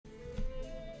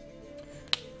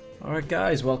Alright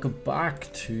guys, welcome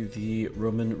back to the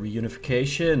Roman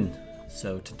Reunification.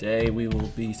 So today we will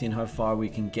be seeing how far we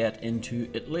can get into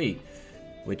Italy,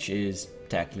 which is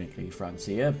technically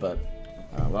Francia, but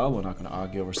well, we're not going to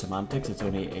argue over semantics. It's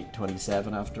only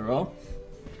 8:27 after all.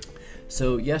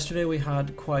 So yesterday we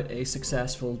had quite a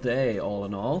successful day all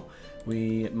in all.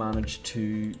 We managed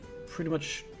to pretty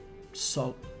much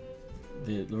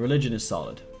the religion is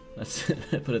solid. Let's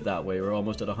put it that way. We're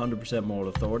almost at 100% moral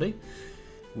authority.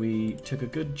 We took a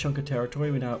good chunk of territory.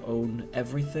 We now own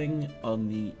everything on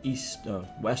the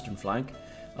western flank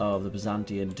of the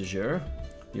Byzantine de jure.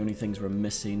 The only things we're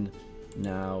missing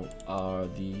now are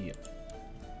the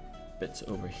bits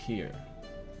over here.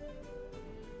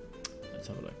 Let's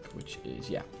have a look, which is,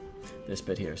 yeah, this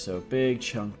bit here. So big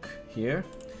chunk here.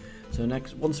 So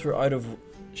next, once we're out of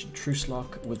truce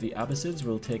lock with the Abbasids,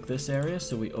 we'll take this area.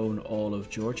 So we own all of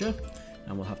Georgia.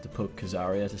 And we'll have to poke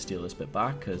Crusader to steal this bit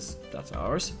back, because that's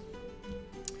ours.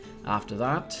 After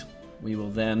that, we will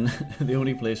then... the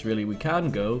only place really we can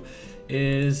go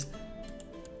is...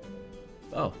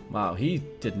 Oh, wow, he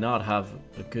did not have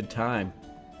a good time.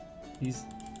 He's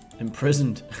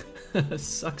imprisoned.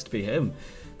 Sucks to be him.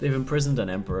 They've imprisoned an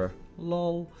emperor.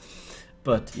 Lol.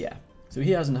 But yeah, so he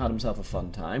hasn't had himself a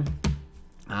fun time.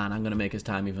 And I'm going to make his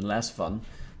time even less fun,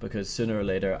 because sooner or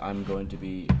later I'm going to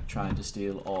be trying to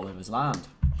steal all of his land.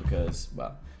 Because,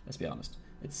 well, let's be honest,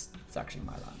 it's actually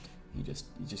my land. He's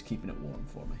just keeping it warm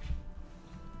for me.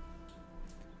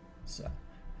 So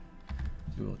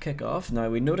we will kick off. Now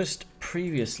we noticed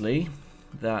previously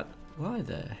that, why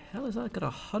the hell is that got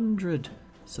 100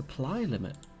 supply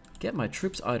limit? Get my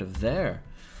troops out of there.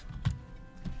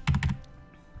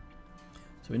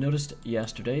 So we noticed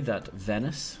yesterday that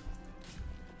Venice,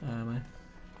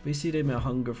 Visite my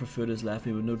hunger for food has left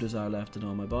me with no desire left in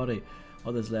all my body.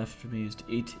 All that's left for me is to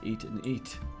eat, eat, and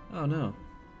eat. Oh no.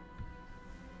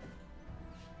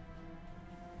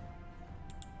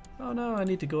 Oh no, I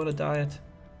need to go on a diet.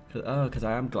 Because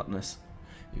I am gluttonous.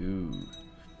 Ooh,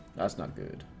 that's not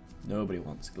good. Nobody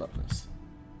wants gluttonous.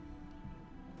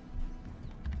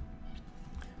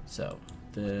 So,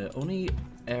 the only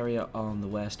area on the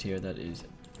west here that is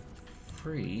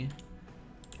free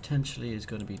potentially is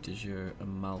going to be de jure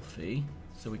Amalfi.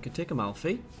 So we could take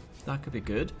Amalfi. That could be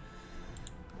good.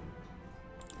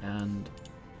 And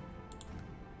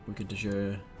we could de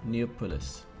jure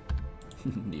Neapolis.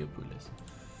 Neapolis.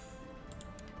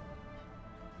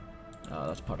 Oh,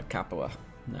 that's part of Capua.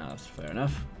 No, that's fair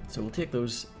enough. So we'll take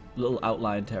those little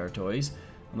outlying territories.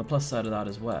 On the plus side of that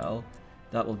as well,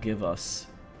 that will give us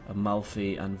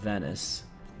Amalfi and Venice.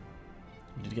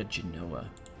 We need to get Genoa.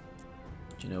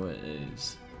 Genoa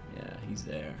is... yeah, he's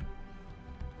there.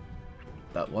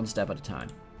 But one step at a time.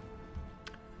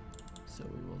 So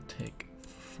we will take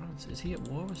France. Is he at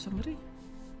war with somebody?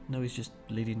 No, he's just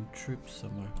leading troops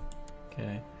somewhere.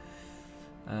 Okay.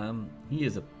 He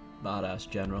is a badass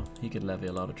general. He could levy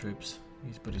a lot of troops.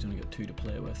 But he's only got 2 to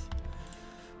play with.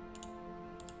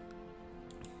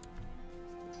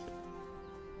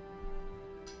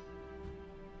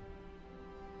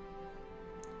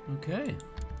 Okay.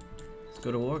 Let's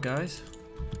go to war, guys.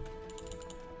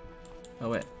 Oh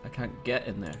wait, I can't get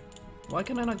in there. Why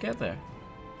can I not get there?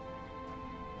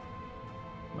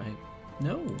 Wait,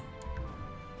 no.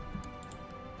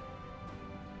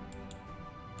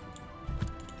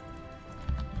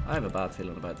 I have a bad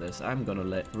feeling about this. I'm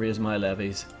gonna raise my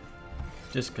levies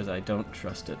just because I don't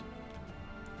trust it.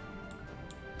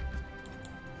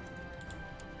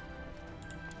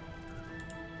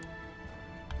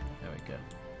 There we go.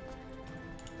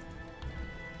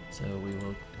 So we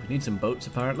need some boats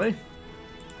apparently.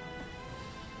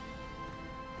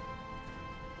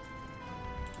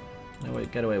 No,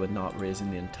 wait, get away with not raising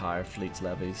the entire fleet's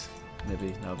levies. Maybe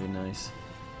that would be nice.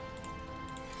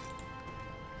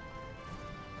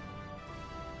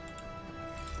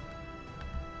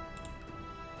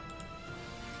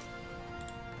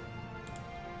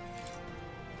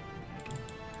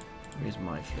 Raise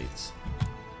my fleets.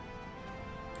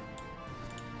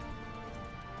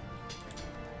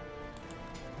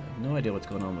 I have no idea what's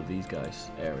going on with these guys'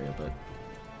 area, but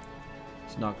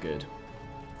it's not good.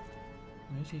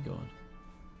 Where's he going?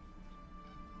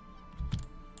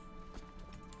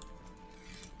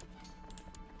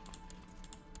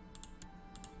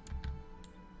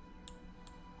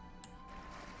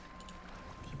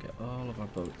 So get all of our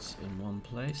boats in one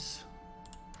place.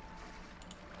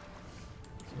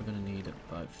 So we're going to need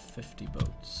about 50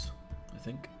 boats, I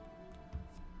think.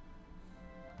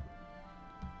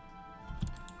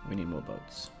 We need more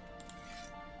boats.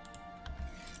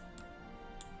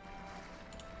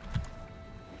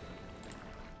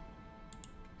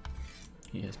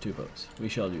 He has 2 boats. We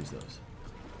shall use those.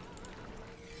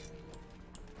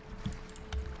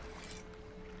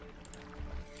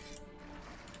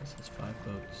 This has 5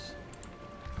 boats.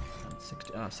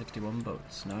 And 61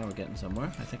 boats. Now we're getting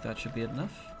somewhere. I think that should be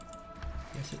enough.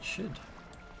 Yes, it should.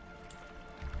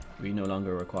 We no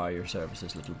longer require your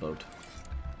services, little boat.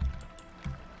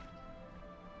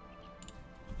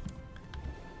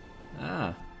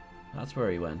 Ah, that's where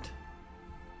he went.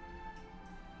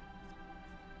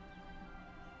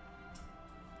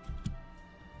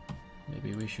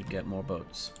 Maybe we should get more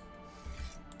boats.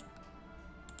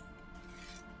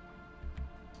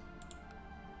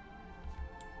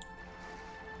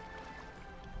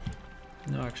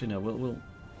 No, actually no, we'll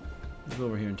go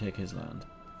over here and take his land.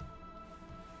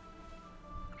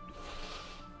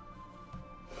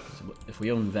 If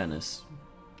we own Venice,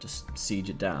 just siege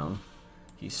it down,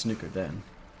 he's snookered then.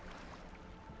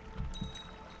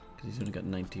 Because he's only got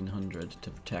 1900 to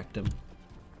protect him.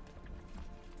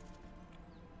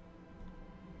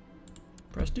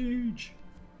 Prestige!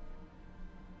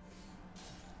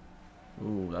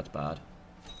 Ooh, that's bad.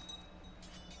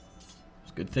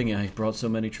 It's a good thing I brought so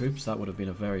many troops, that would have been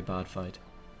a very bad fight.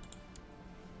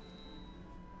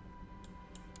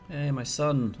 Hey, my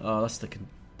son! Oh, that's the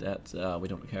cadet. We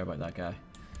don't care about that guy.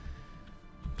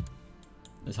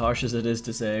 As harsh as it is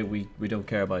to say, we don't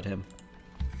care about him.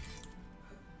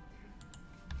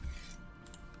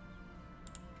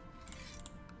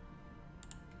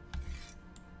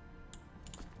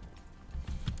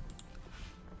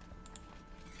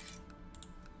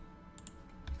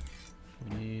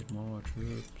 We need more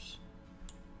troops.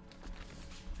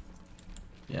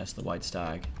 Yes, the White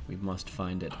Stag. We must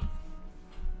find it.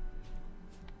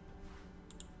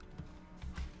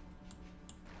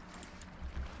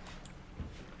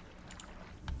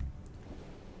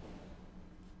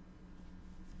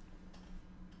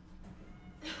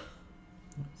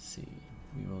 Let's see.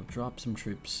 We will drop some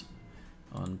troops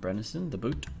on Brennison, the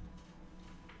boot.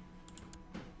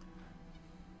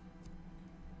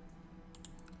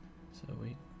 So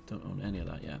we don't own any of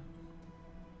that yet.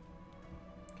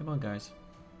 Come on, guys.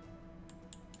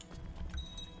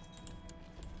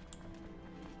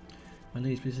 My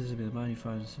liege, please listen to me. The man you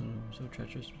find so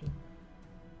treacherous.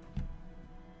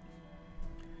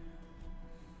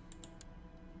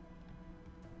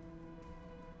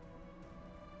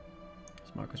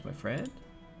 Is Marcus my friend?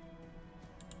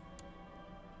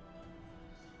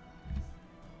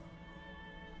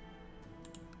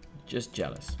 Just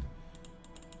jealous.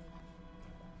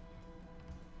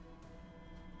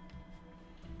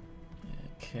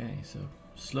 Okay, so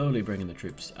slowly bringing the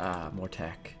troops. Ah, more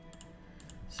tech.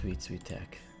 Sweet, sweet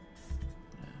tech.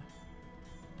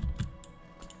 Yeah.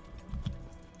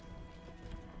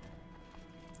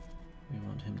 We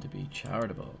want him to be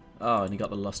charitable. Oh, and he got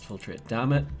the lustful trait.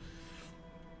 Damn it.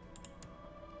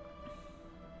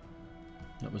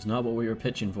 That was not what we were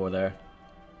pitching for there.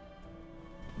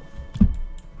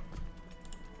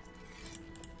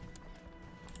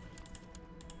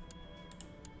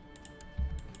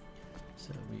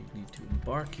 So we need to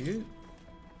embark you.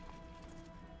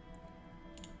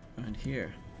 Around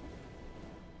here.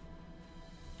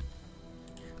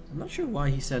 I'm not sure why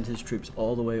he sent his troops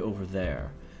all the way over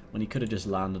there when he could have just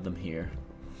landed them here.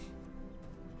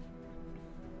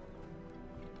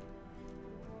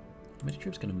 How many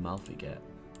troops can Amalfi get?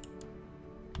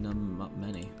 Not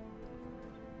many.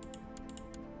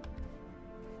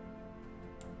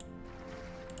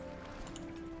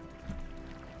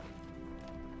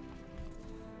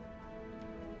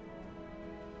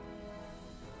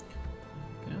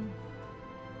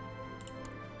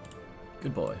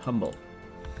 Good boy, humble.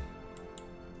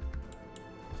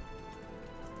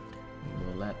 We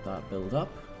will let that build up.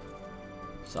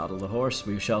 Saddle the horse,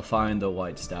 we shall find the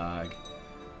White Stag.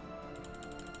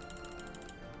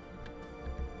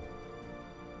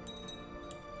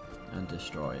 And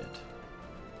destroy it.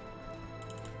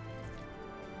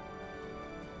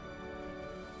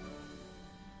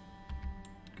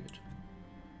 Good.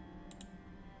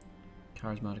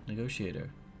 Charismatic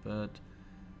negotiator, but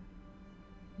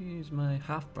he's my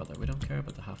half-brother. We don't care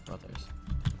about the half-brothers.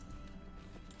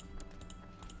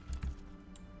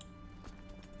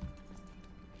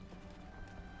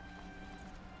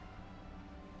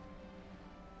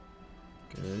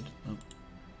 Good. Oh.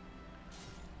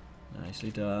 Nicely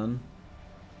done.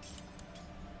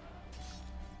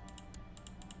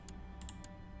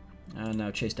 And now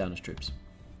chase down his troops.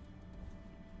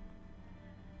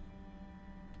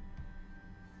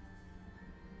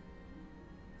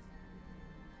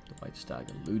 White Stag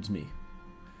eludes me.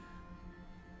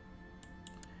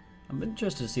 I'm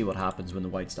interested to see what happens when the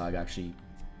White Stag actually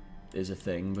is a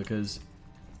thing, because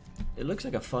it looks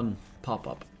like a fun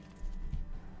pop-up.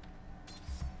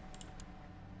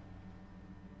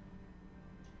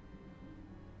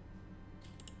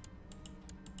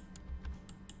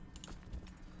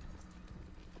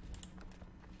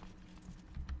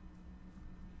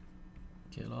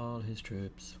 Kill all his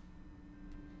troops.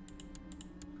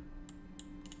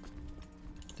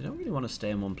 They don't really want to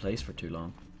stay in one place for too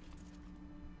long.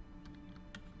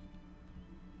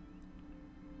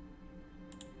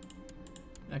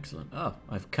 Excellent. Oh,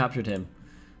 I've captured him.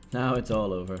 Now it's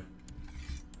all over.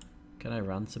 Can I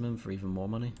ransom him for even more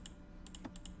money?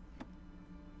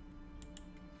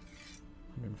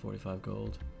 145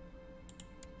 gold.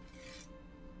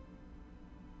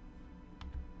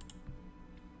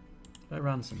 If I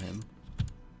ransom him,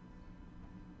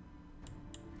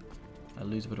 I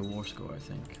lose a bit of war score, I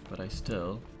think, but I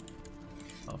still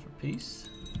offer peace.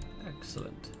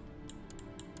 Excellent.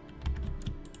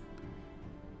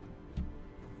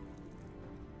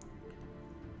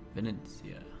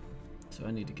 Venetia. So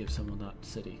I need to give someone that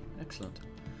city. Excellent.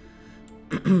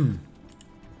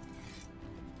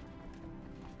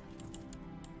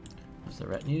 What's the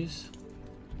retinues?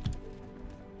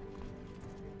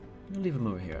 I'm gonna leave them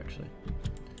over here, actually.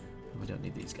 We don't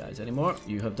need these guys anymore.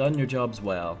 You have done your jobs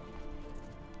well.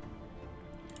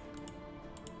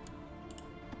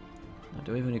 Now,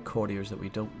 do we have any courtiers that we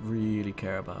don't really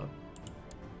care about?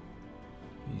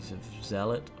 He's a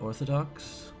zealot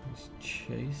orthodox. He's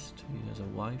chaste. He has a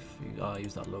wife.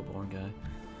 He's that lowborn guy.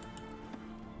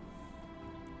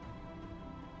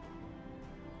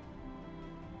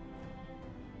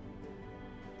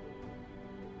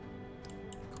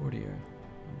 Courtier.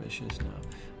 Ambitious. No.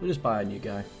 We'll just buy a new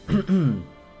guy.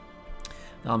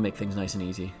 That'll make things nice and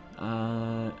easy.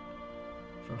 For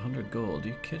 100 gold. Are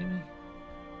you kidding me?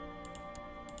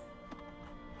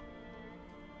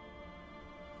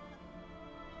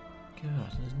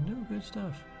 God, there's no good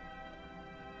stuff.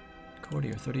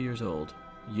 Courtier, 30 years old.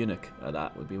 Eunuch,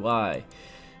 that would be why.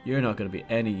 You're not going to be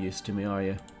any use to me, are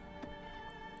you?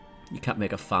 You can't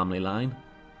make a family line.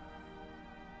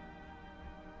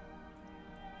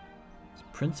 It's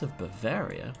Prince of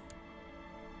Bavaria?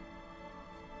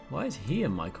 Why is he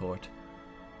in my court?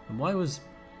 And why was...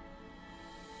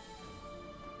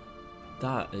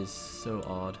 That is so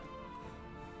odd.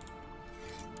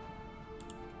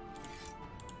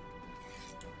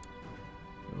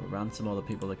 We'll ransom all the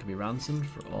people that can be ransomed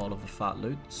for all of the fat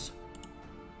loots.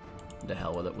 The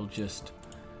hell with it, we'll just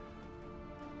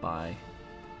buy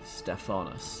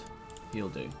Stephanus. He'll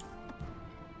do.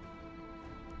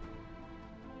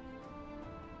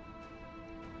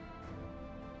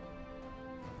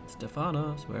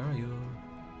 Stephanus, where are you?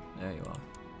 There you are.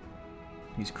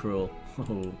 He's cruel.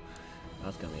 Oh,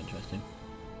 that's gonna be interesting.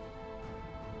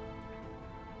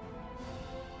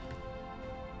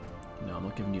 No, I'm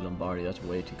not giving you Lombardy, that's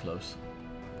way too close.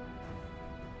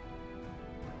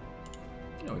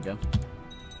 There we go.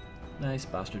 Nice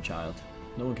bastard child.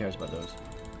 No one cares about those.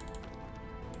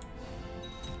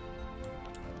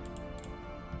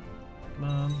 Come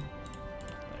on.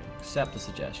 I accept the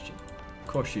suggestion. Of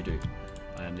course you do.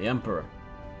 I am the Emperor.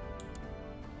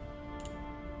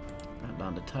 Grant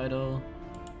landed title.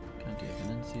 County of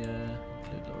Venetia.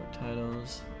 Include lower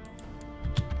titles.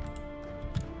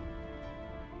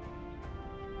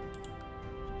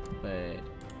 Wait.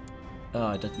 Oh,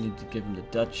 I don't need to give him the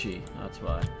duchy. That's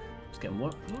why. I was getting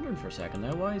wondering for a second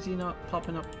now. Why is he not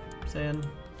popping up saying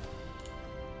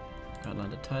can't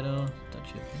land a title?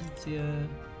 Duchy of Venetia.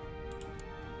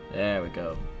 There we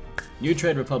go. New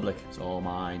Trade Republic. It's all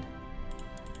mine.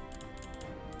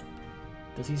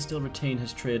 Does he still retain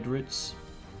his trade routes?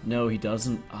 No, he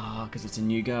doesn't. Because it's a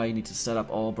new guy. You need to set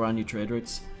up all brand new trade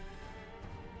routes.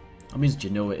 That means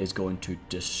Genoa is going to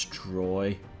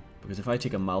destroy. Because if I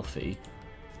take Amalfi,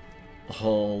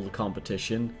 all the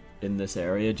competition in this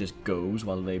area just goes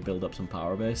while they build up some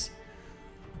power base.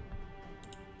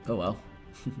 Oh well.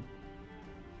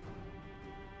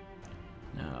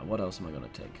 Now, what else am I going to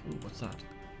take? Ooh, what's that?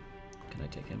 Can I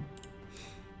take him?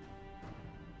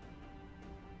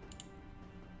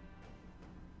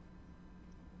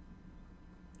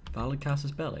 Valid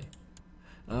Casus Belli.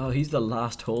 Oh, he's the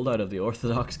last holdout of the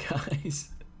Orthodox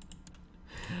guys.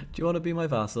 Do you want to be my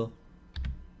vassal?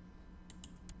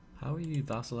 How are you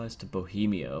vassalized to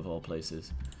Bohemia, of all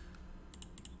places?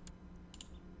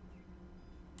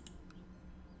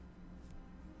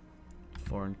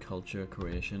 Foreign culture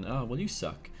creation. Oh, well, you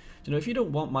suck. You know, if you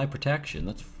don't want my protection,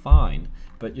 that's fine.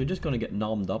 But you're just going to get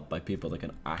nommed up by people that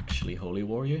can actually holy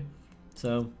war you.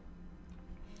 So,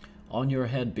 on your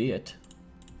head be it.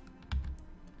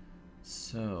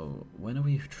 So, when are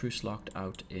we truce locked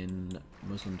out in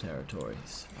Muslim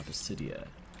territories? Abyssinia.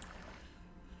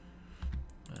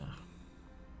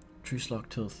 Truce lock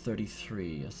till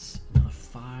 33. That's another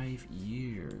 5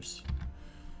 years.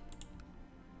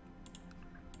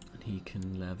 And he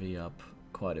can levy up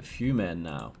quite a few men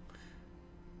now.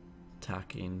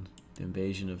 Attacking the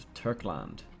invasion of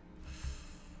Turkland.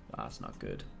 That's not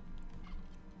good.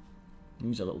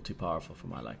 He's a little too powerful for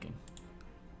my liking.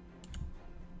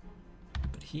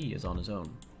 But he is on his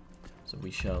own. So we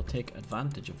shall take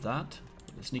advantage of that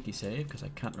with a sneaky save, because I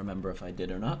can't remember if I did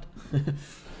or not.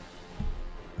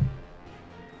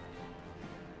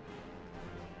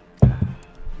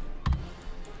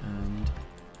 And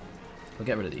we'll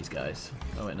get rid of these guys.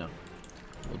 Oh wait, no.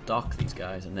 We'll dock these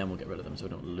guys and then we'll get rid of them so we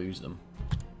don't lose them.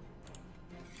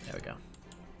 There we go.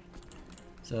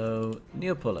 So,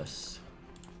 Neapolis,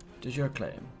 does your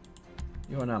claim?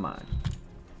 You are now mine.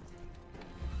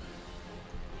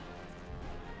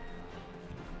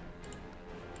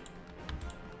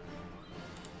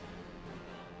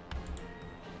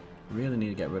 Really need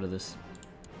to get rid of this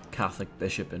Catholic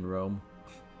bishop in Rome.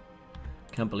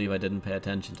 Can't believe I didn't pay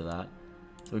attention to that.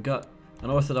 So we've got an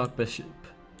Orthodox bishop,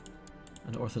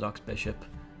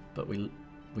 but we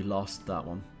lost that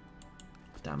one.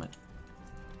 Damn it.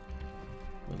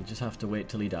 We'll just have to wait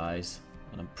till he dies.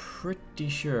 And I'm pretty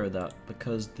sure that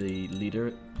because the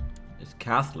leader is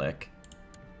Catholic.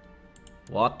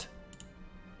 What?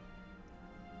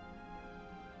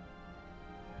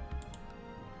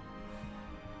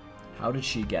 How did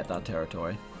she get that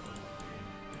territory?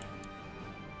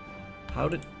 How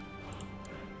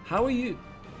are you?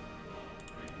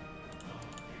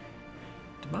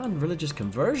 Demand religious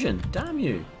conversion. Damn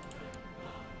you.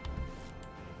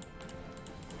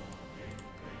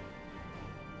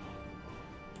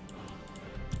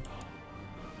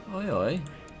 Oi oi.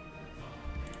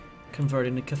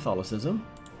 Converting to Catholicism?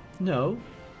 No.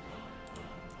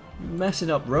 Messing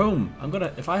up Rome. I'm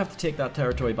gonna, if I have to take that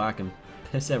territory back and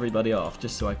piss everybody off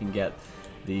just so I can get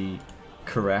the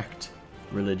correct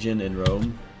religion in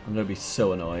Rome, I'm gonna be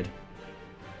so annoyed.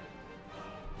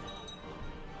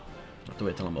 I have to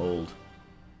wait till I'm old.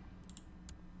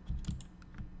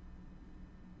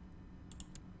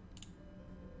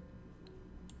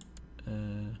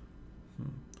 The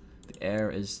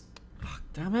heir is... Oh,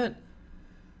 damn it!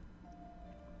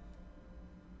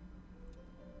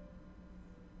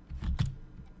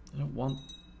 I don't want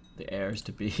the heirs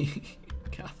to be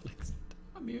Catholics.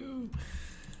 Damn you!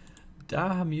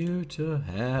 Damn you to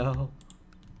hell!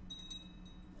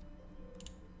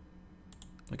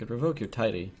 I could revoke your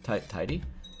title.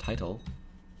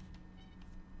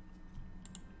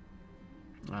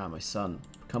 Ah, my son.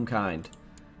 Become kind.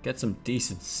 Get some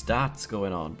decent stats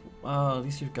going on. Well, at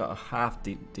least you've got a half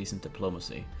decent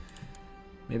diplomacy.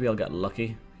 Maybe I'll get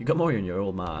lucky. You got more than your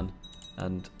old man,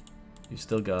 and you've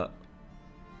still got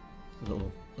a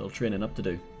little training up to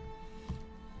do.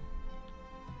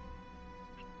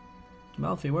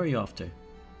 Amalfi, where are you off to?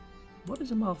 What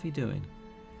is Amalfi doing?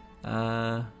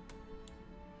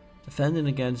 Defending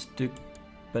against Duke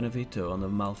Benevito on the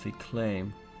Amalfi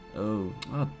claim. Oh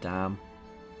damn.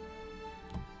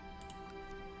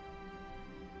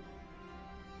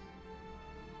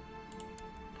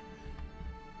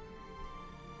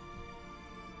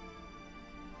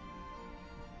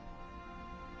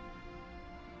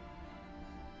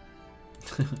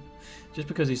 Just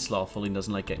because he's slothful, he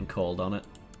doesn't like getting called on it.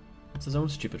 It's his own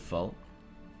stupid fault.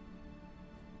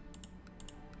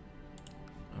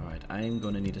 Alright, I'm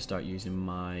going to need to start using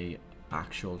my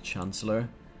actual Chancellor.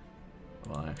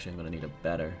 Well, actually I'm going to need a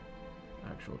better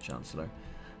actual Chancellor.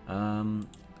 To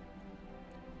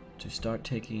start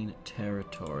taking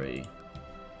territory.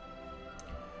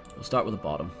 We'll start with the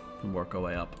bottom and work our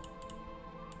way up.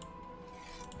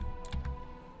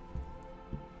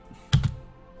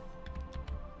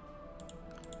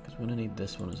 I'm gonna need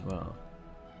this one as well.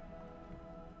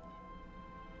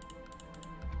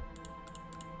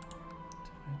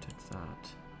 So I take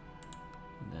that,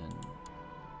 and then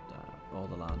that. All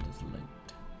the land is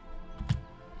linked.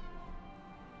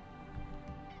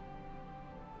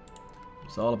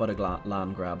 It's all about a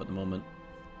land grab at the moment.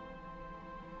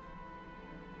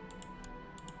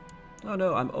 Oh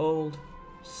no, I'm old.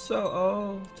 So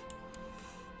old.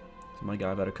 My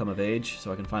guy better come of age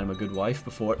so I can find him a good wife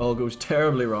before it all goes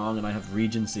terribly wrong and I have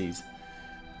regencies.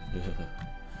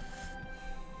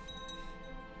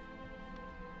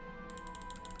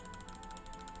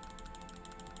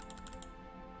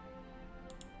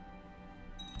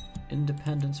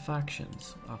 Independence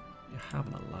factions. Oh, you're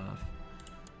having a laugh.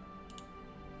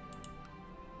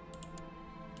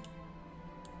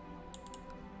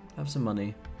 Have some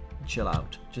money. Chill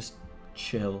out. Just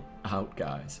chill out,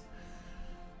 guys.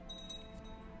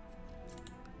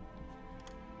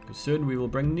 Soon we will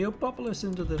bring Neapolis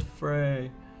into the fray.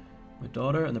 My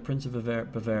daughter and the Prince of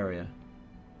Bavaria.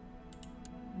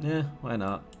 Yeah, why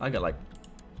not? I got like,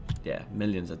 yeah,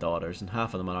 millions of daughters and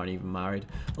half of them aren't even married.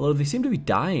 Although they seem to be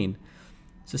dying.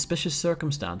 Suspicious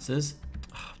circumstances.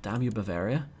 Oh, damn you,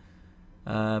 Bavaria.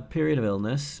 Period of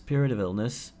illness.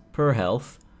 Poor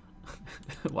health.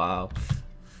 Wow.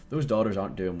 Those daughters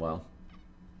aren't doing well.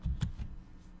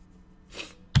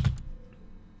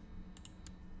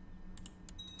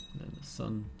 And then the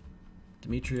son,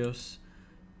 Demetrios,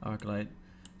 Arkalight.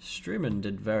 Struman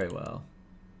did very well.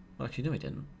 Well, actually, no, he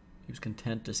didn't. He was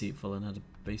content, deceitful, and had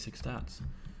basic stats.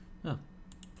 Oh.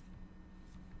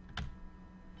 I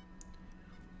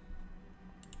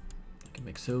can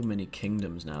make so many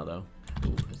kingdoms now, though.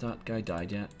 Ooh, has that guy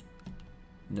died yet?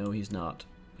 No, he's not.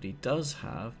 But he does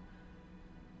have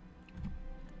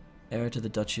heir to the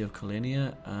Duchy of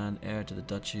Colonia and heir to the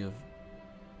Duchy of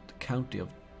the County of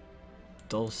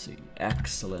Dulce.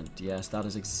 Excellent. Yes, that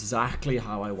is exactly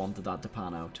how I wanted that to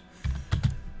pan out.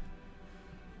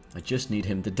 I just need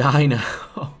him to die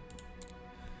now.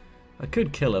 I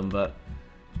could kill him, but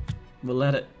we'll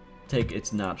let it take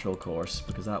its natural course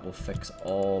because that will fix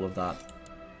all of that.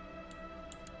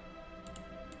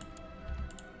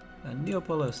 And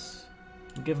Neapolis,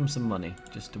 we'll give him some money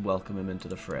just to welcome him into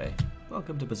the fray.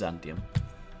 Welcome to Byzantium.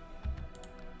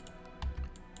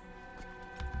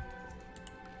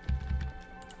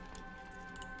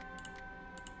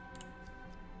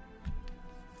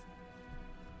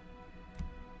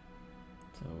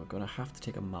 So we're going to have to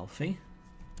take Amalfi.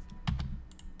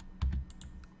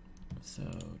 So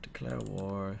declare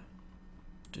war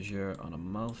de jure on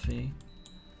Amalfi.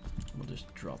 We'll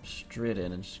just drop straight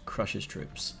in and just crush his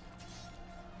troops.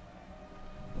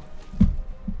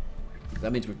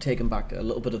 That means we've taken back a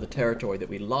little bit of the territory that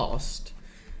we lost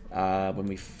when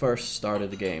we first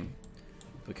started the game.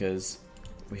 Because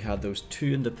we had those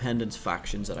two independence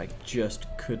factions that I just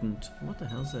couldn't... What the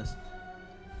hell's this?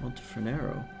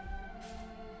 Monteferrero.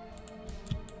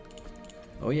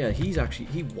 Oh yeah, he's actually...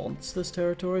 He wants this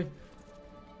territory?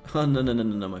 Oh,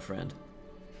 no, my friend.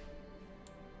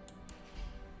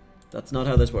 That's not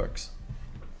how this works.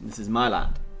 This is my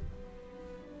land.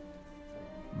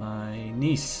 My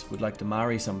niece would like to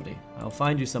marry somebody. I'll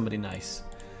find you somebody nice.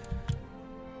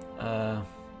 There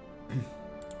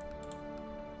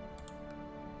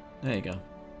you go.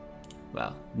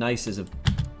 Well, nice is a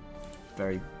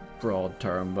very broad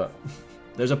term, but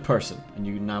there's a person, and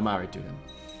you're now married to him.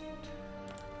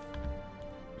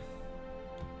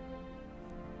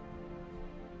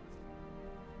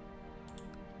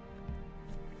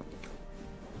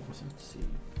 Let's see.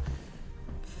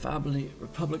 Family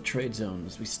Republic trade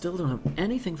zones. We still don't have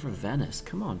anything for Venice.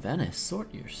 Come on, Venice,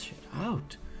 sort your shit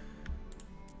out.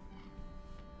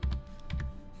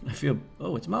 I feel...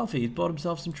 Oh, it's Malfi. He's bought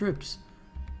himself some troops.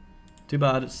 Too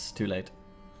bad, it's too late.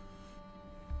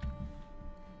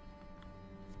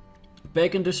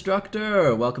 Bacon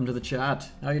Destructor, welcome to the chat.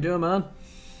 How you doing, man?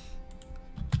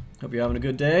 Hope you're having a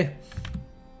good day.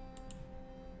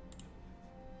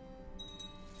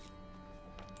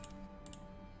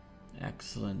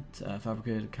 Excellent.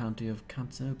 Fabricated County of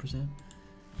Canso, present.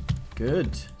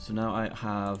 Good. So now I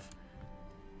have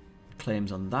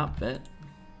claims on that bit.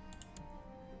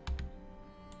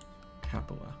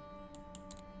 Capua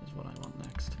is what I want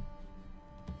next.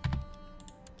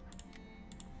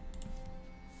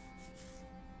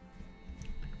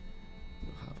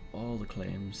 We'll have all the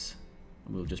claims,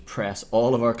 and we'll just press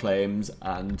all of our claims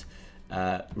and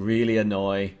really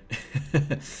annoy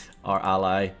our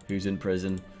ally who's in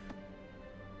prison.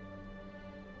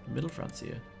 Middle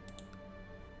Francia.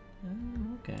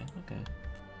 Okay.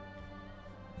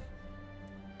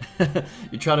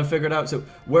 You're trying to figure it out. So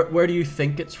where do you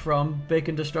think it's from,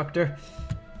 Bacon Destructor?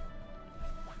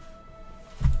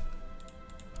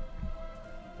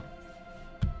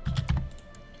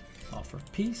 Offer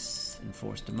peace,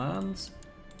 enforce demands,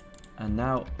 and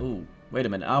now, oh, wait a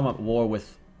minute, I'm at war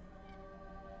with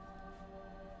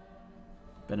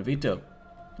Benevito.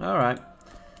 All right.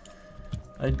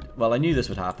 Well, I knew this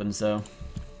would happen, so.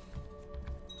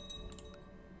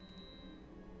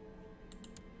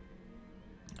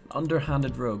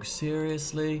 Underhanded rogue,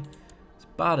 seriously? As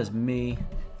bad as me.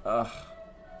 Ugh.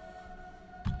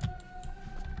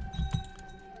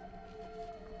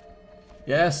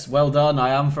 Yes, well done, I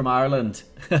am from Ireland.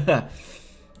 I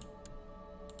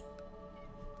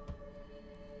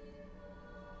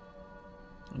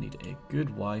need a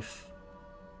good wife.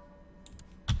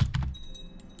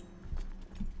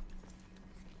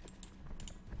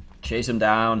 Chase him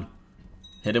down.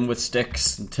 Hit him with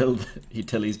sticks until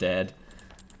he's dead.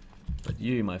 But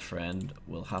you, my friend,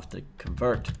 will have to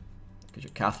convert Because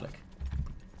you're Catholic.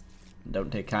 And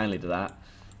don't take kindly to that.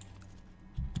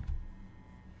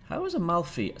 How is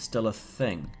Amalfi still a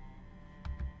thing?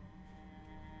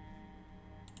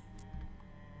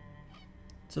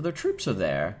 So their troops are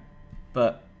there,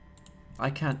 but I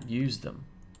can't use them.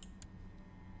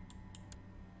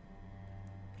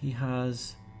 He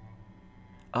has...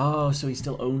 Oh, so he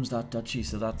still owns that duchy,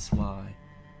 so that's why.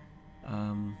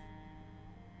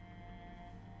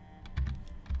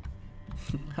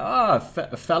 A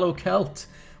fellow Celt.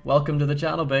 Welcome to the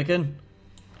channel, Bacon.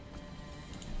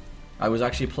 I was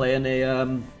actually playing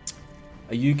a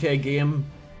UK game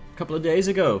a couple of days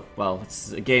ago. Well,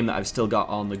 it's a game that I've still got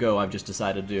on the go. I've just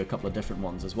decided to do a couple of different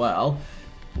ones as well.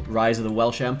 Rise of the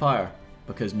Welsh Empire,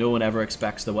 because no one ever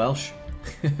expects the Welsh.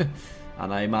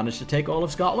 And I managed to take all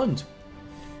of Scotland.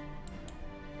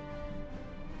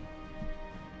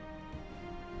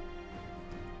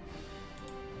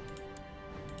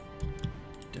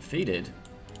 Defeated?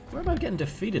 Where am I getting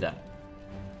defeated at?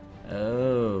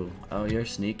 Oh, you're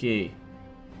sneaky.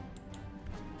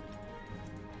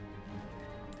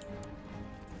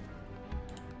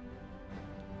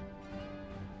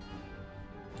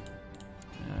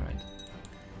 Alright.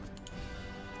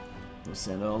 We'll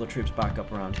send all the troops back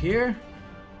up around here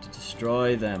to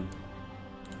destroy them.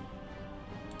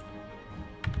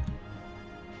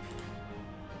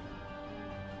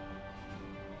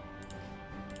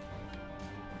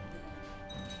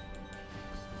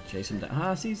 Chase him down.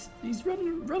 Ah, see, he's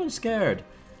running scared.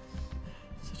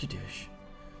 Such a douche.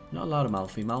 Not allowed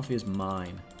Amalfi. Amalfi is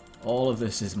mine. All of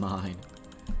this is mine.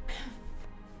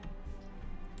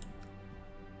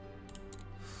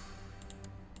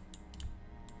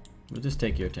 We'll just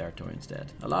take your territory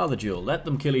instead. Allow the duel. Let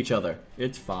them kill each other.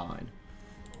 It's fine.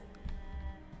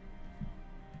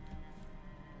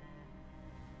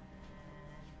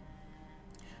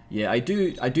 Yeah, I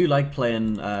do like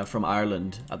playing from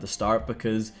Ireland at the start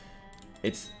because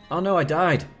it's... Oh no, I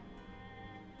died.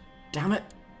 Damn it.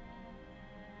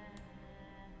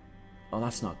 Oh,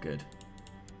 that's not good.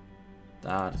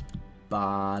 That is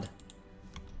bad.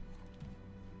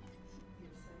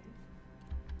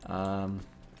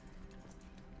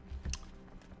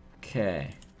 Okay.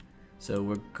 So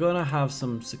we're gonna have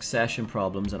some succession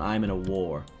problems and I'm in a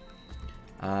war.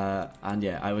 And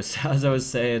yeah, as I was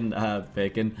saying,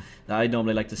 Bacon, that I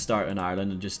normally like to start in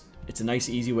Ireland and just, it's a nice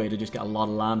easy way to just get a lot of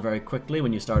land very quickly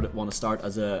when you want to start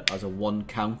as a one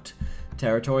count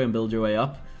territory and build your way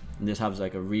up, and just have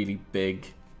like a really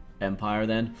big empire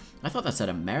then. I thought that said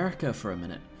America for a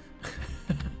minute.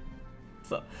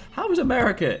 So, how is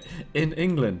America in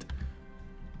England?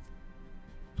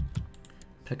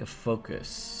 Pick a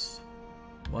focus.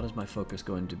 What is my focus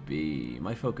going to be?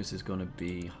 My focus is going to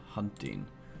be hunting.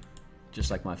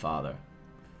 Just like my father.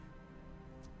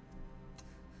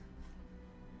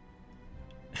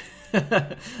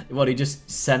 What, he just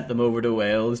sent them over to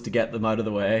Wales to get them out of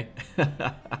the way?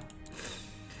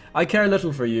 I care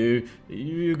little for you.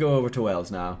 You go over to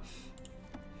Wales now.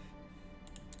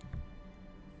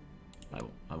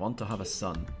 I want to have a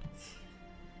son.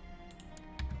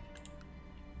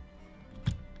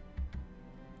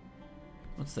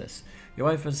 What's this? Your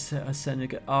wife has sent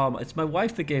you... it's my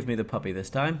wife that gave me the puppy this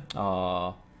time.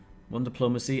 Aw. 1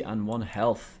 diplomacy and 1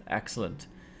 health. Excellent.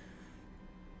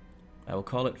 I will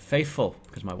call it Faithful,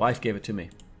 because my wife gave it to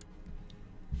me.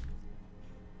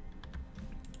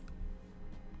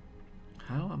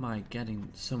 How am I getting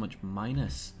so much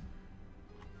minus?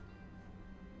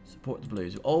 Support the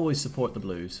blues. Always support the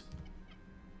blues.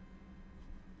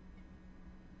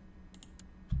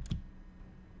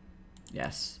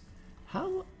 Yes.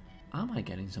 How am I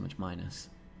getting so much minus?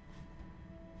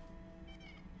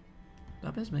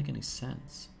 That doesn't make any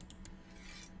sense.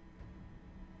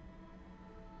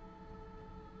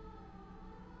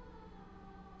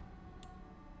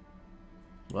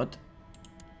 What?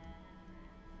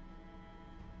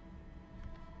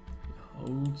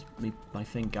 Holds me, my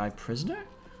thing, guy prisoner?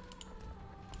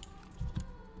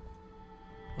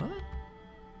 What?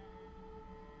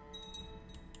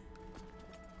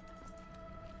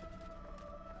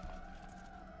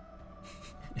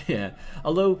 Yeah,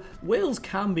 although Wales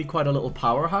can be quite a little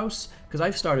powerhouse, because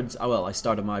I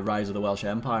started my Rise of the Welsh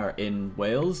Empire in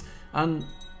Wales, and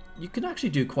you can actually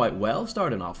do quite well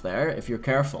starting off there if you're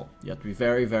careful. You have to be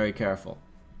very, very careful.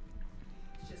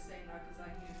 Just saying that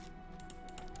because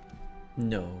I knew.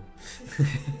 No.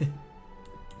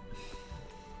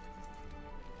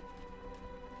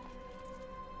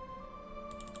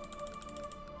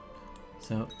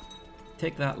 So,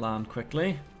 take that land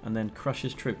quickly, and then crush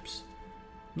his troops.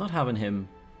 I'm not having him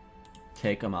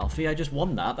take Amalfi. I just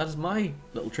won that. That is my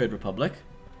little trade republic.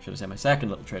 Should I say my second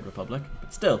little trade republic?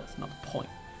 But still, it's not the point.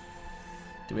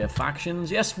 Do we have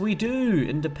factions? Yes, we do!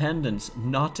 Independence.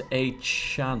 Not a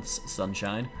chance,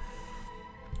 sunshine.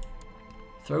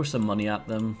 Throw some money at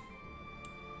them.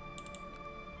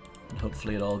 And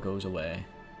hopefully it all goes away.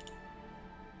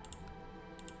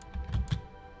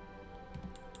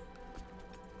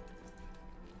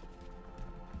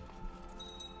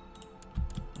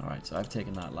 Alright, so I've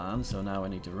taken that land, so now I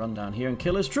need to run down here and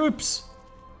kill his troops!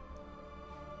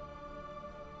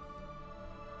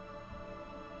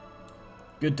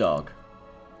 Good dog.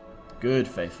 Good,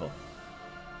 faithful.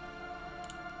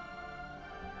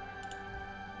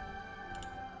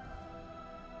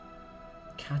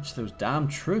 Catch those damn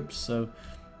troops. So,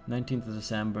 19th of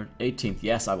December, 18th.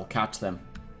 Yes, I will catch them.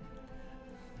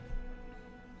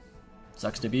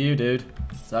 Sucks to be you, dude.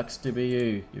 Sucks to be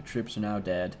you. Your troops are now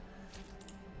dead.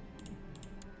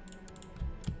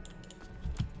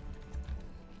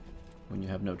 When you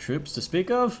have no troops to speak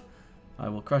of, I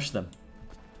will crush them.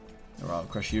 Or I'll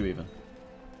crush you even.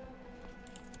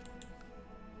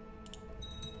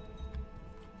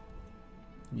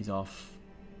 He's off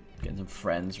getting some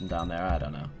friends from down there, I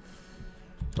don't know.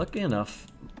 Lucky enough,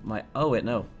 my... Oh wait,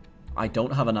 no. I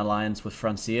don't have an alliance with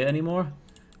Francia anymore.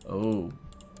 Oh.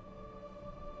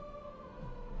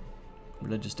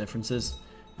 Religious differences.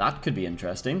 That could be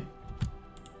interesting.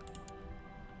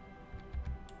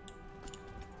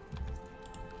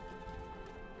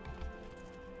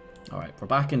 Alright, we're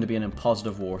back into being in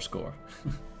positive war score.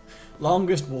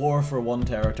 Longest war for one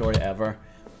territory ever.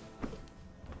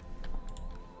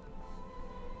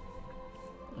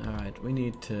 Alright, we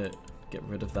need to get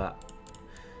rid of that.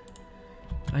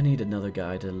 I need another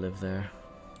guy to live there.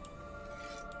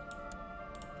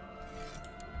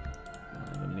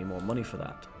 I'm going to need more money for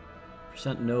that.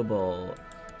 Percent noble.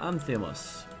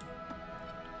 Anthemus.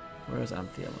 Where is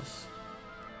Anthemus?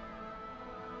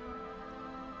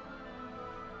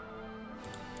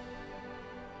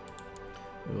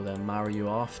 We will then marry you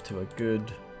off to a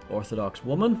good Orthodox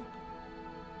woman.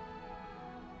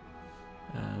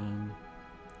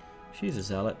 She's a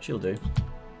zealot, she'll do.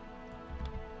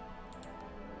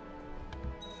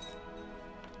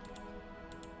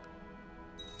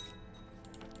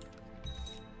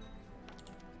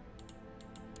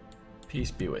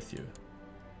 Peace be with you.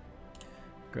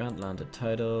 Grant landed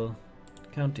title.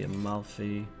 County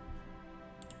Amalfi.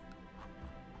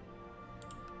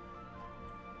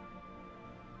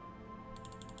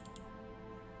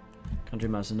 Country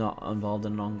master not involved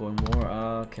in an ongoing war.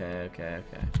 Okay.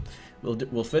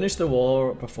 We'll finish the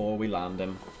war before we land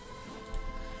him.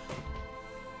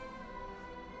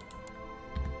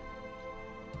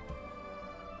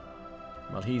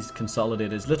 Well, he's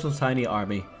consolidated his little tiny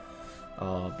army.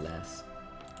 Oh, bless.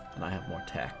 And I have more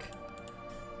tech.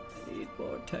 I need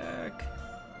more tech.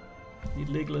 I need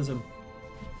legalism.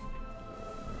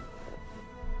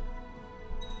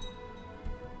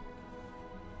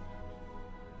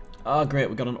 Ah, great,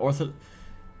 we got an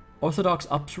Orthodox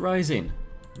uprising.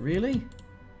 Really?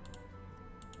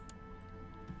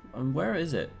 And where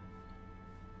is it?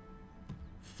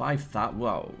 5,000.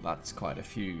 Whoa, that's quite a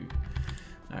few,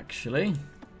 actually.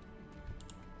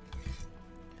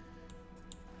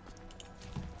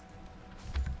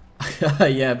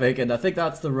 Yeah, Bacon, I think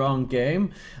that's the wrong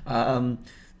game.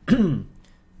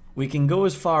 We can go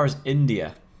as far as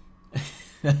India.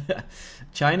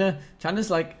 China's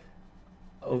like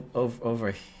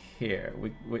over here.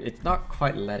 It's not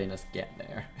quite letting us get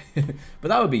there. But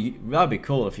that would be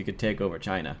cool if you could take over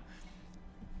China.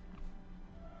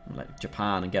 Like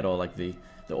Japan and get all like the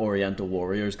Oriental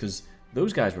warriors, because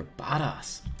those guys were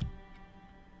badass.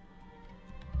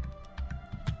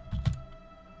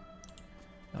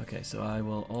 Okay, so I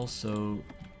will also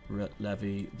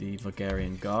levy the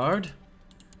Bulgarian Guard,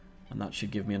 and that should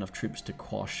give me enough troops to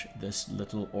quash this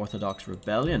little Orthodox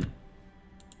rebellion.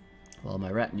 While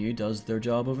my retinue does their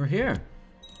job over here.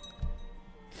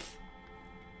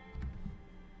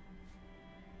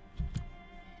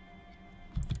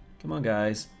 Come on,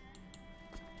 guys.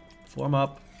 Form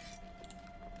up.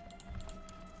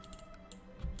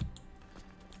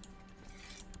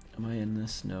 Am I in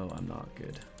this? No, I'm not.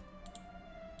 Good.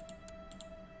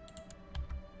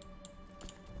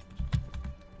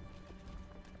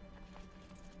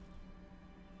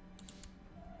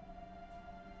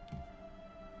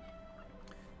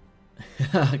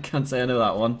 I can't say I know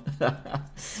that one.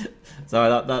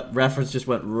 Sorry, that reference just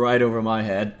went right over my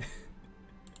head.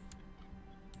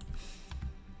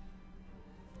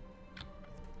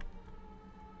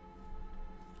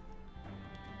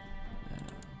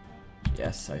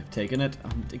 Yes, I have taken it.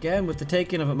 And again, with the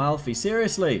taking of Amalfi.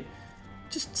 Seriously!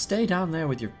 Just stay down there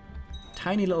with your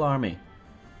tiny little army.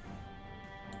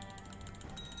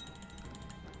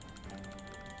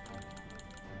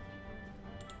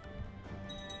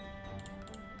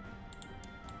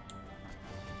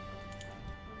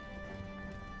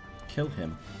 kill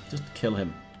him. Just kill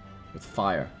him with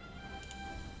fire.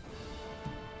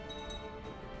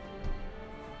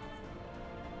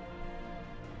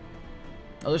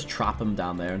 I'll just trap him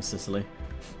down there in Sicily.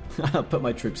 I'll put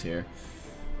my troops here.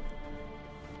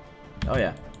 Oh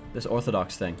yeah, this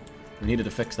Orthodox thing. We needed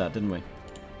to fix that, didn't we?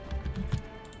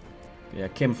 Yeah,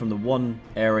 it came from the one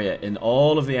area in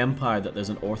all of the Empire that there's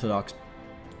an Orthodox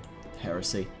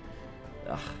heresy.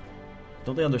 Ugh.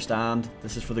 Don't they understand?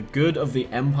 This is for the good of the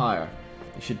Empire.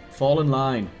 They should fall in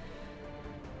line.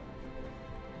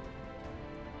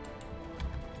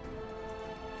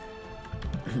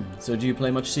 So do you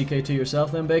play much CK2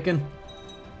 yourself then, Bacon?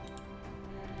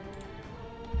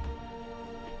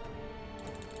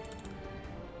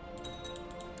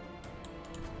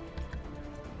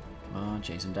 Come on,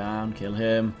 chase him down, kill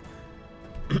him.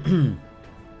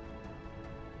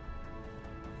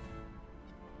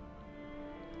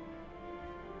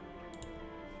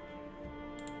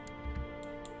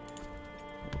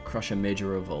 Crush a major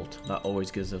revolt. That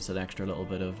always gives us an extra little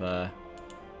bit of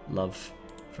love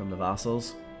from the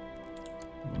vassals.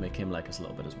 We'll make him like us a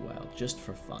little bit as well, just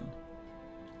for fun.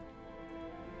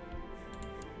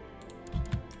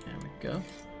 There we go.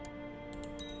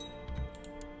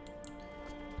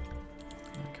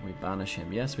 Can we banish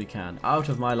him? Yes, we can. Out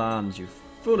of my lands, you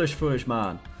foolish, foolish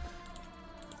man.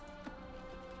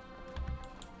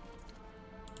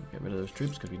 Get rid of those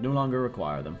troops because we no longer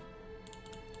require them.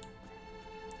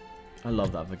 I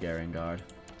love that Vagarian Guard.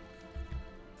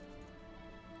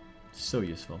 So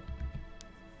useful.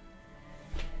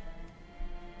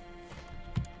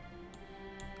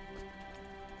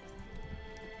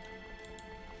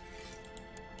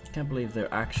 Can't believe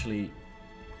they're actually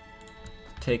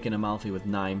taking Amalfi with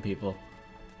 9 people.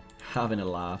 Having a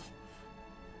laugh.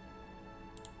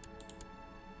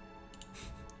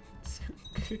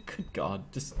 Good God,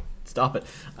 just stop it.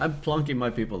 I'm plonking my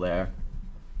people there.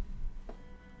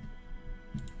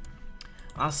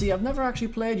 See, I've never actually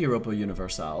played Europa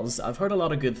Universalis. I've heard a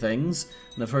lot of good things,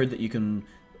 and I've heard that you can,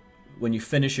 when you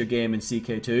finish your game in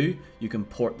CK2, you can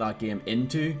port that game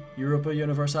into Europa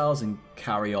Universalis and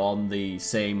carry on the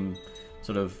same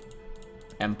sort of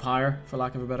empire, for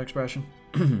lack of a better expression.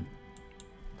 My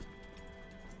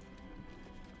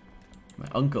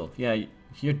uncle, yeah,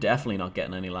 you're definitely not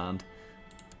getting any land.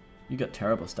 You got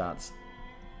terrible stats.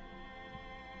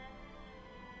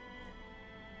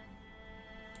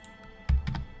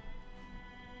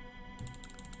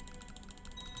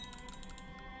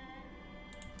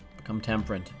 Become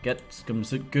temperate. Get some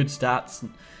good stats.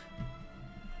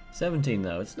 17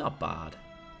 though, it's not bad.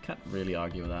 Can't really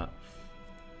argue with that.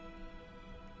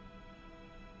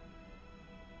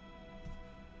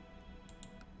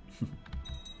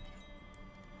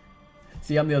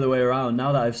 See, I'm the other way around.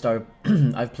 Now that I've started,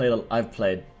 I've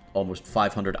played almost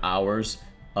 500 hours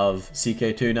of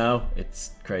CK2 now.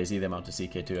 It's crazy the amount of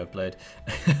CK2 I've played.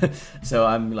 So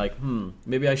I'm like,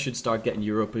 maybe I should start getting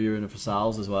Europa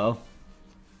Universalis as well.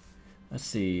 Let's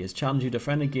see, is challenge you to a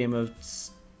friendly game of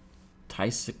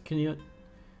Tuscanian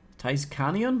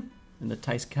in the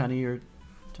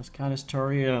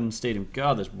Tuscanistorian Stadium.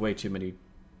 God, there's way too many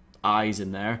I's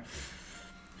in there.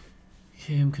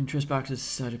 Game can trace back to the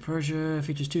Society of Persia.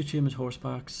 Features 2 teams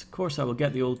horsebacks. Of course, I will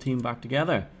get the old team back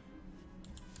together.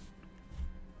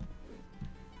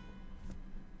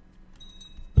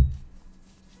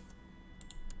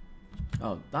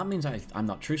 Oh, that means I'm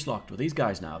not truce locked with these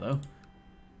guys now, though.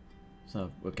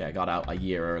 So, okay, I got out a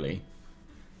year early,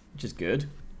 which is good.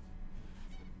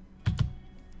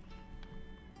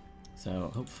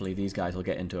 So, hopefully these guys will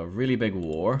get into a really big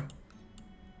war.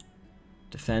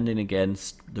 Defending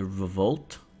against the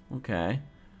revolt. Okay.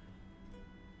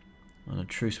 On a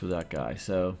truce with that guy,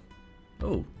 so...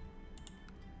 Oh.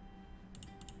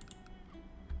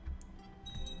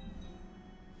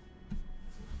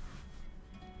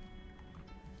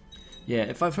 Yeah,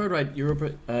 if I've heard right,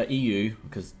 Europa, EU,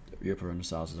 because Europa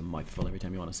Universalis is a mouthful every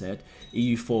time you want to say it.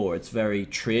 EU4, it's very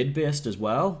trade-based as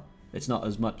well. It's not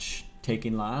as much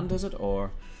taking land, is it?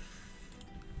 Or...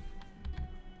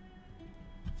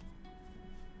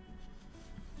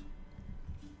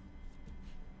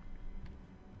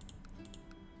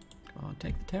 Come on,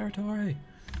 take the territory.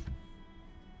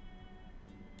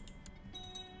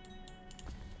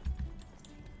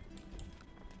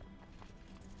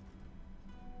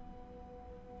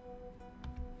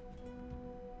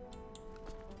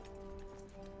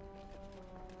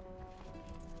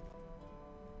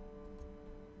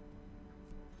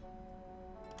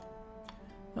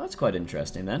 That's quite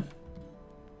interesting then.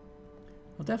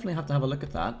 I'll definitely have to have a look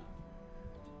at that.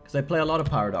 Because I play a lot of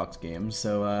Paradox games,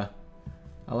 so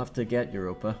I'll have to get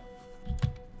Europa.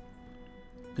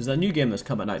 Because the new game that's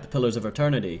coming out, The Pillars of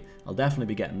Eternity, I'll definitely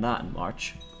be getting that in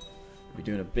March. I'll be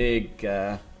doing a big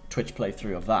Twitch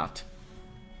playthrough of that.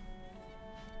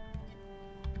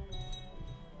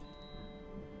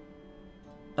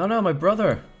 Oh no, my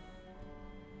brother!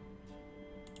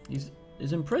 He's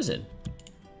in prison.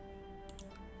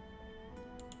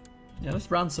 Yeah, let's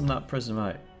ransom that prison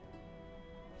out.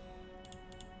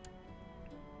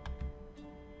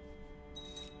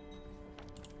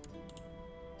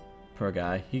 Poor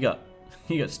guy. He got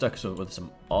stuck with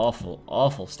some awful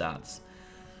stats.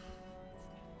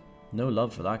 No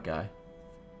love for that guy.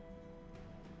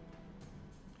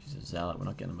 He's a zealot. We're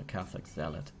not getting him a Catholic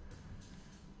zealot.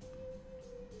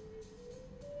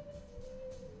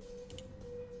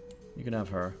 You can have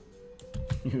her.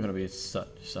 You're gonna be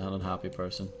such an unhappy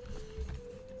person.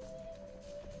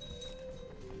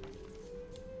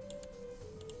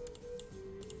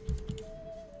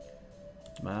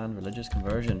 Man, religious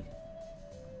conversion.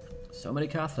 So many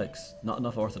Catholics, not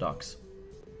enough Orthodox.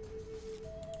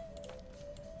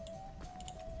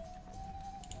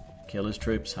 Kill his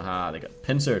troops, haha, they got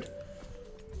pincered.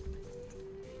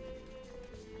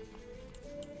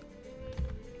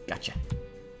 Gotcha.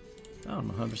 Oh, I'm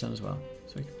 100% as well.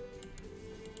 Sweet.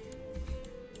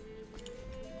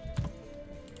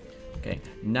 Okay,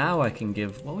 now I can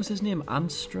give, what was his name?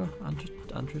 Andrew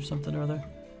something or other?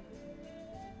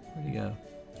 Where'd he go?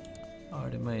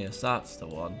 Artemius, that's the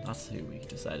one. That's who we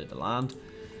decided to land.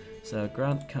 So,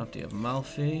 Grant County of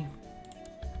Malfi.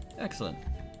 Excellent.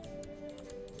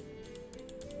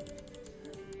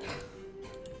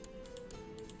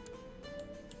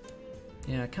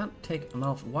 Yeah, I can't take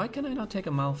Amalfi. Why can I not take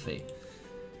Amalfi?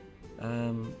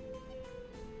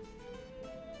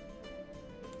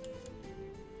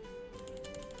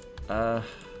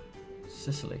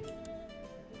 Sicily.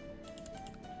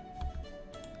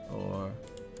 Or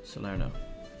Salerno.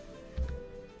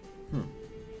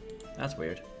 That's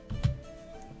weird.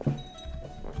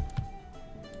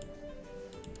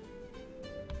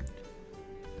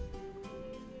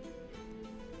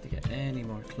 To get any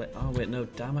more oh wait, no,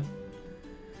 damn it.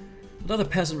 Another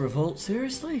peasant revolt,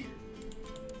 seriously?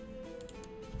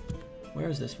 Where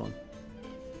is this one?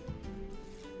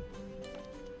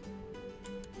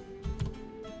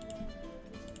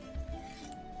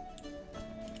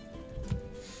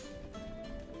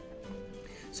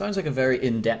 Sounds like a very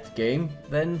in-depth game,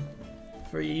 then,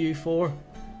 for EU4.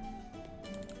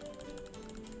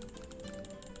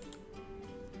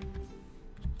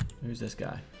 Who's this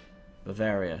guy?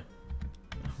 Bavaria.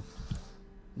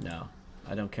 No,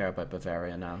 I don't care about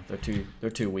Bavaria now. They're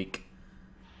too weak.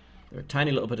 They're a tiny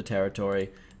little bit of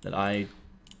territory that I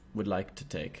would like to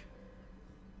take.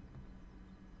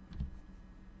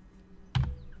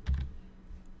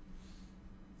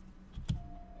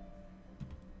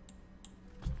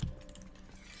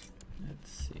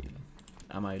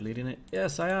 Am I leading it?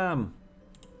 Yes, I am.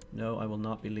 No, I will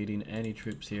not be leading any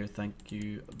troops here. Thank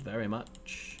you very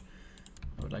much.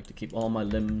 I would like to keep all my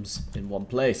limbs in one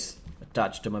place,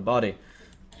 attached to my body.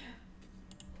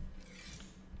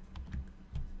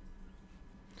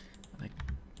 I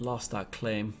lost that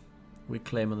claim. Weak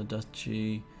claim on the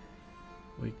duchy.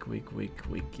 Weak.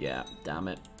 Yeah, damn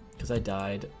it. Because I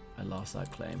died, I lost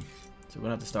that claim. So we're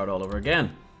going to have to start all over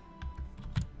again.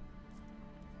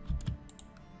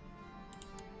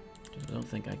 I don't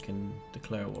think I can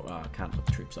declare war. Oh, I can't put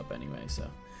troops up anyway, so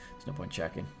there's no point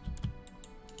checking.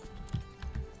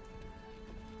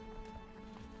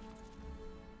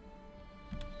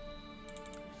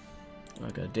 I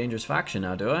got a dangerous faction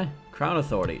now, do I? Crown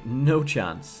Authority, no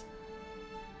chance.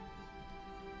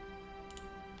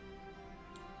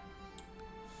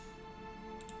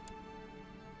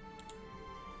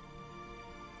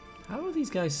 How are these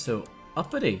guys so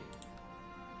uppity?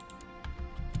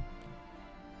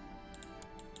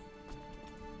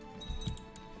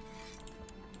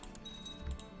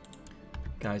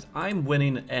 Guys, I'm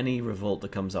winning any revolt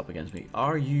that comes up against me.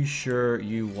 Are you sure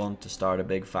you want to start a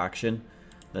big faction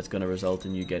that's going to result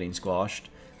in you getting squashed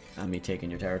and me taking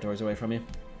your territories away from you?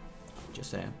 Just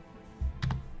saying.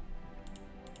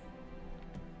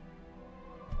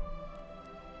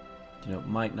 You know, it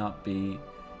might not be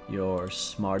your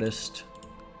smartest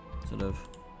sort of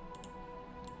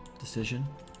decision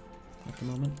at the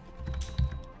moment.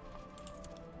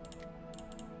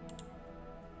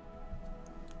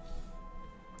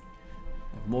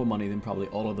 More money than probably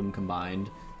all of them combined.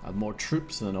 I have more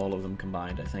troops than all of them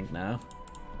combined, I think, now.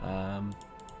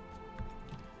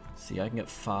 See, I can get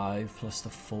 5 plus the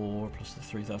 4 plus the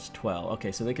 3, that's 12.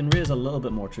 Okay, so they can raise a little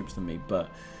bit more troops than me, but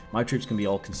my troops can be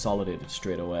all consolidated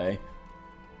straight away.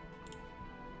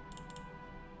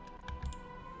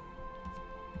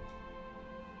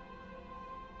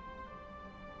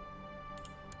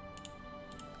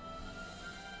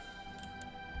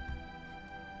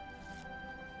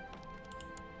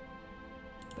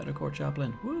 Better court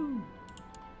chaplain. Woo!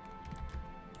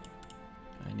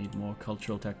 I need more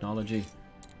cultural technology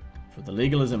for the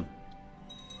legalism.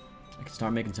 I can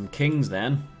start making some kings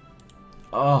then.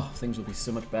 Oh, things will be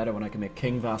so much better when I can make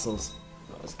king vassals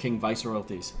as king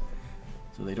viceroyalties.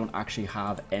 So they don't actually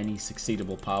have any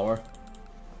succeedable power.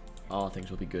 Oh, things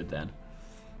will be good then.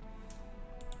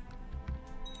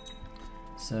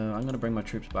 So I'm going to bring my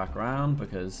troops back around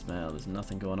because, well, there's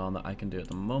nothing going on that I can do at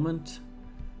the moment.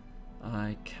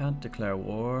 I can't declare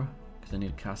war because I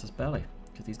need a casus belli.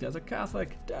 Because these guys are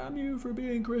Catholic. Damn you for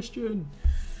being Christian.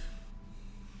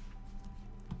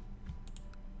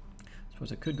 I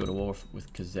suppose I could go to war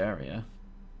with Crusader.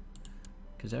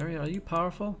 Crusader, are you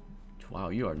powerful? Wow,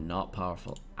 you are not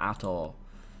powerful at all.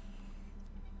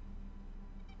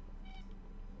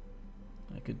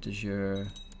 I could de jure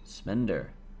Smender.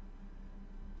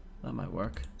 That might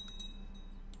work.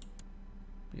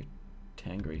 You're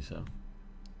Tangri, so.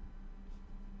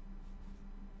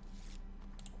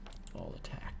 All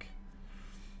attack.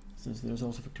 So there's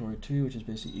also Victoria 2, which is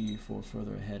basically EU4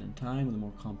 further ahead in time with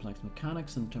more complex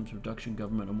mechanics in terms of reduction,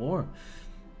 government, and war.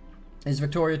 Is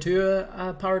Victoria 2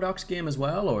 a paradox game as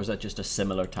well, or is that just a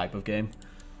similar type of game?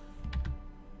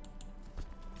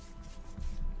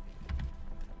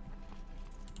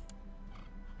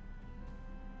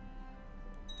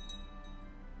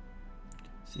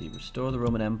 See, restore the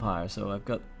Roman Empire. So I've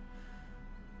got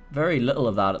very little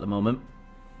of that at the moment.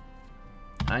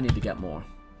 I need to get more.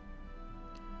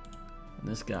 And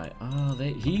this guy, oh,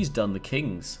 he's done the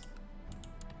kings.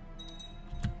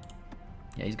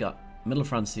 Yeah, he's got Middle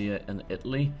Francia and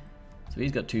Italy. So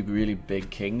he's got two really big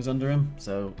kings under him.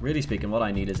 So really speaking, what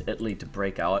I need is Italy to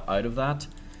break out of that.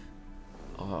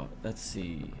 Oh, let's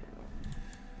see.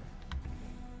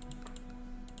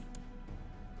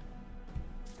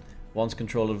 Wants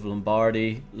control of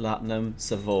Lombardy, Latinum,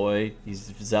 Savoy. He's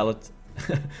a zealot.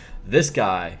 This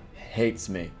guy hates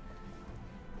me.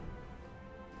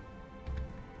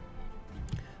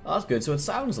 Oh, that's good. So it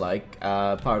sounds like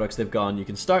Paradox, they've gone, you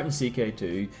can start in CK2,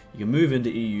 you can move into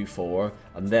EU4,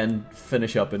 and then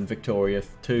finish up in Victoria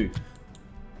 2.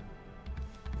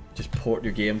 Just port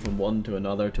your game from one to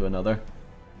another to another.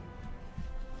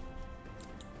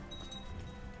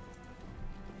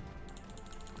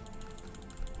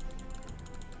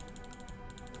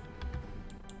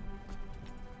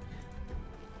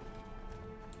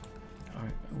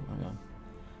 Alright, oh, hang on.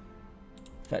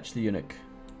 Fetch the eunuch.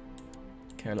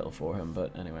 Care little for him,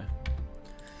 but anyway.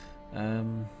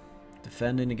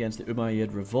 Defending against the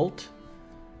Umayyad revolt.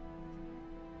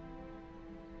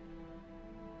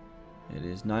 It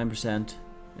is 9%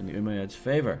 in the Umayyads'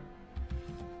 favor.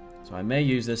 So I may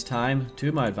use this time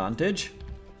to my advantage.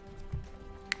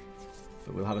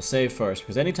 But we'll have a save first,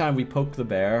 because anytime we poke the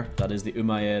bear, that is the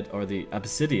Umayyad or the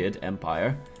Abbasidid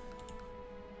Empire,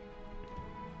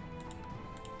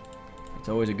 it's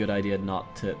always a good idea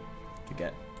not to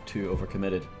get too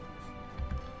overcommitted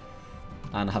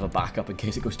and have a backup in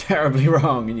case it goes terribly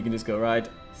wrong and you can just go, right,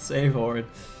 save forward.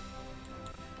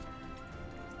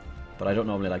 But I don't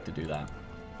normally like to do that.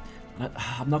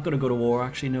 I'm not going to go to war,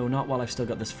 actually, no, not while I've still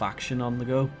got this faction on the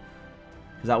go,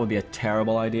 because that would be a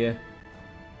terrible idea.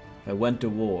 If I went to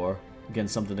war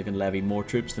against something that can levy more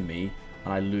troops than me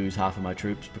and I lose half of my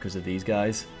troops because of these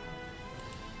guys.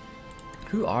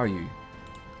 Who are you?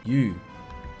 You.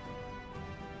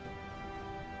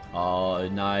 Oh,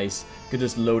 nice. Could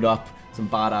just load up some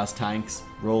badass tanks,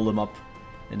 roll them up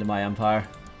into my empire.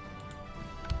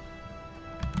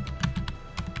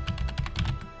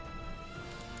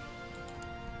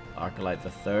 Arkalight the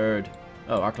Third.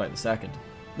 Oh, Arkalight the Second.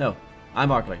 No, I'm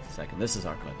Arkalight the Second. This is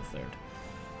Arkalight the Third.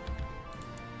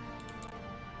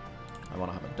 I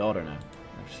want to have a daughter now.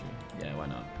 Actually, yeah, why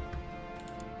not?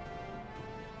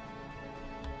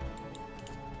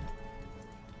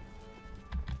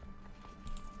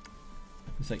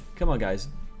 It's like, come on, guys.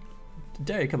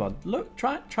 Dare you, come on. Look,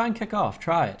 try and kick off.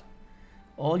 Try it.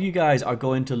 All you guys are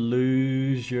going to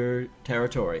lose your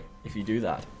territory if you do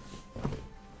that.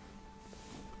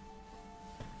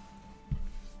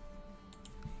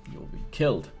 You'll be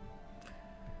killed.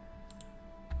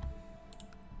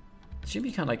 Maybe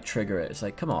you can't like trigger it. It's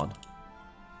like, come on.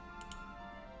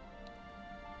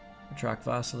 Retract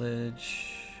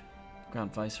vassalage.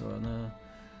 Grant Viceroy, no.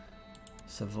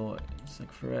 Savoy. It's like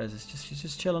Ferez. It's just, she's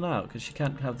just chilling out because she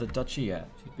can't have the duchy yet.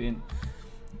 She's being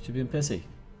pissy.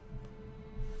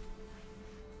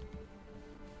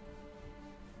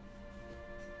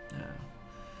 Now,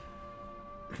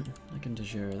 I can de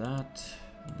jure that,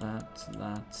 that,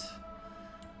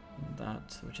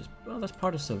 which is, well, that's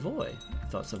part of Savoy. I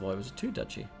thought Savoy was a two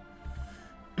duchy.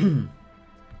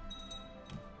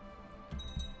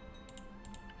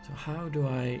 So how do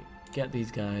I get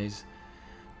these guys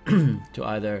to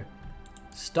either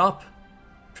stop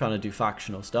trying to do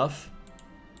factional stuff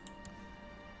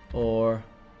or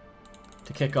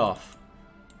to kick off?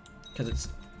 Because it's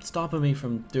stopping me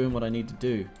from doing what I need to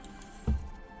do.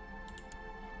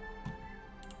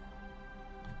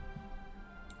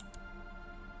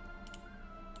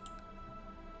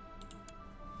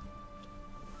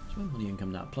 What's my money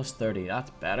income now? Plus 30,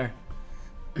 that's better.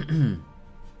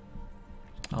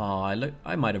 Oh,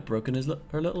 I might have broken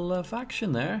her little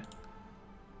faction there.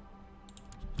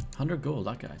 100 gold,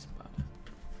 that guy's bad.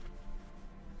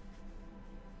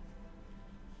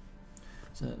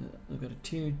 So we've got a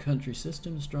tiered country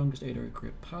system, the strongest 8 are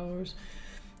great powers.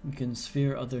 You can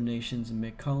sphere other nations and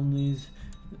make colonies,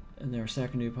 and there are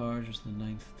secondary powers, which is the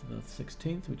 9th to the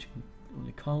 16th, which you can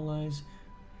only colonize.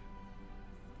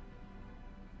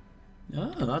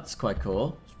 Oh, that's quite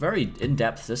cool. It's a very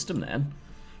in-depth system then.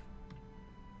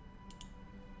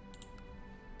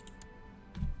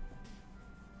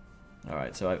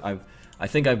 Alright, so I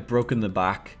think I've broken the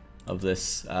back of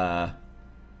this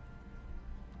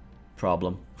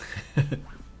problem.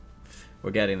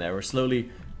 We're getting there. We're slowly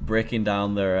breaking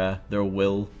down their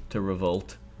will to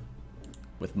revolt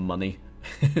with money.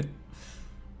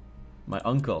 My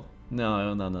uncle.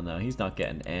 No. He's not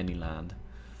getting any land.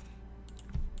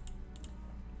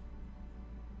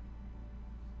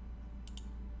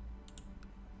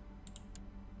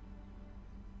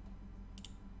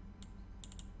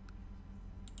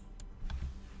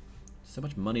 So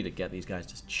much money to get these guys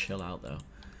just chill out though.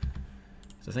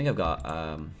 So I think I've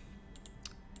got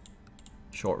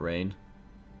short reign.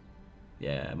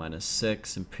 Yeah,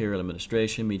 -6 imperial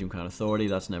administration, medium crown authority.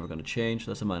 That's never going to change.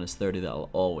 So that's a -30 that I'll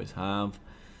always have.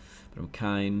 But I'm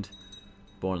kind,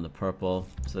 born in the purple,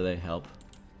 so they help.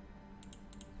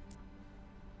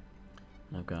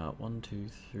 And I've got 1, 2,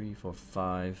 3, 4,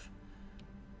 5,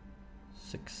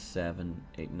 6, 7,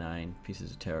 8, 9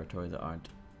 pieces of territory that aren't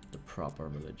the proper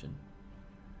religion.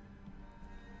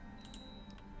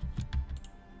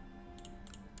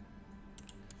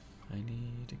 I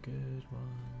need a good one.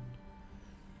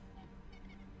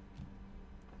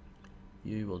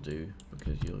 You will do,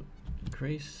 because you'll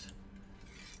increase.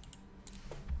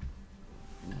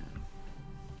 No.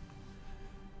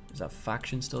 Is that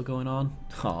faction still going on?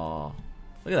 Oh,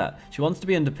 look at that. She wants to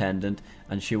be independent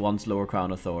and she wants lower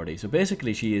crown authority. So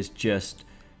basically she is just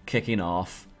kicking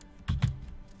off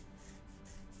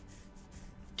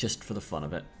just for the fun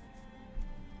of it.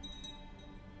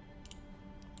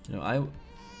 You know,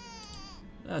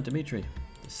 Dimitri,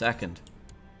 the second.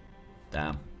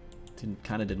 Damn,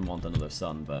 kind of didn't want another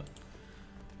son, but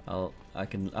I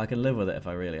can live with it if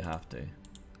I really have to.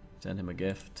 Send him a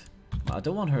gift. I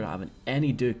don't want her having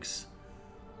any dukes.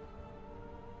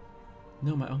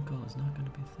 No, my uncle is not going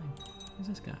to be a thing. Who's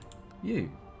this guy? You.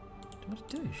 What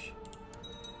a douche.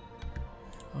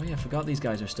 Oh yeah, I forgot these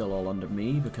guys are still all under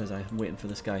me because I'm waiting for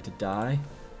this guy to die.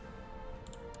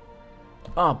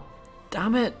 Oh,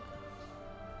 damn it!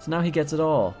 So now he gets it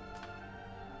all.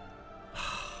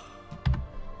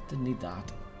 Didn't need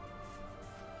that.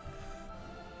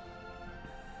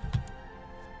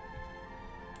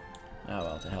 Oh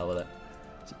well, to hell with it.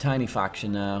 It's a tiny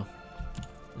faction now.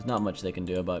 There's not much they can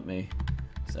do about me.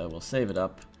 So we'll save it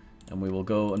up and we will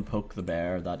go and poke the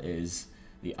bear that is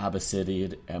the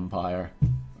Abbasid Empire.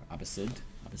 Or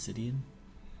Abyssidian?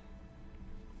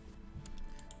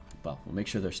 Well, we'll make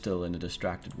sure they're still in a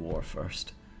distracted war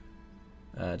first.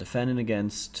 Defending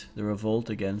against the revolt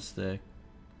against the...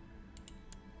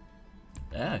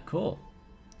 Yeah, cool.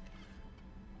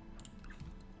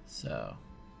 So,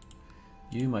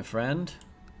 you, my friend.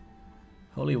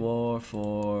 Holy War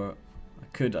for... I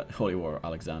could Holy War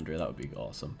Alexandria, that would be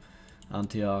awesome.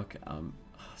 Antioch,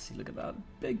 see, look at that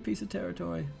big piece of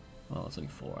territory. Well, that's only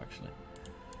 4 actually.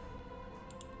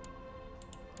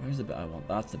 Where's the bit I want?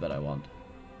 That's the bit I want.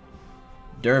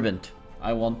 Derbent.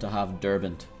 I want to have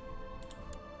Derbent.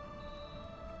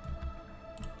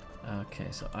 Okay,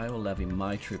 so I will levy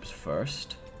my troops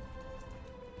first.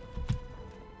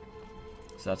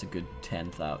 So that's a good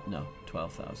 10,000. No,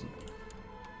 12,000.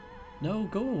 No,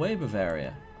 go away,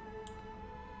 Bavaria.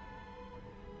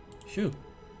 Shoo.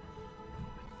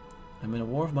 I'm in a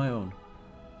war of my own.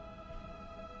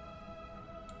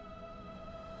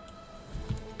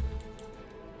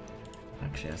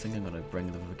 Actually, I think I'm going to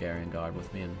bring the Bulgarian Guard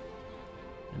with me in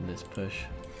this push.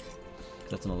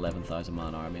 That's an 11,000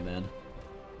 man army then.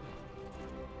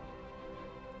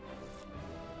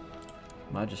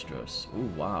 Magistros. Ooh,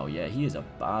 wow, yeah, he is a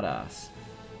badass.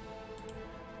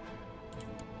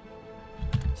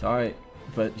 Sorry,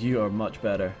 but you are much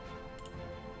better.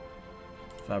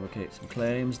 Fabricate some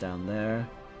claims down there.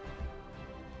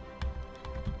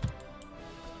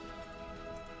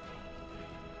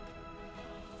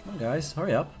 guys,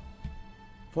 hurry up.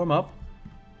 Form up.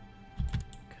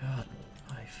 God,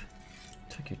 life.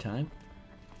 Took your time.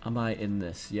 Am I in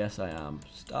this? Yes, I am.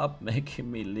 Stop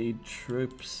making me lead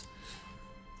troops.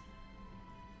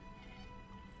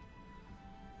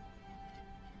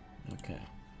 Okay.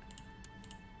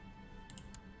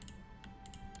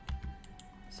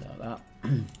 So that,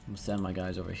 I'll send my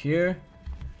guys over here.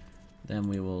 Then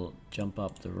we will jump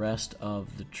up the rest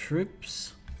of the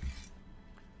troops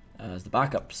as the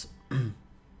backups.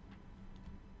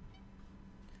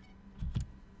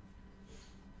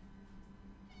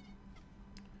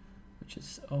 Which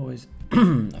is always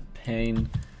a pain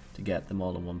to get them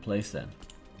all in one place then.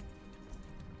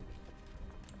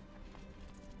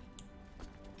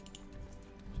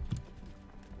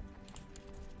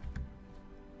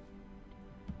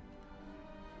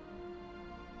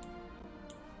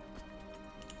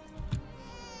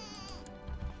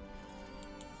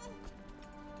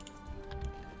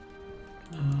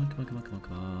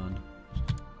 Come on.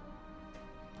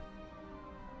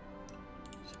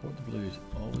 Support the blues,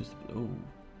 always the blue.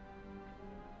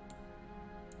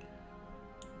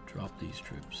 Drop these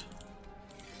troops.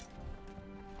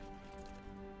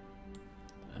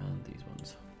 And these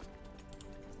ones.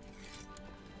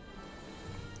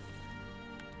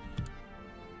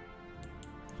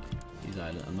 These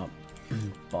islands, I'm not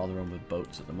bothering with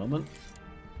boats at the moment.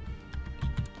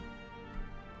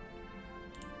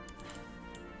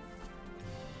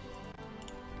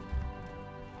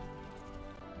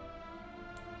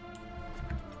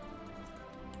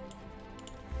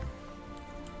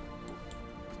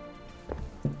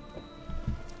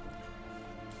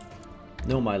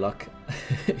 No, my luck.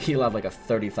 He'll have like a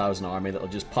 30,000 army that'll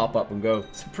just pop up and go,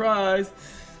 surprise!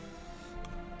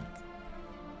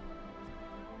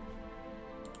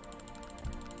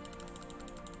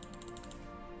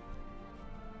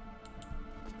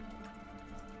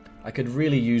 I could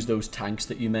really use those tanks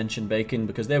that you mentioned, Bacon,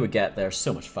 because they would get there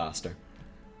so much faster.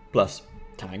 Plus,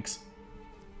 tanks.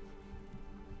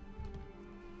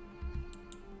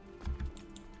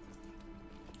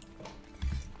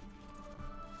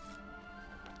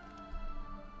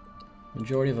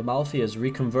 Majority of Amalfi is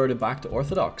reconverted back to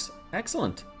Orthodox.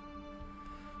 Excellent.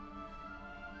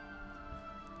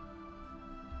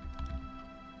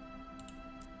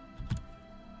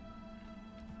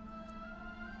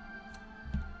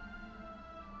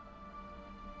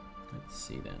 Let's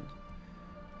see then.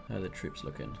 How are the troops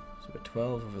looking? So we've got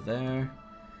 12 over there.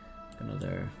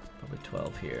 Another probably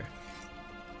 12 here.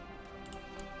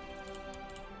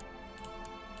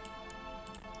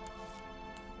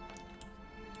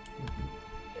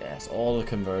 Yes, all the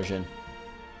conversion.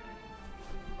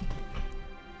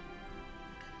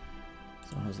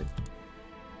 So how's it?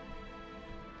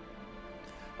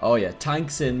 Oh yeah,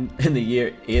 tanks in the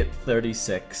year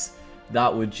 836.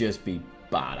 That would just be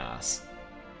badass.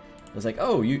 It's like,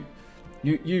 oh, you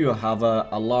have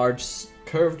a large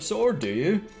curved sword, do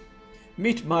you?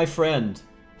 Meet my friend,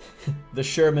 the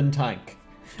Sherman tank.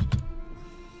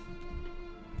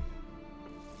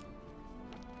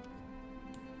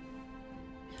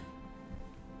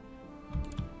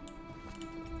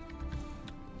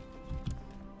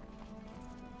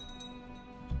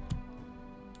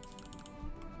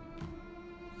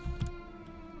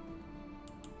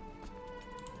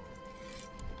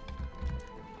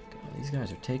 These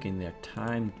guys are taking their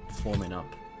time forming up.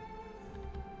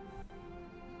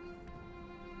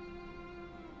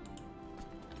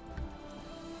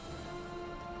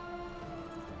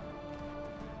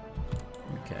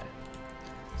 Okay.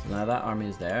 So now that army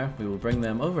is there. We will bring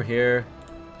them over here,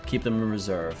 keep them in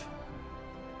reserve.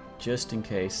 Just in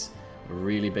case a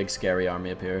really big scary army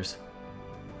appears.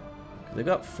 They've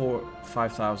got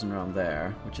 5,000 around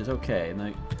there, which is okay.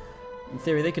 Now, in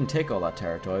theory, they can take all that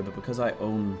territory, but because I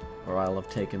own, or I'll have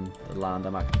taken the land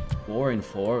I'm warring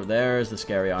for, there's the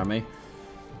scary army.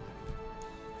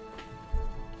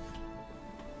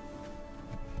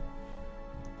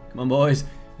 Come on, boys.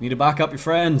 You need to back up your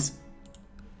friends.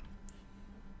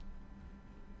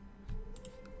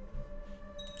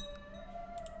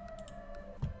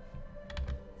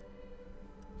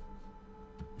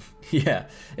 Yeah,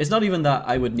 it's not even that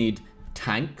I would need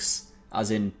tanks, as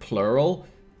in plural.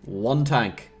 One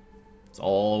tank. That's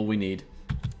all we need.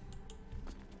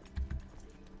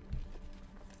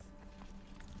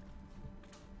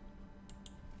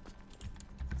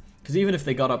 Because even if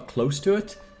they got up close to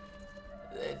it,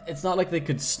 it's not like they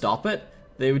could stop it.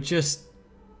 They would just,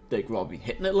 they'd probably be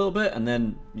hitting it a little bit, and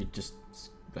then you'd just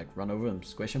like run over and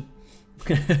squish them.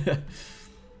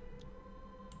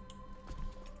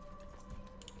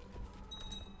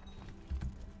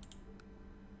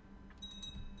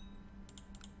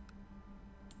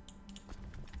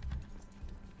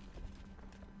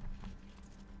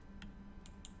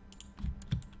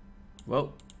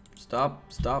 Whoa. Stop,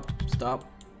 stop, stop.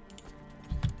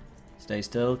 Stay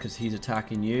still, because he's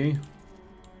attacking you.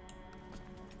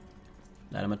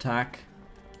 Let him attack.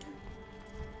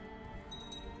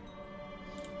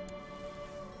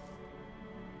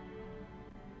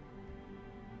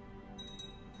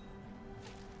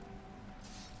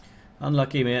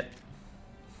 Unlucky, mate.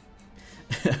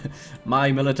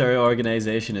 My military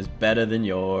organization is better than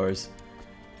yours.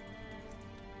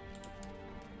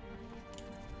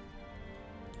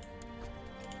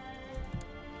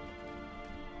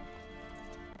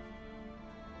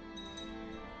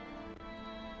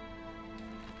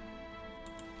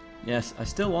 Yes, I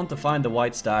still want to find the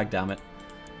white stag, damn it.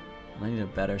 I need a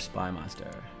better spy master.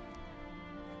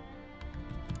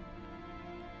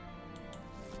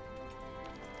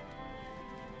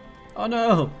 Oh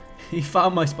no! He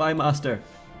found my spy master.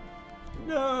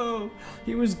 No!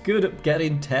 He was good at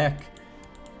getting tech.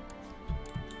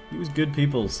 He was good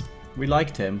peoples. We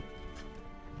liked him.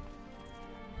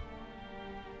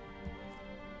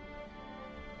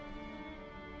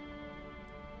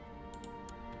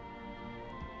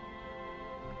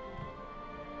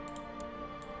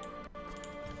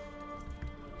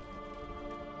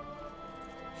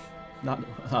 Not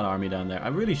that army down there. I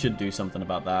really should do something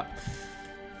about that.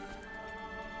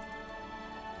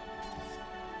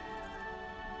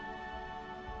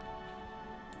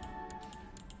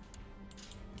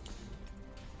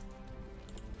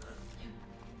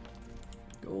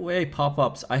 Go away,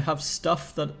 pop-ups. I have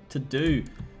stuff to do.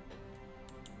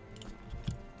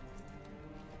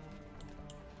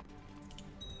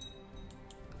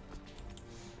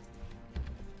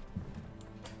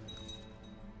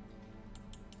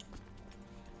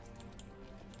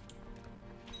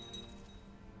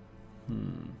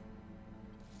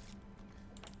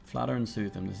 Flatter and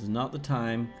soothe him. This is not the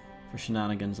time for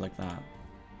shenanigans like that.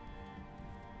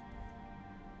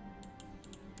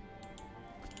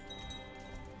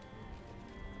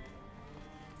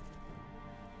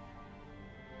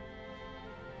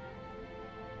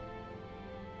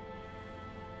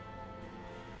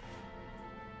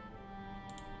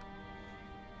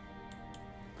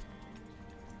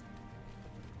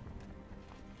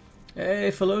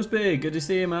 Hey, Philosby, good to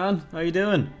see you, man. How you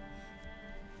doing?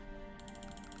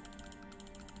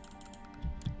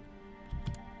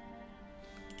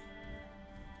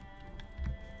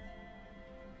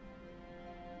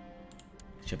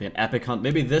 Should be an epic hunt.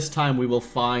 Maybe this time we will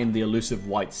find the elusive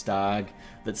white stag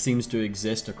that seems to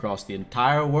exist across the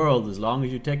entire world as long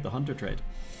as you take the hunter trade.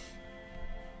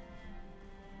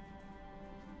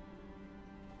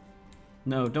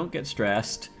 No, don't get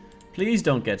stressed. Please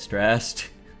don't get stressed.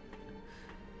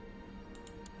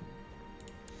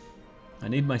 I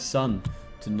need my son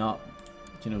to not,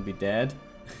 you know, be dead.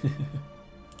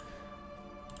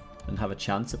 And have a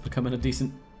chance at becoming a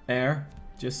decent heir.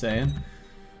 Just saying.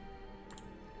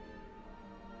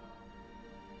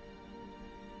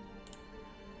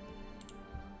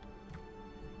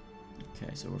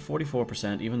 Okay, so we're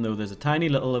 44%, even though there's a tiny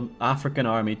little African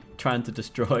army trying to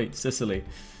destroy Sicily.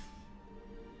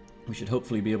 We should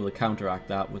hopefully be able to counteract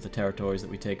that with the territories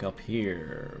that we take up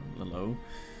here. Hello.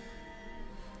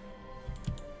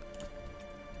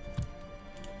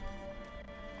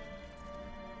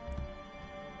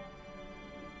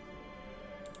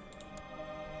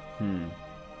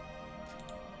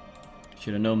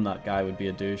 Should have known that guy would be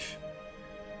a douche.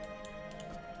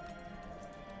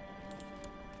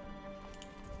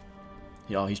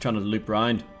 Yeah, he's trying to loop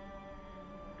round.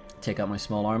 Take out my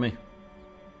small army.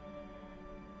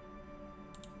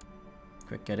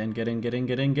 Quick, get in, get in, get in,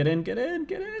 get in, get in, get in,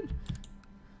 get in!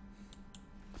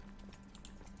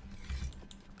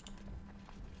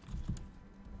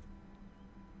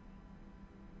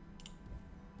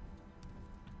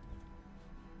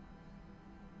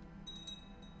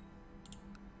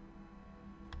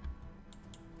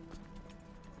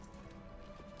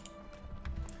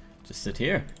 Just sit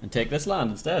here and take this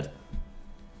land instead.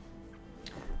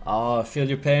 Oh, I feel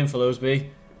your pain, Philosby.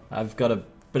 I've got a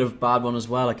bit of a bad one as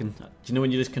well. Do you know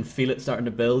when you just can feel it starting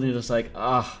to build and you're just like,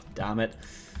 ah, damn it.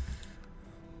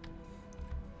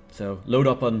 So load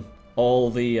up on all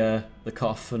the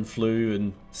cough and flu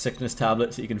and sickness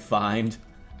tablets that you can find.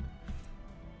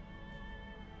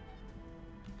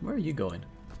 Where are you going?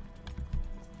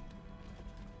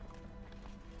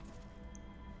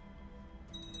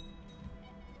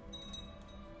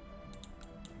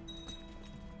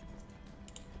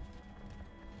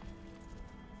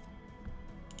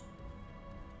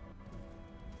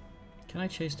 Can I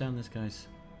chase down this guy's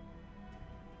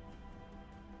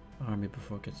army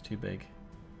before it gets too big?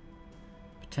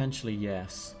 Potentially,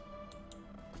 yes.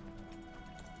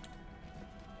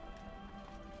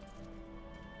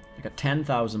 I got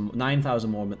 10,000,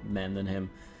 9,000 more men than him.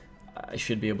 I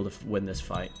should be able to win this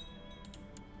fight.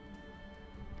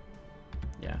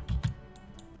 Yeah.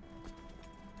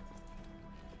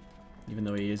 Even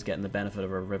though he is getting the benefit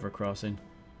of a river crossing.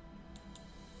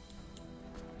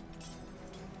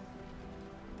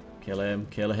 Kill him,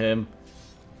 kill him.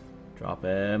 Drop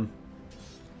him.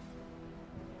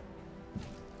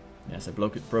 Yes, I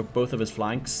broke both of his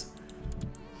flanks.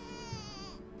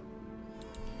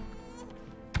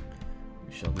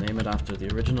 We shall name it after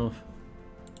the original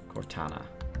Cortana.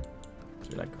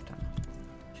 We like Cortana.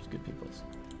 She's good peoples.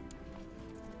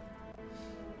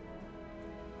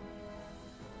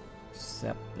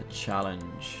 Accept the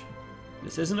challenge.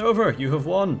 This isn't over. You have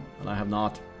won, and I have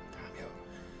not. Damn you.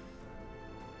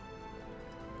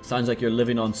 Sounds like you're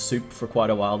living on soup for quite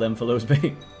a while then,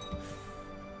 Philosophy.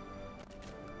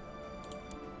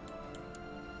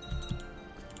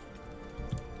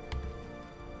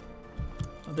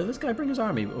 Oh, did this guy bring his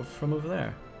army from over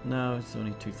there? No, it's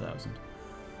only 2,000.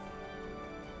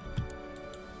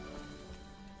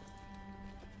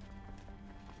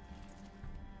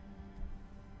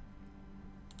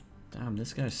 Damn,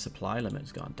 this guy's supply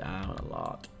limit's gone down a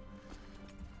lot.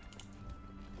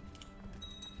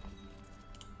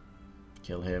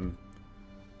 Kill him.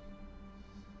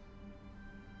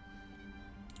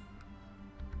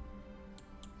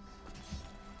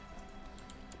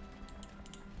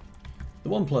 The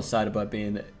one plus side about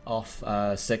being off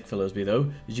sick, Philosophy,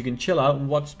 though, is you can chill out and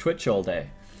watch Twitch all day.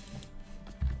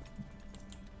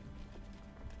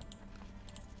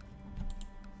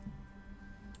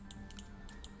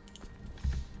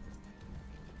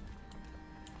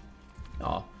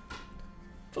 Oh,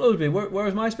 Philosophy,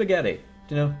 where's my spaghetti?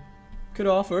 You know, could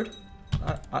have offered.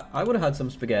 I would have had some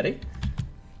spaghetti.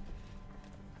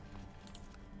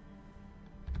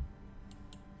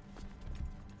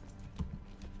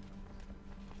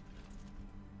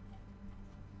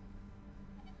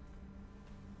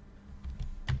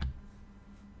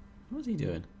 What's he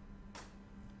doing?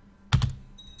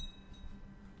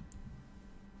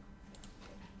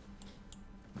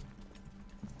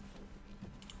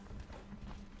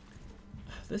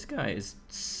 This guy is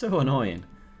so annoying.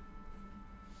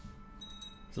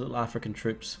 These little African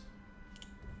troops.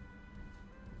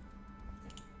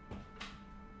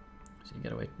 So you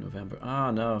get away to November.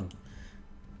 Ah, no.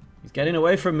 He's getting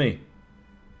away from me.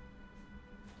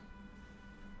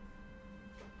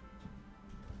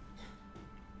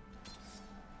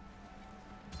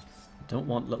 Don't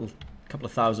want little couple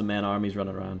of thousand man armies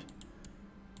running around.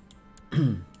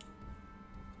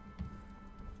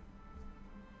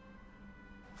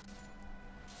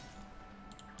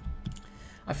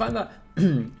 I find that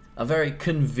a very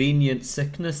convenient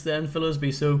sickness then,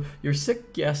 Philosophy. So you're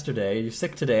sick yesterday, you're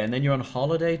sick today, and then you're on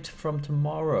holiday from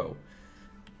tomorrow.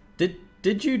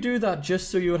 Did you do that just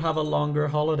so you would have a longer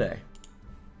holiday?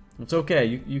 It's okay,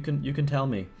 you can tell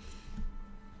me.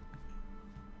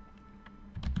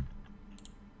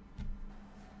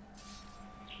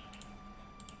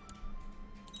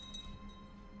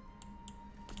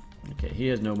 Okay, he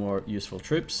has no more useful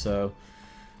troops, so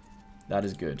that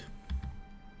is good.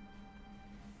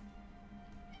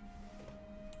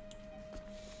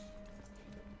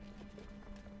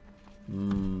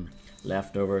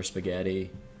 Leftover spaghetti.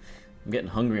 I'm getting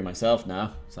hungry myself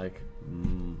now. It's like,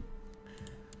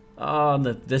 oh,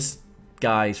 this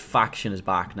guy's faction is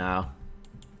back now.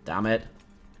 Damn it.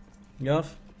 You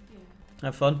off? Yeah.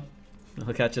 Have fun.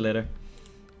 I'll catch you later.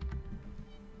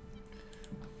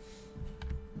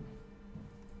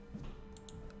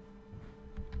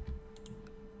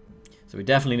 So we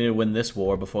definitely need to win this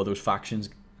war before those factions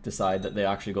decide that they're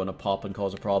actually going to pop and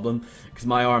cause a problem. Because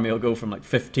my army will go from like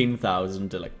 15,000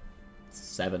 to like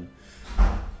 7.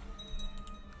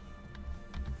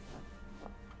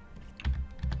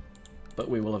 But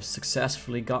we will have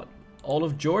successfully got all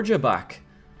of Georgia back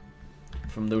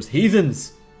from those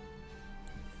heathens.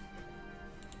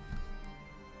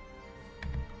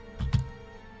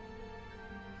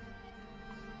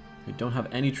 We don't have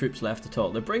any troops left at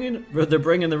all. They're bringing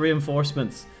the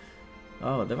reinforcements.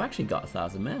 Oh, they've actually got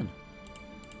 1,000 men.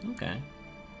 Okay.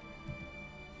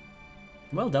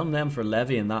 Well done them for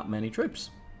levying that many troops.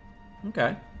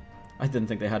 Okay. I didn't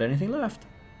think they had anything left.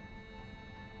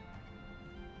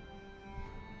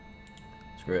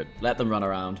 Screw it. Let them run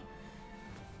around.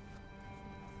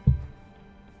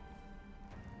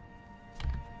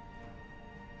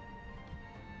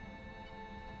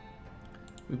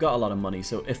 We've got a lot of money,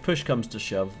 so if push comes to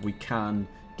shove, we can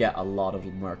get a lot of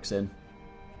mercs in.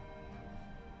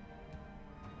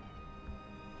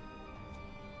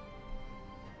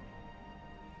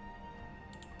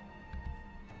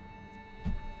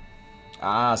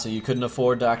 Ah, so you couldn't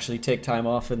afford to actually take time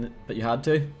off, but you had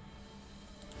to?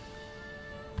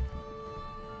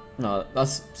 No,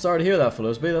 that's... Sorry to hear that,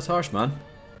 Philosophy. That's harsh, man.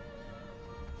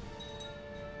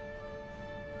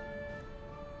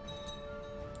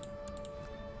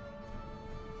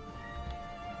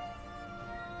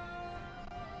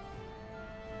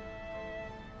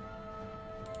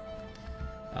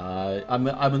 I'm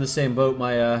in the same boat.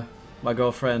 My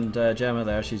girlfriend Gemma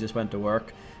there, she just went to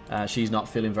work. She's not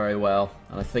feeling very well,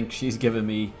 and I think she's given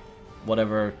me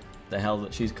whatever the hell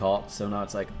that she's caught. So now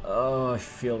it's like, oh, I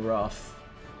feel rough.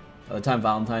 By the time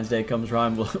Valentine's Day comes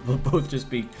around, we'll both just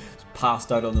be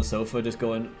passed out on the sofa, just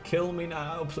going, "Kill me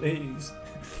now, please."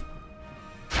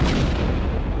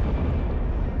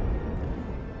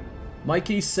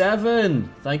 Mikey7,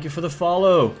 thank you for the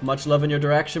follow. Much love in your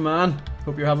direction, man.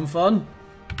 Hope you're having fun.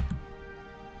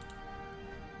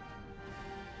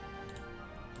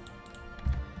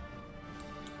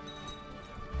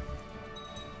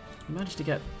 You managed to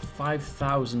get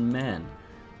 5,000 men.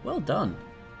 Well done.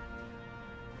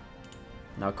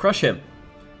 Now crush him.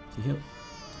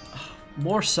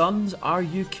 More sons? Are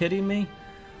you kidding me?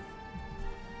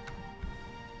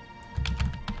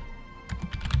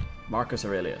 Marcus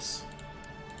Aurelius.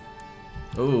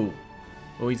 Ooh.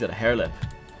 Oh, he's got a hair lip.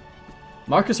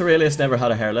 Marcus Aurelius never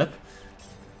had a hair lip.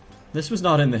 This was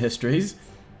not in the histories.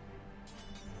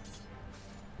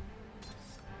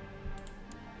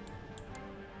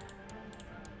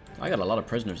 I got a lot of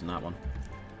prisoners in that one.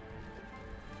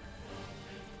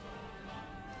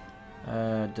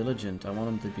 Diligent. I want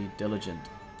him to be diligent.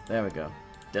 There we go.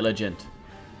 Diligent.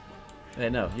 Hey,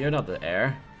 no, you're not the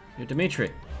heir. You're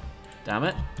Dimitri. Damn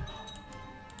it.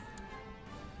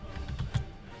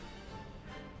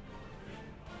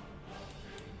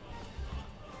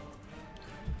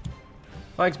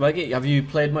 Thanks, Mikey. Have you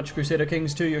played much Crusader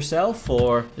Kings 2 yourself,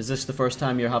 or is this the first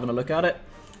time you're having a look at it?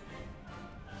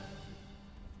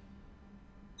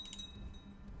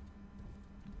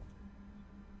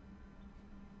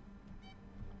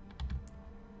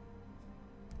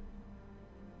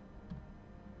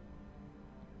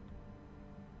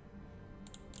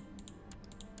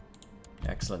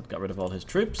 Excellent. Got rid of all his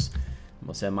troops.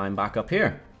 We'll send mine back up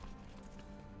here.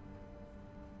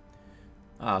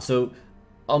 Ah, so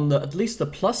on the at least the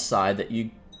plus side that you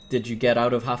get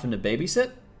out of having to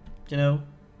babysit? You know,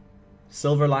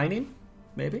 silver lining,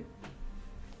 maybe.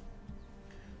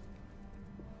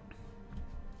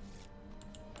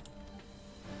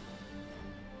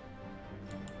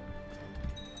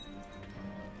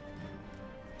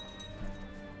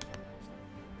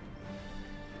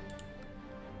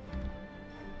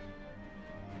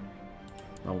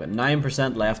 I've got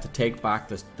 9% left to take back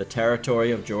the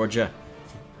territory of Georgia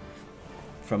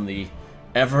from the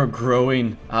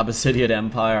ever-growing Abbasid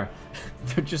Empire.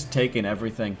 They're just taking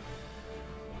everything.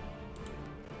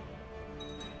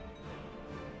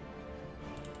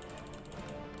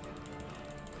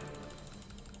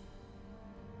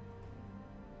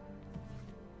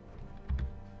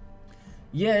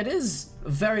 Yeah, it is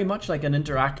very much like an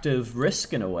interactive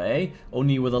Risk in a way,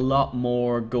 only with a lot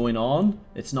more going on.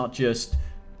 It's not just,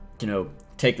 you know,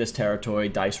 take this territory,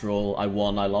 dice roll, I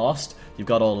won, I lost. You've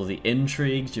got all of the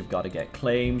intrigues, you've got to get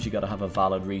claims, you've got to have a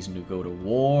valid reason to go to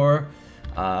war.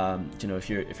 You know, if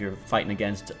you're fighting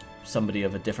against somebody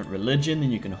of a different religion,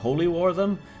 then you can holy war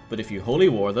them. But if you holy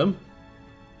war them,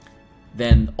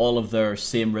 then all of their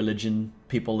same religion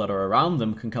people that are around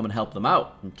them can come and help them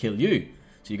out and kill you.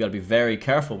 So you got to be very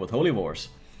careful with holy wars.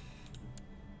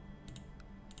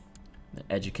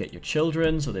 Educate your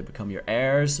children so they become your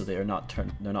heirs, so they're not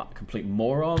complete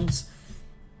morons.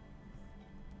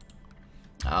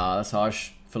 Ah, that's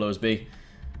harsh, Philosophy.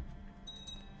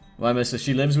 Well, Mister,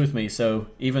 she lives with me, so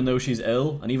even though she's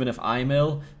ill, and even if I'm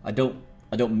ill, I don't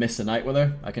miss a night with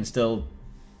her. I can still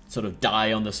sort of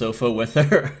die on the sofa with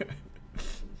her.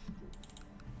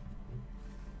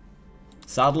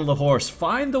 Saddle the horse.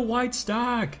 Find the white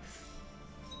stag.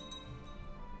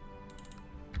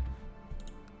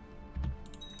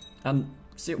 And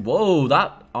see, whoa,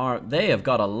 they have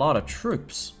got a lot of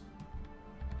troops.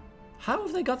 How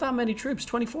have they got that many troops?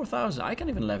 24,000. I can't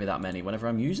even levy that many whenever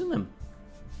I'm using them.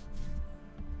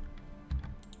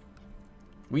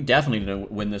 We definitely need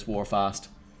to win this war fast.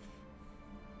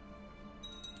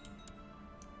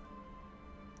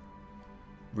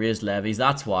 Raised levies.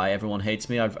 That's why everyone hates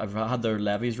me. I've had their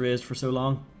levies raised for so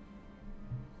long.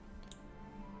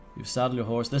 You've saddled your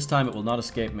horse. This time it will not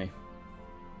escape me.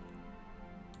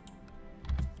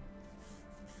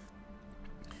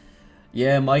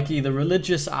 Yeah, Mikey, the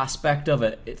religious aspect of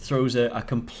it, it throws a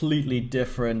completely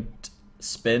different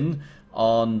spin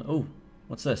on... Oh,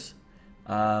 what's this?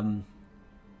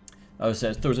 I was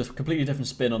saying, there's a completely different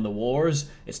spin on the wars.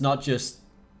 It's not just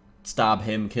stab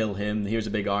him, kill him, here's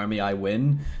a big army, I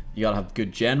win. You gotta have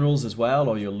good generals as well,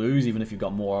 or you'll lose even if you've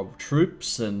got more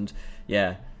troops. And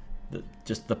yeah,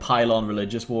 just the pile-on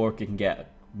religious war, it can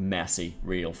get messy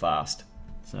real fast.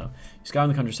 So, you scour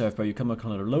the country south, but you come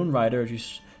upon a lone rider. As you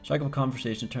strike up a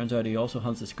conversation, it turns out he also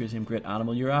hunts the same great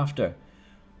animal you're after.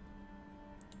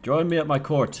 Join me at my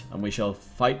court, and we shall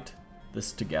fight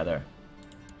this together.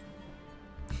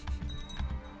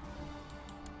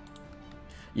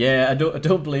 Yeah, I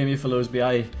don't blame you,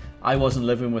 Philosby. I wasn't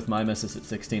living with my missus at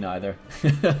 16 either.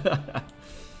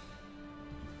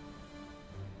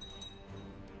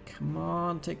 Come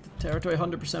on, take the territory.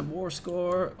 100% war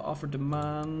score. Offer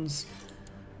demands.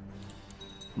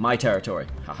 My territory.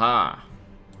 Haha.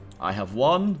 I have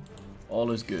won.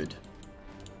 All is good.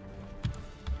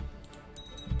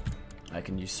 I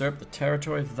can usurp the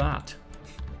territory of that.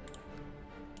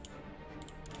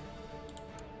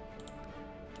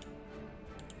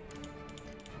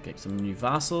 Get some new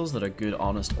vassals that are good,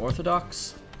 honest,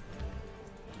 orthodox.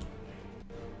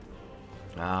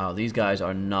 Wow, these guys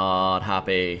are not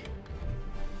happy.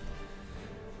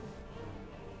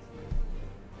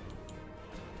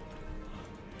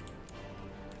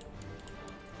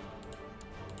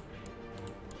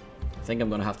 I think I'm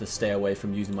going to have to stay away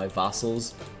from using my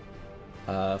vassals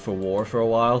for war for a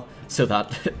while, so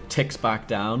that ticks back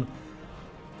down.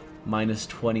 Minus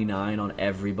 29 on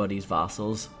everybody's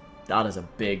vassals. That is a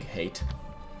big hate.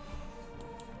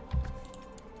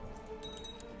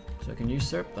 So I can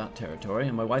usurp that territory,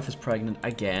 and my wife is pregnant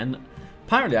again.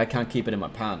 Apparently I can't keep it in my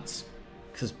pants,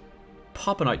 because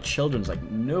popping out children's like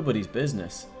nobody's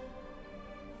business.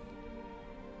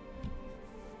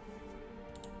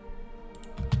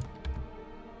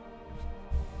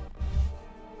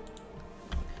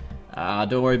 Ah,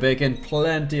 don't worry, Bacon.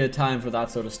 Plenty of time for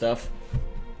that sort of stuff.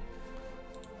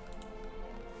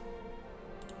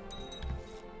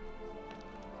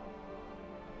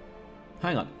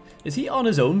 Hang on. Is he on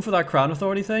his own for that Crown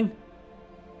Authority thing?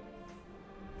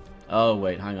 Oh,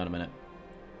 wait. Hang on a minute.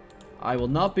 I will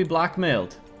not be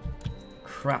blackmailed.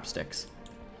 Crapsticks.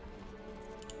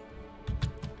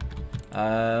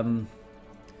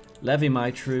 Levy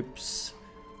my troops.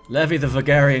 Levy the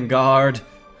Vagarian Guard.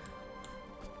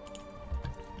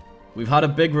 We've had a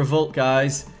big revolt,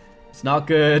 guys. It's not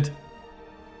good.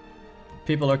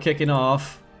 People are kicking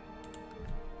off.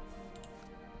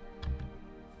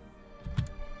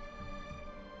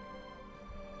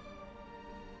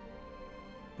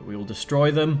 But we will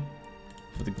destroy them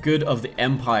for the good of the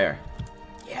Empire.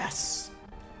 Yes!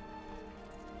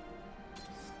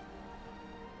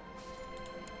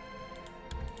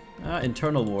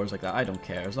 Internal wars like that, I don't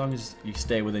care. As long as you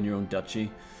stay within your own duchy.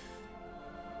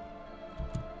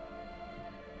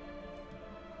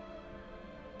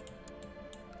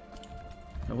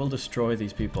 I will destroy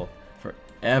these people for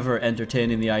ever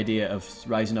entertaining the idea of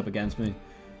rising up against me.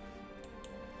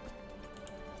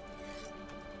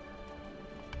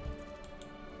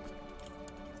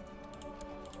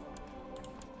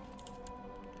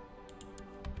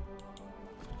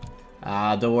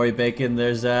 Ah, don't worry, Bacon.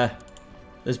 There's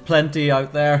plenty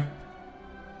out there.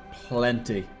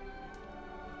 Plenty.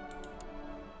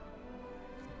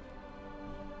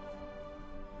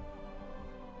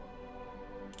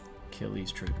 Kill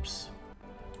these troops.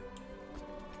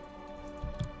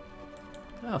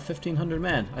 Ah, 1,500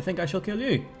 men. I think I shall kill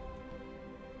you.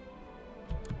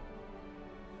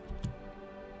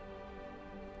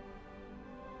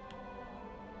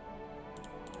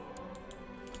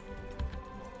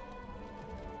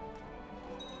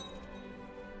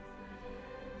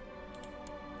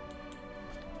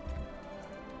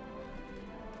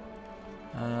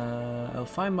 I'll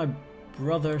find my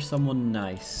brother someone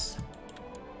nice.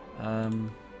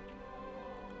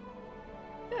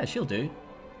 Yeah, she'll do.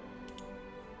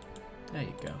 There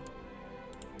you go.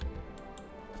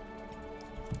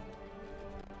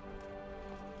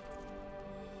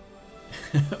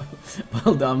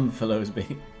 Well done,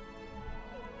 Philosby.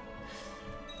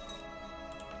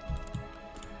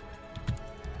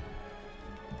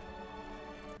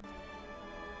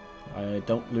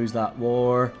 Don't lose that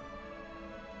war.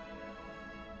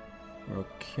 We're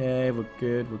okay, we're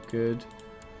good, we're good.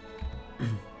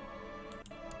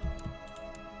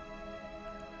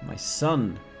 My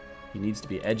son, he needs to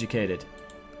be educated.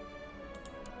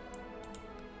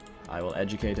 I will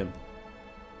educate him.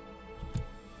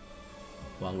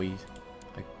 While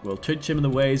I will teach him the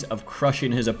ways of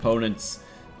crushing his opponents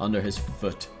under his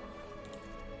foot.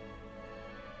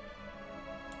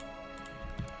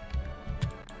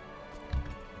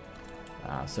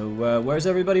 Ah, So where's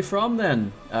everybody from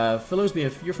then? Philosby,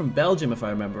 if you're from Belgium, if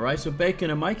I remember right. So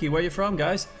Bacon and Mikey, where are you from,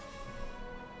 guys?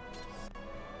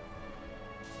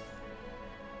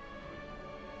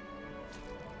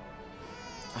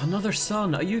 Another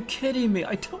son? Are you kidding me?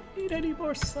 I don't need any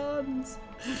more sons.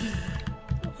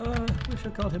 Wish I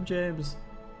called him James.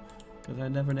 Because I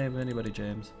never named anybody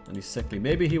James. And he's sickly.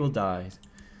 Maybe he will die.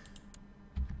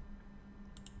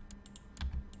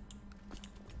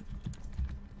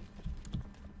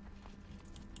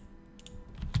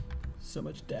 So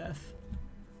much death.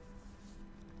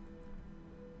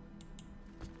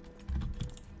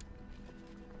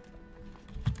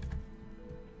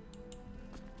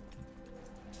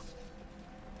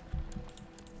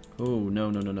 Oh,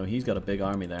 no. He's got a big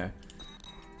army there.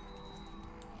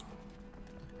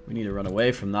 We need to run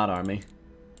away from that army.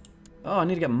 Oh, I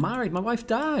need to get married. My wife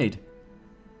died.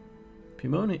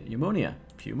 Pneumonia.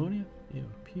 Pneumonia? Ew,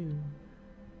 pew.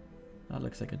 That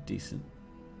looks like a decent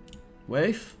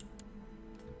waif.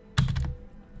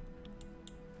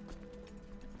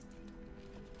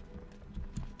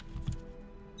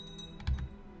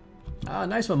 Ah,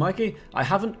 nice one, Mikey. I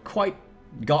haven't quite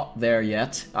got there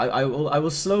yet. I will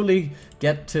slowly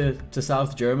get to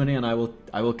South Germany, and I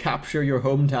will capture your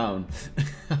hometown.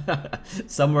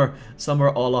 somewhere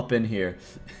all up in here.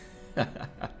 Come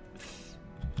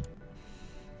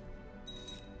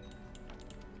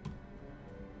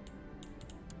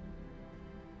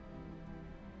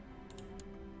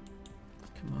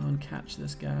on, catch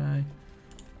this guy.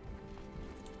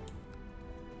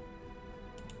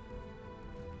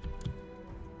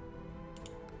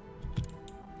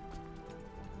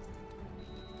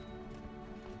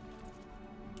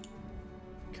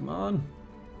 Come on.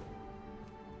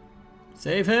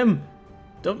 Save him!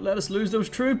 Don't let us lose those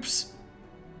troops!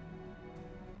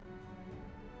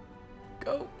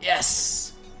 Go!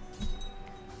 Yes!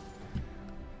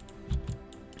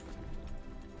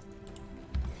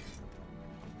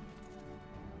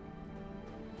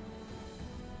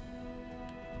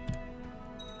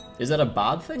 Is that a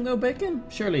bad thing though, Bacon?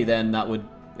 Surely then that would,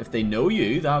 if they know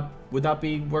you, would that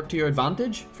be work to your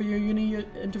advantage for your uni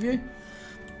interview?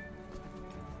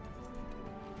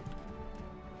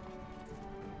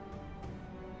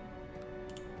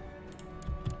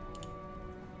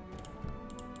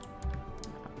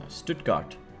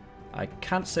 Stuttgart. I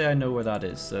can't say I know where that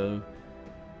is, so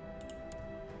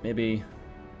maybe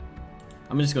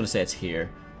I'm just going to say it's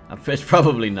here. It's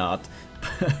probably not.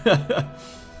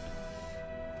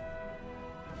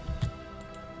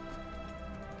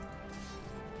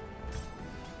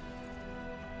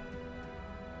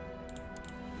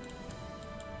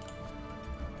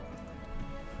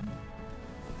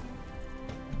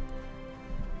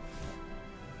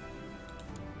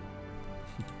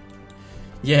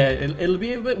 Yeah, it'll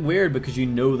be a bit weird because you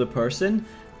know the person,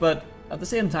 but at the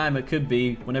same time it could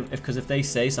be because if they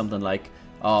say something like,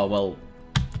 oh well,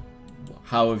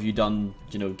 how have you done,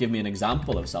 you know, give me an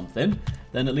example of something,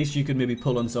 then at least you could maybe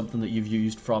pull on something that you've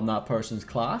used from that person's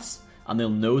class, and they'll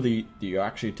know that you're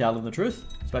actually telling the truth,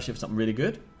 especially if it's something really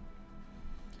good.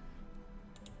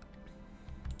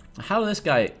 How this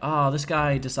guy, this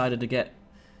guy decided to get,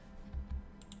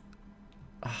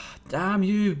 damn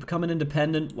you, becoming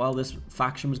independent while this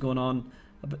faction was going on.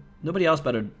 Nobody else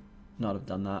better not have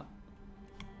done that.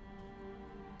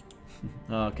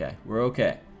 Okay, we're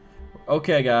okay. We're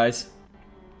okay, guys.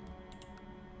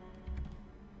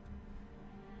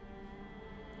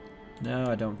 No,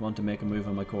 I don't want to make a move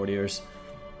on my courtiers.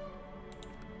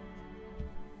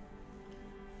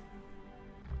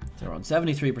 So we're on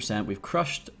 73%. We've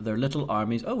crushed their little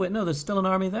armies. Oh wait, no, there's still an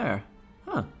army there.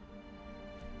 Huh.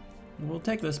 We'll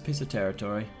take this piece of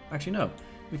territory. Actually, no.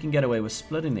 We can get away with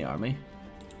splitting the army.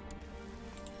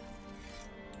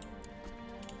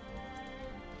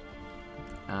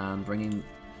 And bringing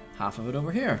half of it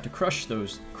over here to crush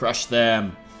those. Crush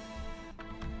them!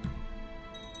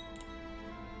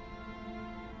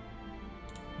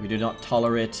 We do not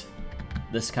tolerate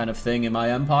this kind of thing in my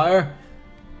empire.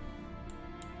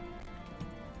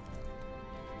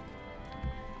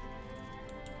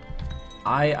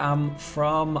 I am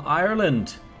from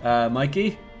Ireland,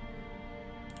 Mikey.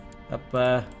 Up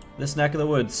this neck of the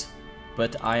woods.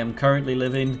 But I am currently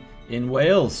living in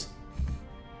Wales.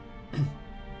 There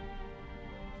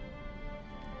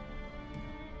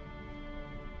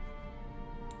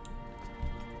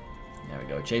we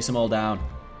go, chase them all down.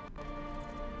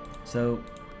 So,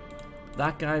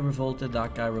 that guy revolted,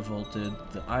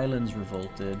 the islands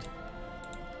revolted.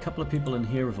 A couple of people in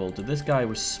here revolted. This guy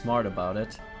was smart about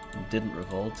it. Didn't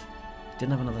revolt.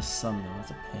 Didn't have another son though,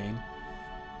 that's a pain.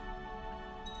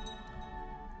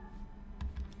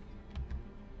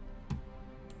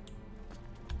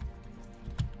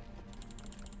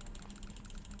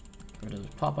 Get rid of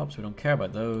those pop-ups, we don't care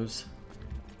about those.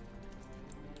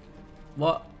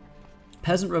 What?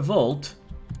 Peasant revolt?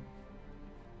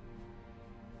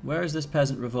 Where is this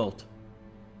peasant revolt?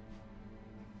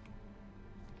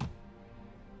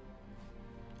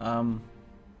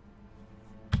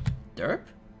 Derp?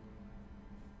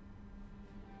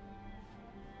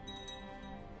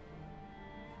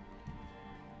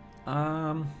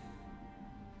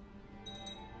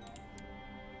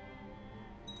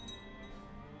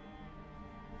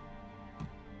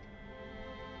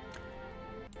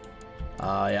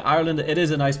 Yeah, Ireland, it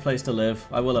is a nice place to live,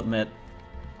 I will admit.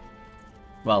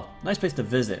 Well, nice place to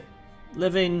visit.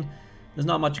 Living, there's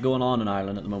not much going on in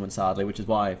Ireland at the moment, sadly, which is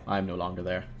why I'm no longer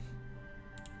there.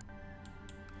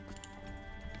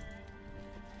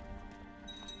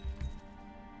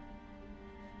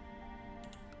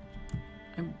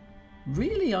 I'm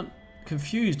really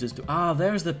confused as to... Ah,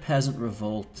 there's the peasant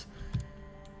revolt.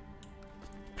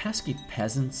 Pesky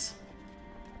peasants.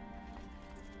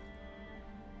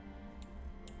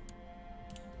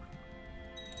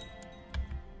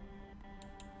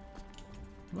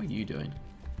 What are you doing?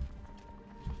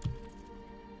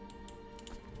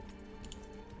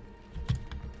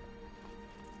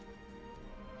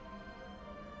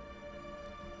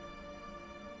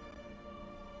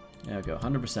 There we go,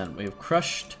 100%. We have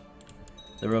crushed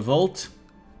the revolt.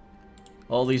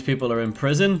 All these people are in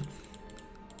prison.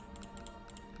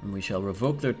 And we shall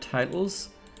revoke their titles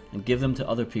and give them to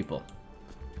other people.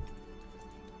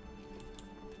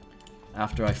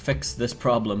 After I fix this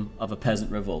problem of a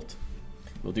peasant revolt.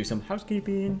 We'll do some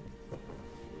housekeeping.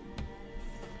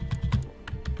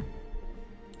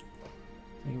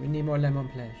 We need more lemon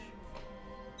flesh.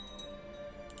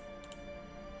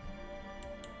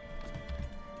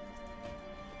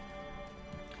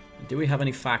 Do we have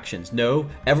any factions? No,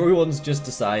 everyone's just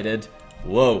decided,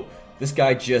 whoa, this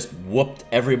guy just whooped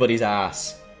everybody's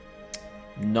ass.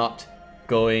 Not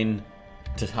going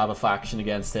to have a faction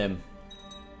against him.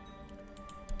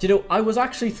 Do you know, I was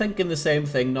actually thinking the same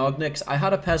thing, Nognix. I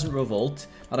had a peasant revolt,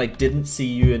 and I didn't see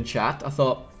you in chat. I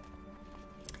thought,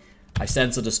 I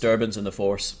sense a disturbance in the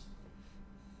force.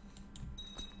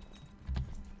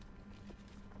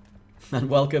 And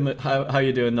welcome, how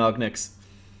you doing, Nognix?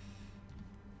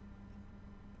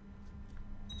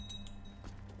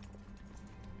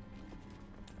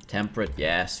 Temperate,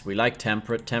 yes. We like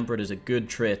temperate. Temperate is a good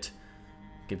trait.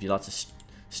 Gives you lots of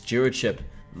stewardship.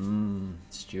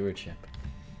 Stewardship.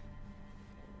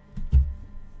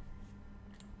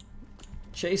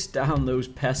 Chase down those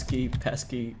pesky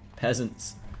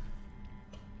peasants.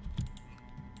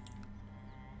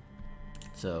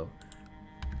 So,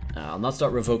 I'll not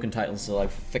start revoking titles until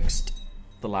I've fixed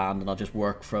the land, and I'll just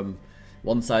work from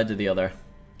one side to the other,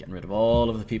 getting rid of all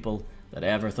of the people that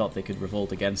ever thought they could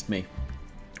revolt against me.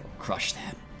 Or crush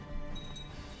them.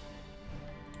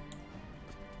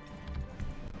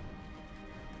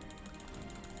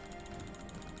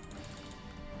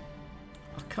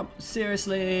 Oh, come,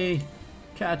 seriously?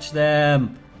 Catch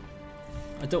them.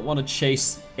 I don't want to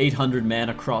chase 800 men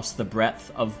across the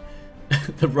breadth of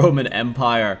the Roman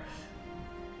Empire.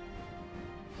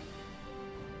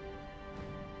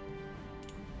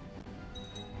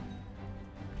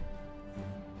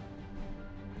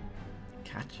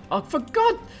 Catch. Oh, for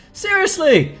God!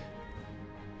 Seriously!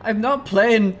 I'm not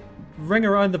playing Ring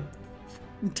Around the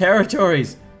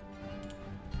Territories.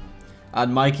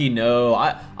 And Mikey, no,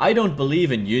 I don't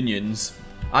believe in unions.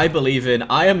 I believe in,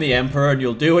 I am the emperor and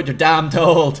you'll do what you're damn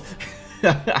told.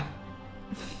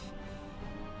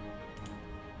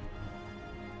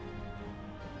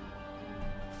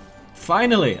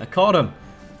 Finally, I caught him.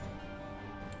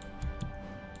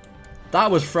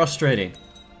 That was frustrating.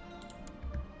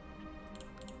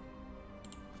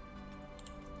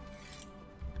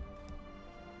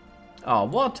 Oh,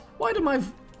 what? Why did my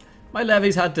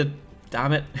levies had to...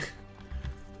 Damn it.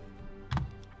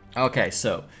 Okay,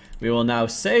 so we will now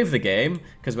save the game,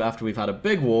 because after we've had a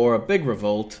big war, a big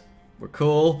revolt, we're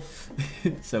cool,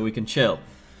 so we can chill.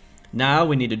 Now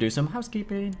we need to do some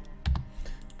housekeeping,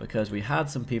 because we had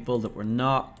some people that were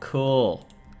not cool.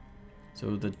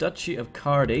 So the Duchy of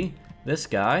Cardi, this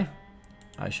guy,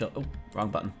 I shall... Oh, wrong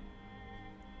button.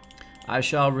 I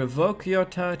shall revoke your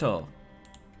title,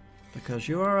 because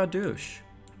you are a douche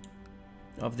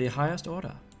of the highest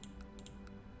order.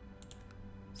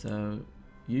 So,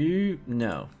 you...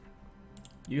 No.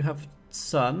 You have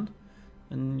son,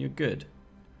 and you're good.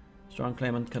 Strong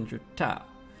claim on country Tau.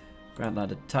 Grant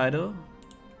landed title.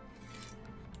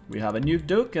 We have a new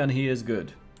duke, and he is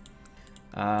good.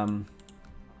 A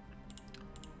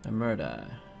murder.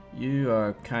 You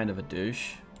are kind of a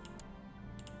douche.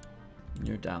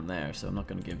 You're down there, so I'm not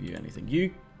going to give you anything.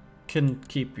 You can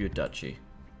keep your duchy,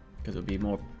 because it would be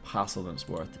more hassle than it's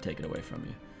worth to take it away from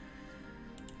you.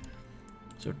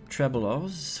 So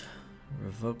Trebelos,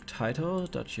 revoke title,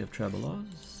 Duchy of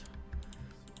Trebelos,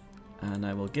 and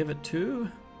I will give it to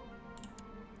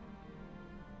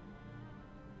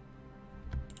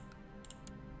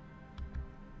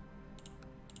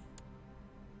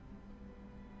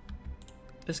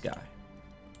this guy.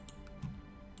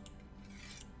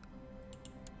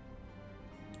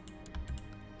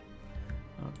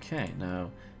 Okay, now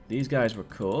these guys were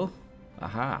cool.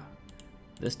 Aha,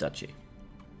 this duchy.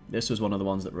 This was one of the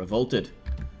ones that revolted.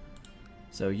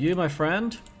 So you, my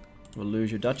friend, will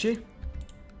lose your duchy.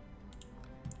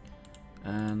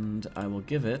 And I will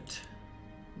give it,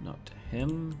 not to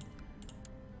him,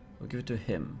 we'll give it to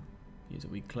him. He's a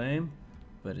weak claim,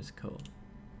 but it's cool.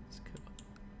 It's cool.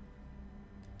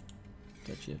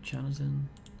 Duchy of Chanazin,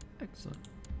 excellent.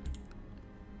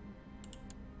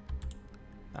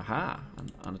 Aha,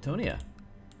 Anatolia.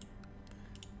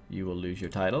 You will lose your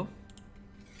title.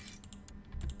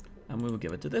 And we will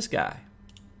give it to this guy.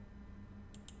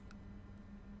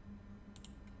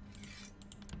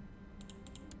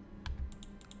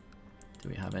 Do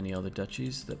we have any other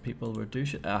duchies that people were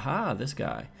douching? Aha, this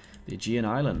guy. The Aegean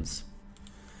Islands.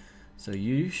 So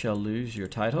you shall lose your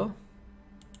title.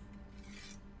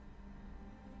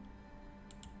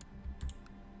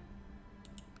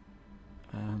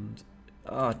 And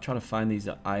trying to find these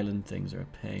island things are a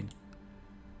pain.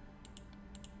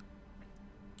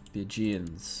 The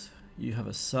Aegeans. You have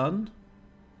a son.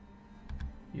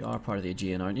 You are part of the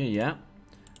Aegean, aren't you? Yeah.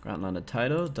 Grant landed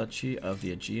title, Duchy of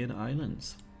the Aegean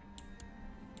Islands.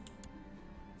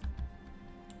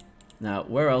 Now,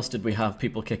 where else did we have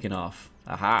people kicking off?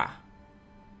 Aha.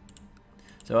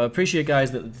 So I appreciate,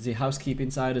 guys, that the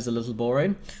housekeeping side is a little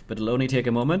boring, but it'll only take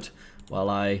a moment while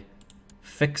I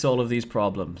fix all of these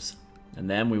problems. And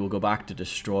then we will go back to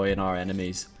destroying our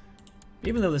enemies.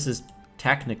 Even though this is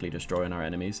technically destroying our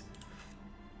enemies.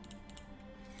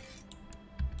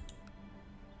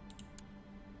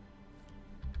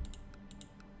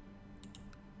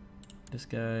 This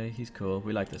guy, he's cool.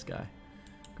 We like this guy.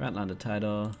 Grant landed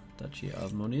title, Duchy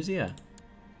of Monesia.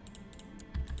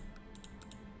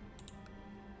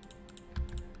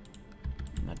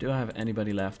 Now, do I have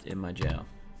anybody left in my jail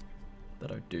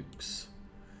that are dukes?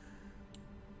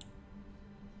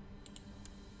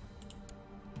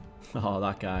 Oh,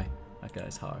 that guy. That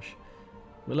guy's harsh.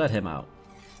 We'll let him out.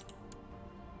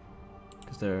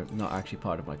 Because they're not actually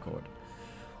part of my court.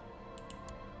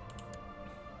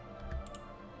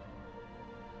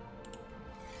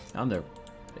 And they're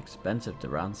expensive to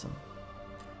ransom.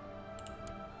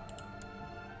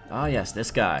 Ah, yes,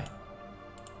 this guy.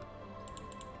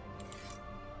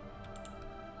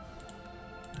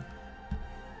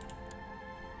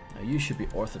 Now you should be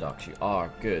Orthodox. You are.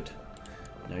 Good.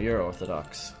 Now you're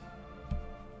Orthodox.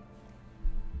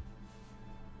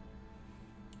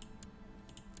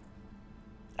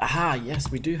 Aha,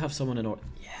 yes, we do have someone in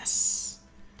Yes!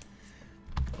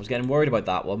 I was getting worried about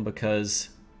that one because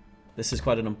this is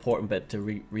quite an important bit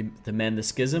to mend the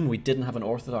schism. We didn't have an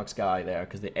Orthodox guy there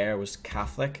because the heir was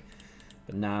Catholic.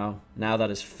 But now that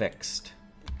is fixed.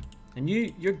 And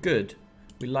you're good.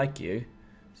 We like you.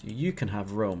 So you can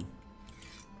have Rome.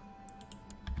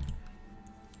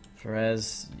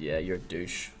 Perez, yeah, you're a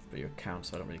douche. But you're count,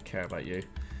 so I don't really care about you.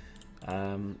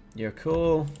 You're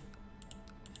cool.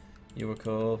 You were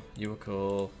cool. You were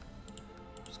cool.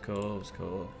 It was cool. It was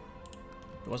cool.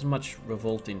 There wasn't much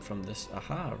revolting from this.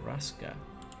 Aha, Raska.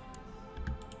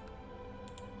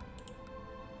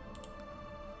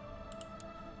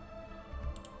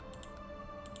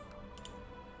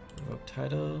 Revoke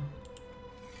title.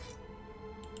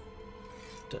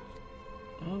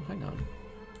 Oh, hang on.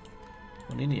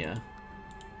 Moninia.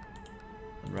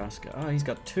 And Raska. Oh, he's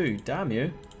got two. Damn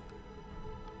you.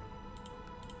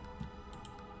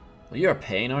 Well, you're a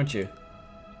pain, aren't you?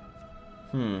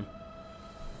 Hmm.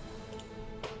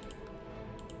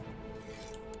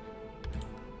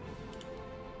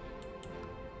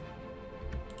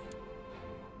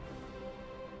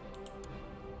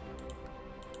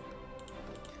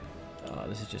 Oh,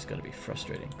 this is just going to be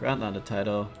frustrating. Grant landed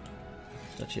title.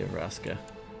 Duchy of Raska.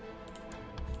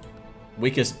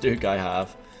 Weakest duke I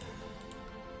have.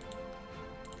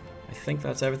 I think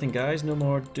that's everything, guys. No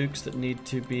more dukes that need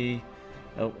to be...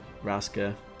 Oh,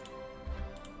 Raska.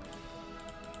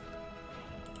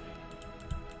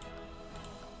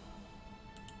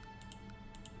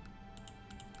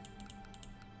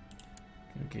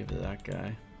 Gonna give it to that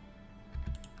guy.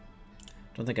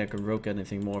 Don't think I can roke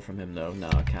anything more from him though. No,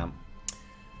 I can't.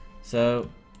 So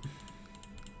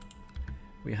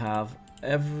we have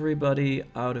everybody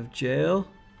out of jail.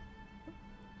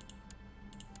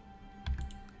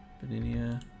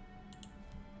 Beninia.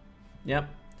 Yep.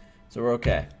 So we're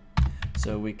okay.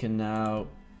 So we can now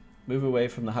move away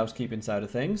from the housekeeping side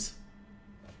of things.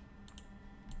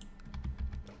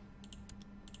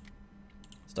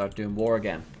 Start doing war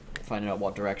again. Finding out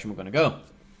what direction we're going to go.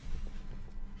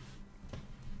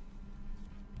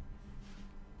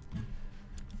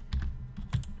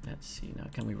 Let's see now.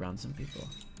 Can we ransom people?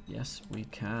 Yes, we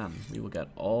can. We will get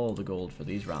all the gold for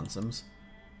these ransoms.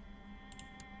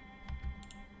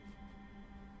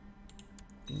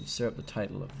 Usurp the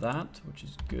title of that, which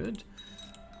is good.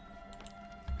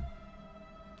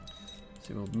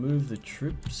 So we'll move the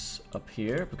troops up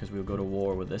here because we'll go to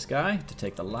war with this guy to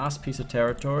take the last piece of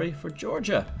territory for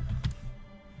Georgia.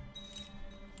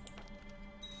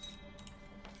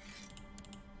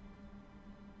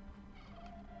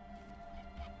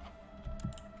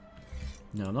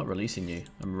 No, I'm not releasing you.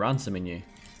 I'm ransoming you.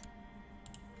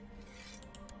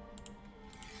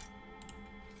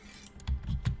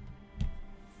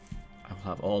 I'll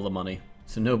have all the money.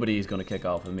 So nobody is going to kick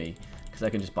off with me. Because I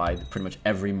can just buy pretty much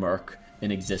every merc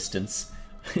in existence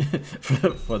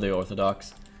for the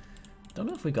Orthodox. Don't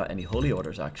know if we got any holy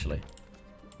orders, actually.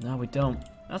 No, we don't.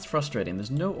 That's frustrating.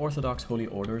 There's no Orthodox holy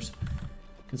orders.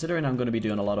 Considering I'm going to be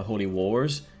doing a lot of holy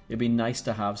wars, it'd be nice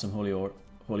to have some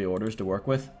holy orders to work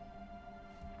with.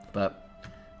 But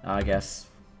I guess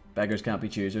beggars can't be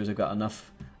choosers. I've got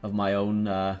enough of my own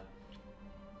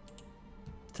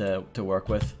to work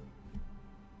with.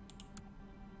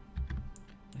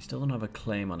 I still don't have a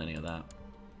claim on any of that.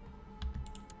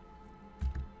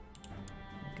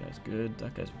 That guy's good.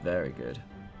 That guy's very good.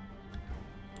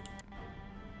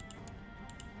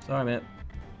 Sorry, mate.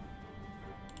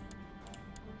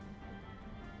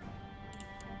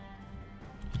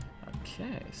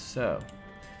 Okay, so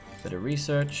bit of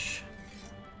research,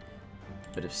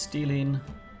 bit of stealing,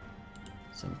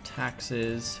 some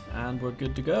taxes, and we're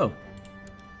good to go.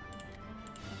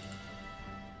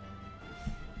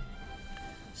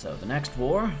 So the next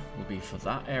war will be for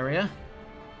that area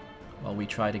while we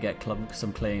try to get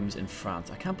some claims in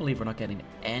France. I can't believe we're not getting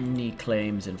any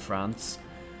claims in France.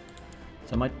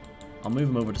 So I'll move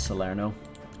them over to Salerno,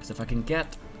 because if I can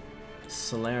get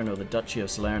Salerno, the Duchy of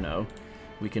Salerno,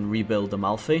 we can rebuild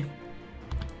Amalfi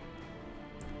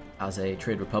as a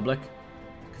trade republic,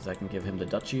 because I can give him the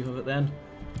duchy of it then.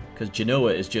 Because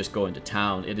Genoa is just going to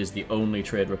town. It is the only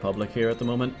trade republic here at the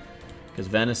moment, because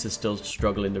Venice is still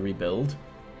struggling to rebuild,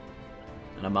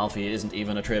 and Amalfi isn't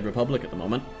even a trade republic at the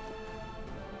moment.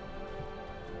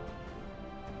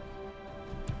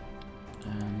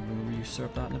 And we'll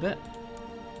usurp that in a bit.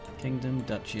 Kingdom,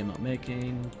 duchy I'm not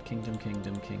making. Kingdom,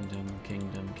 kingdom, kingdom,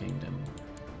 kingdom, kingdom, kingdom,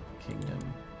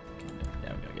 kingdom.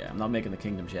 There we go. Yeah, I'm not making the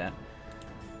kingdoms yet.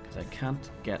 I can't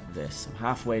get this. I'm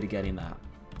halfway to getting that.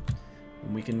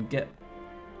 When we can get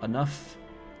enough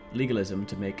legalism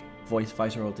to make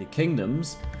viceroyalty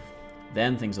kingdoms,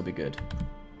 then things will be good.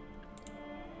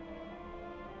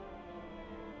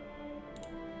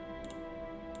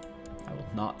 I will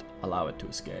not allow it to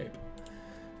escape.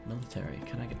 Military,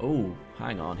 can I get... Oh,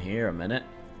 hang on here a minute.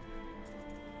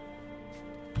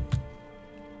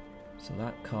 So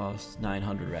that costs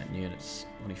 900 retinue and it's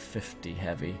only 50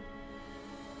 heavy.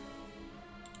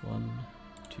 1,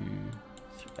 2,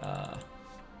 3.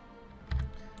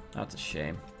 That's a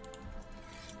shame.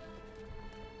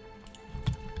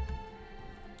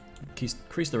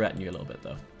 Increase the retinue a little bit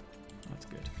though. That's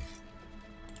good.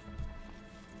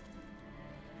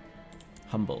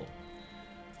 Humble.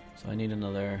 So I need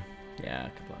another, yeah, a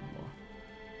couple more.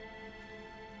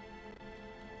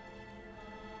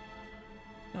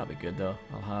 That'll be good though.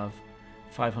 I'll have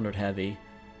 500 heavy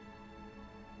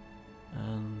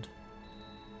and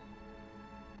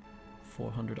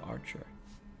 400 archer.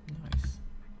 Nice.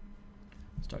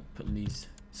 Start putting these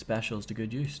specials to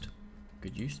good use.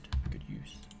 Good use? Good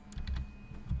use.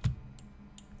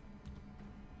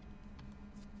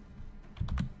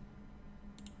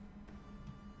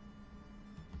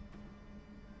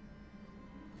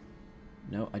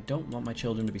 No, I don't want my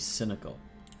children to be cynical.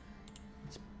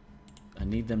 I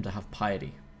need them to have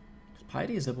piety.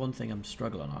 Piety is the one thing I'm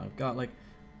struggling on. I've got like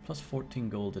plus 14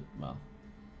 gold at, well,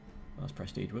 that's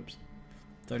prestige, whoops.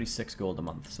 36 gold a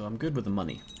month, so I'm good with the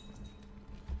money.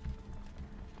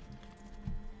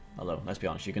 Although, let's be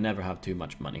honest, you can never have too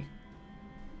much money.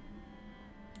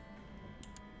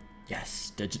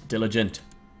 Yes, diligent.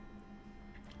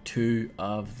 2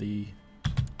 of the...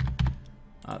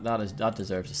 that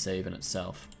deserves a save in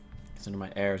itself. Considering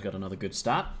my heir's got another good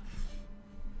stat.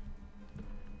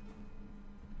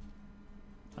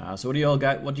 So what do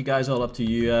you guys all up to?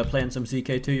 You playing some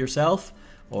CK2 yourself?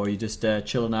 Or are you just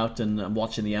chilling out and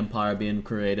watching the empire being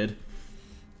created?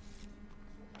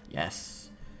 Yes.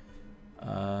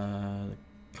 The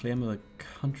claim of the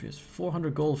country is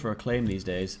 400 gold for a claim these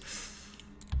days.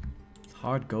 It's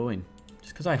hard going.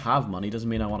 Just because I have money doesn't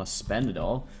mean I want to spend it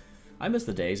all. I miss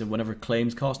the days of whenever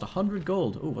claims cost 100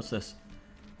 gold. Oh, what's this?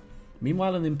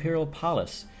 Meanwhile, in the Imperial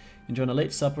Palace, enjoying a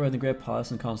late supper in the Great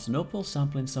Palace in Constantinople,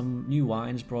 sampling some new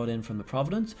wines brought in from the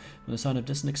Providence, when the sound of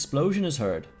distant explosion is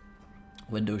heard.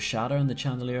 Windows shatter and the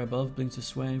chandelier above begins to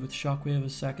sway with the shockwave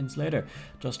of seconds later.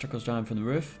 Dust trickles down from the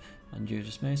roof, and to your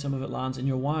dismay, some of it lands in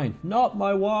your wine. Not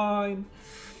my wine!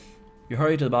 You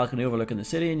hurry to the balcony overlooking the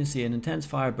city, and you see an intense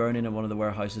fire burning in one of the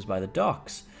warehouses by the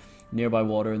docks. Nearby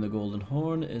water in the Golden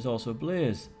Horn is also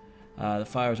ablaze. The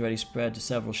fire has already spread to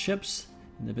several ships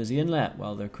in the busy inlet.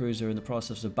 While their crews are in the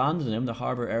process of abandoning them, the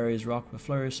harbour area is rocked with a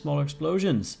flurry of smaller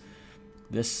explosions.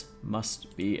 This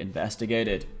must be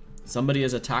investigated. Somebody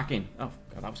is attacking. Oh,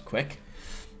 God, that was quick.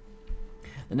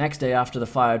 The next day after the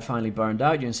fire had finally burned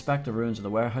out, you inspect the ruins of the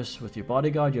warehouse with your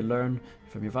bodyguard. You learn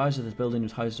from your advisor this building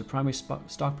was houses a primary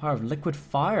stockpile of liquid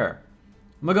fire.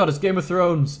 Oh my God, it's Game of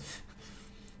Thrones!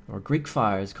 Or Greek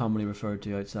fire is commonly referred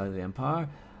to outside of the Empire.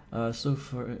 So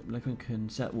for liquid can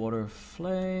set water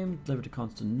aflame, delivered to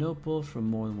Constantinople from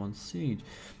more than one siege.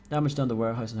 Damage done to the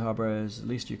warehouse and harbour is at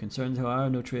least your concerns, however.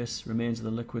 No trace remains of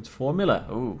the liquid's formula.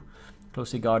 Oh,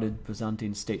 closely guarded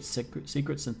Byzantine state secret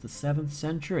since the 7th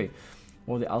century.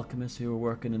 Or the alchemists who were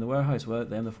working in the warehouse. Without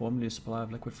them, the formula supply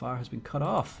of liquid fire has been cut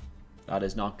off. That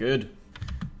is not good.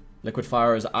 Liquid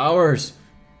fire is ours.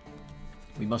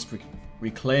 We must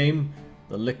reclaim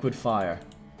the liquid fire.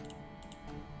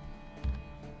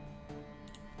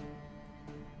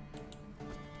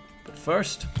 But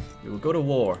first, we will go to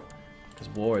war, because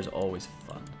war is always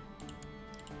fun.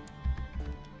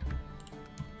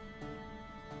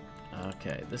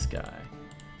 Okay, this guy.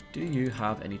 Do you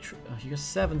have any troops? Oh, you got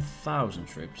 7,000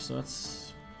 troops, so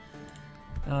that's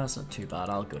not too bad.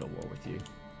 I'll go to war with you.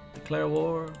 Declare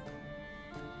war.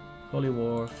 Holy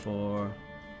war for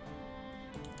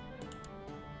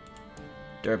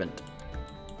Derbent.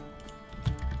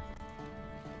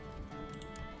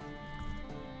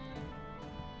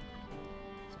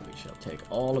 So we shall take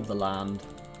all of the land. So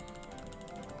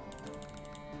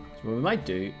what we might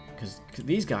do, because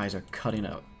these guys are cutting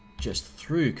out just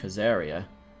through Crusader,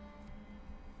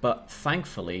 but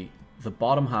thankfully the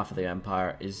bottom half of the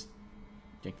empire is,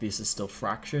 like, this is still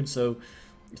fractured, so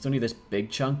it's only this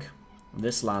big chunk.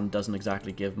 This land doesn't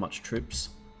exactly give much troops,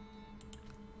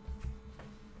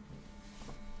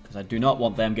 because I do not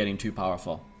want them getting too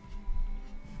powerful.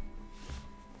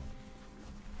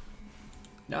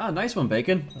 Ah, nice one,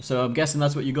 Bacon. So I'm guessing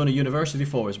that's what you're going to university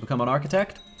for, is become an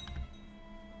architect?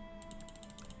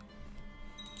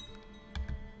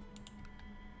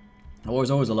 I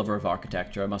was always a lover of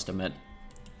architecture, I must admit.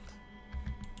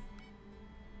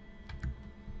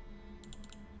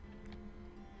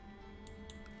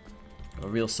 A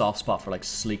real soft spot for like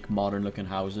sleek, modern looking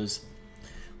houses.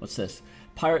 What's this?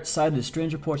 Pirates sighted.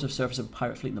 Strange reports of surface of a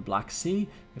pirate fleet in the Black Sea.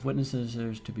 If witnesses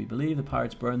are to be believed, the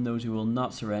pirates burn those who will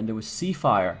not surrender with sea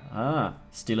fire. Ah,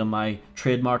 stealing my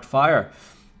trademarked fire.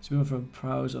 Spewing from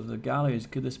prows of the galleys.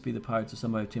 Could this be the pirates of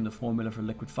somebody obtained the formula for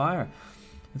liquid fire?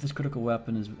 If this critical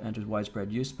weapon enters widespread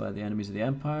use by the enemies of the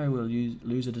Empire, we'll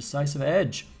lose a decisive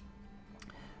edge.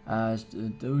 As the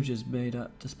Doge is made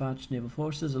up, dispatch naval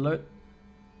forces, alert.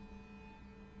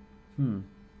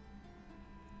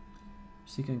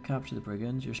 Seek and capture the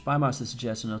brigands. Your spy master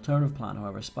suggests an alternative plan,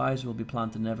 however. Spies will be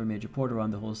planted in every major port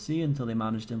around the whole sea until they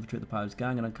manage to infiltrate the pirates'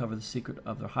 gang and uncover the secret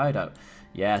of their hideout.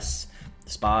 Yes,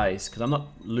 spies, because I'm not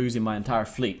losing my entire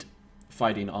fleet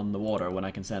fighting on the water when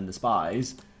I can send the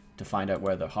spies to find out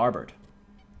where they're harbored.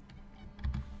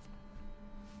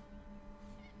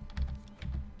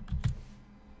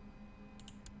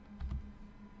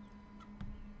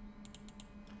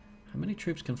 How many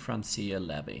troops can Francia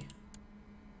levy?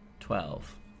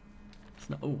 12.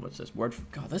 Oh, what's this? Word for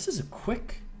God, this is a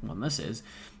quick one, this is.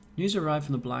 News arrived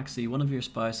from the Black Sea. One of your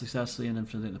spies successfully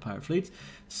infiltrated the pirate fleet.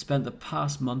 Spent the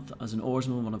past month as an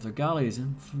oarsman on one of their galleys.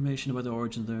 Information about the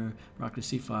origin of their miraculous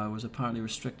sea fire was apparently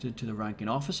restricted to the ranking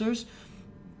officers,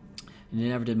 and they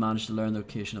never did manage to learn the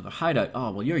location of their hideout.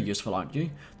 Oh, well, you're useful, aren't you?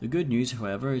 The good news,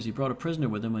 however, is he brought a prisoner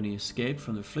with him when he escaped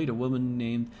from the fleet, a woman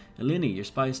named Eleni. Your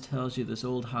spies tells you this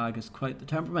old hag has quite the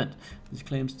temperament. She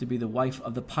claims to be the wife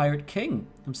of the pirate king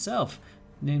himself,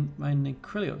 named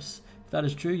Krilios. If that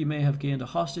is true, you may have gained a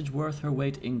hostage worth her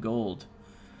weight in gold.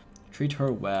 Treat her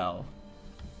well.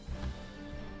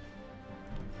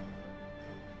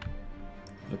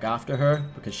 Look after her,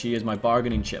 because she is my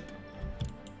bargaining chip.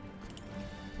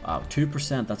 Wow,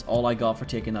 2%, that's all I got for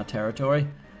taking that territory?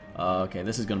 Okay,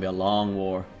 this is going to be a long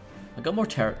war. I got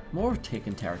more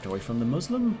taken territory from the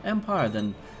Muslim Empire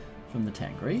than from the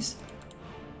Tengris.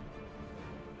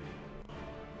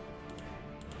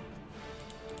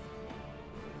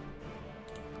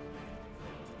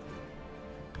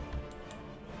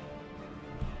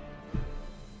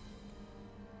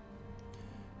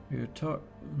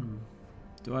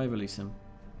 Do I release him?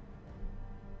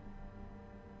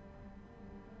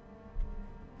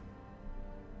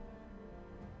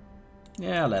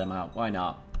 Yeah, I'll let him out. Why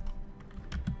not?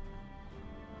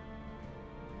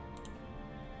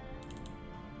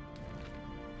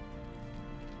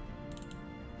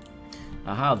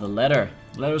 Aha, the letter.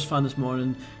 The letter was found this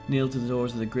morning, nailed to the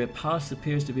doors of the Great Palace. It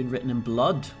appears to have been written in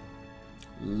blood.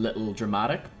 Little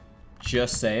dramatic.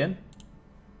 Just saying.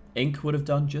 Ink would have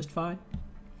done just fine.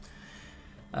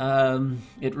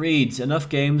 It reads, enough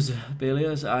games,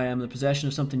 Belias. I am the possession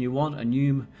of something you want, and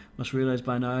you must realize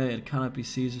by now it cannot be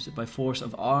seized by force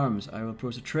of arms. I will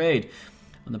approach a trade.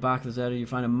 On the back of this letter you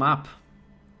find a map.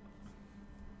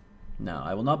 No,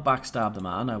 I will not backstab the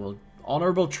man. I will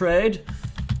honourable trade.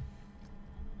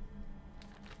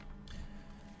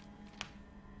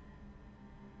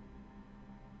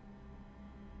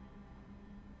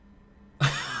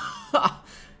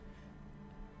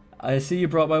 I see you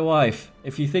brought my wife.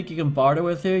 If you think you can barter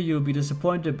with her, you will be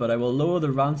disappointed, but I will lower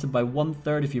the ransom by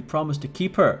 1/3 if you promise to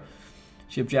keep her.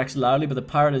 She objects loudly, but the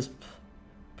pirate is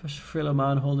a frail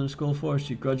man holding a scroll for her.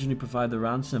 She grudgingly provide the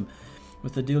ransom.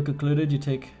 With the deal concluded, you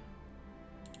take...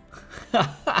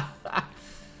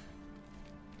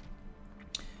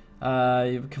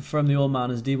 You've confirmed the old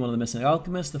man is indeed one of the missing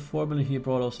alchemists. The formula he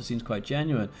brought also seems quite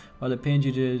genuine. While it pains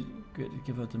you to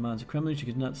give out the man's criminals, you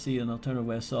could not see an alternative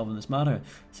way of solving this matter.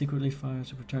 Secretly fires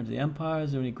to return to the Empire.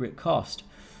 Is there any great cost?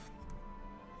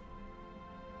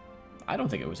 I don't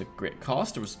think it was a great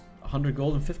cost. It was 100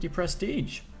 gold and 50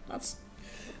 prestige. That's...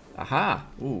 Aha!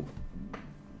 Ooh.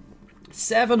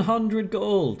 700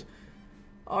 gold!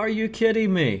 Are you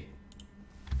kidding me?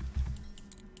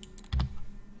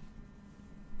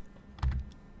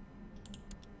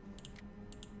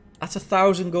 That's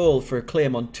 1,000 gold for a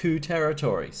claim on 2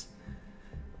 territories.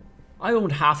 I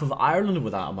owned half of Ireland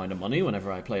with that amount of money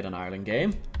whenever I played an Ireland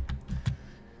game.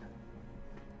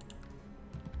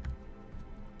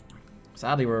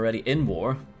 Sadly, we're already in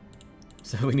war,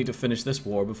 so we need to finish this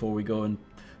war before we go and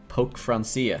poke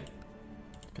Francia.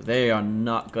 Because they are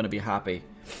not going to be happy.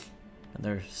 And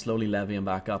they're slowly levying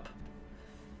back up.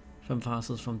 From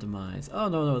vassals, from demise. Oh,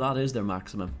 no, that is their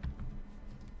maximum.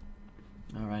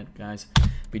 Alright, guys.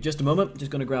 Be just a moment,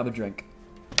 just gonna grab a drink.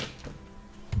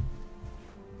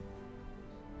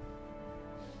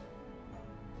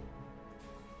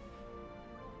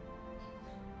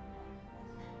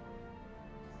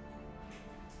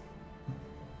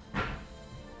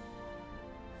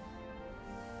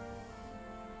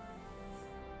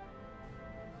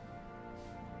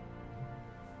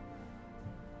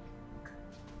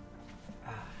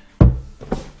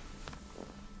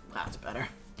 That's better.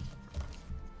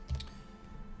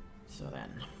 So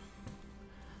then,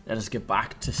 let us get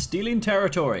back to stealing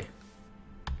territory.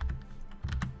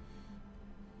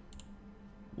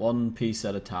 One piece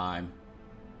at a time.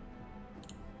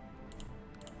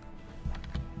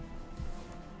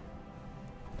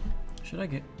 Should I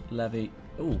get levy?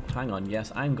 Oh, hang on.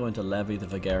 Yes, I'm going to levy the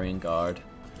Vagarian Guard.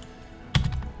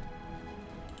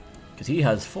 Because he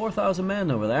has 4,000 men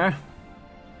over there.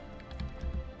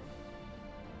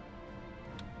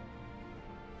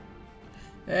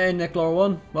 Hey,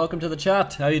 Nicklor1, welcome to the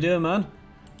chat. How you doing, man?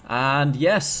 And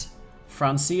yes,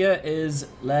 Francia is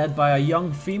led by a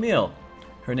young female.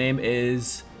 Her name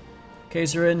is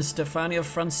Kaiserin Stefania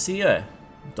Francia,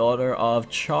 daughter of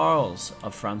Charles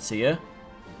of Francia,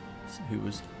 who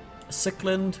was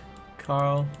Sickland,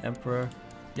 Karl, Emperor.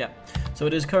 Yeah, so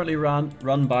it is currently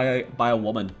run by a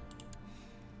woman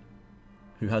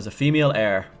who has a female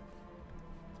heir.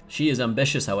 She is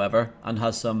ambitious, however, and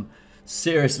has some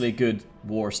seriously good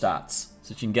war stats,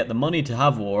 so she can get the money to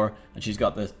have war, and she's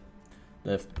got the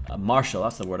marshal,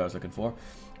 that's the word I was looking for,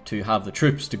 to have the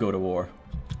troops to go to war.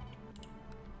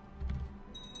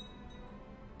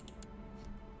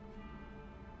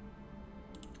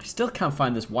 I still can't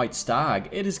find this white stag.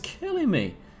 It is killing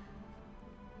me.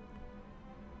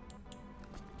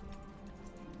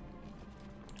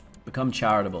 Become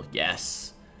charitable.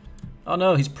 Yes. Oh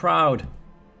no, he's proud.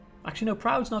 Actually no,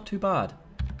 proud's not too bad.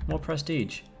 More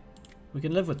prestige. We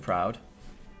can live with proud.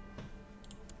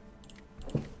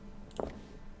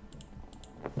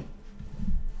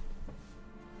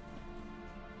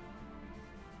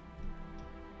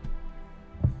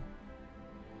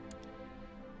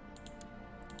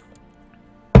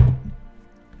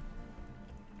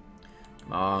 Come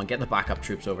Come on, get the backup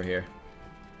troops over here.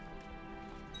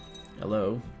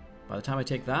 Hello. By the time I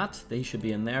take that, they should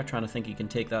be in there trying to think he can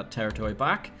take that territory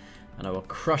back. And I will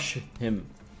crush him.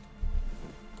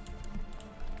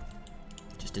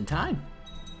 Just in time.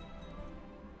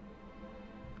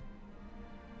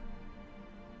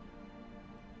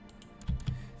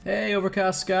 Hey,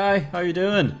 Overcast Sky, how you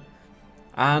doing?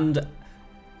 And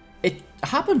it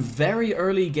happened very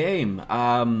early game.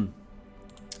 It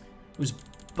was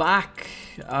back.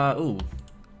 Trying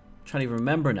to even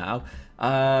remember now.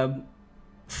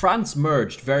 France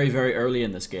merged very, very early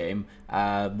in this game.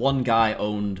 One guy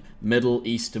owned Middle,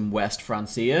 East, and West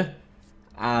Francia,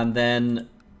 and then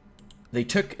they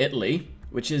took Italy,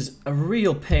 which is a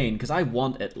real pain because I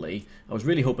want Italy. I was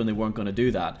really hoping they weren't going to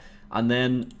do that, and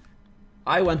then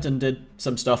I went and did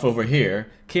some stuff over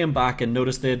here, came back and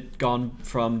noticed they'd gone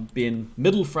from being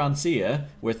Middle Francia,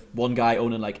 with one guy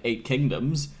owning like 8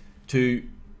 kingdoms, to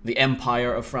the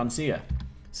Empire of Francia.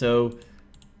 So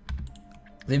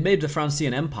they made the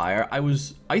Francian Empire.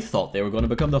 I thought they were going to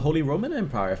become the Holy Roman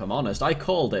Empire, if I'm honest. I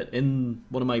called it in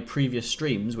one of my previous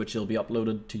streams, which will be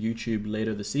uploaded to YouTube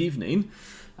later this evening.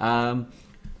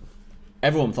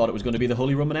 Everyone thought it was going to be the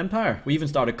Holy Roman Empire. We even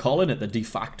started calling it the de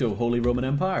facto Holy Roman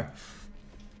Empire.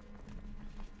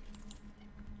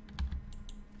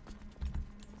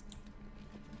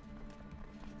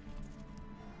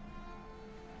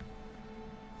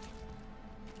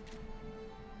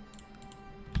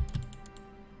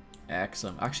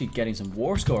 Excellent. Actually getting some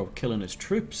war score, killing his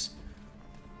troops.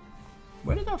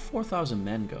 Where did that 4,000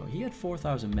 men go? He had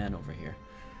 4,000 men over here.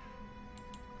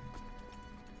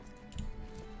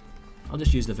 I'll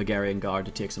just use the Vagarian Guard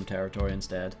to take some territory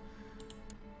instead.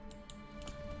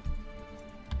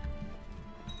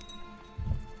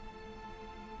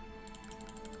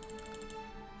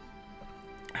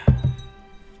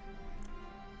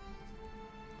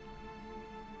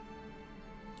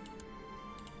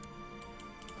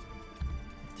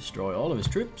 Destroy all of his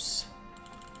troops.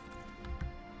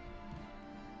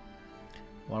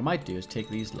 What I might do is take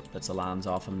these bits of lands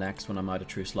off him next when I'm out of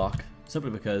truce lock.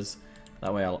 Simply because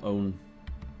that way I'll own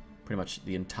pretty much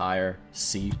the entire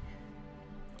sea.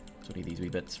 So I need these wee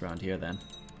bits around here then.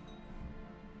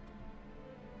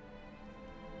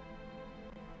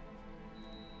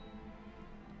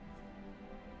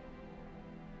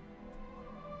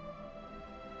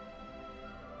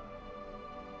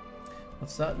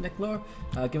 What's that, Nicklor?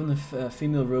 Given the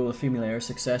female rule of female heir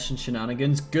succession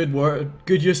shenanigans. Good word.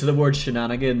 Good use of the word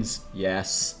shenanigans.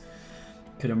 Yes.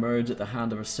 Could emerge at the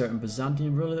hand of a certain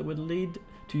Byzantine ruler that would lead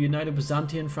to united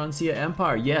Byzantine Francia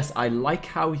Empire. Yes, I like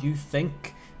how you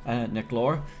think,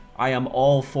 Nicklor. I am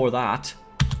all for that.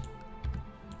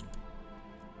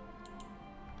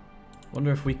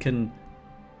 Wonder if we can...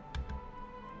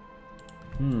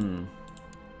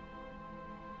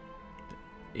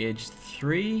 Age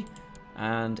 3...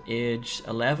 and age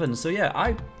 11. So yeah,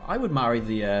 I would marry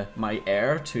the my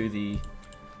heir to the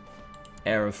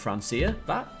heir of Francia.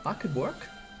 That could work.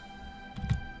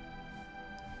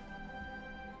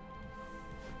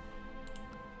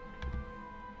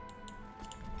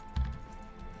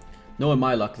 Knowing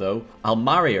my luck though, I'll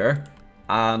marry her,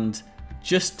 and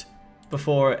just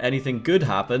before anything good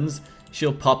happens,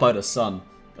 she'll pop out a son.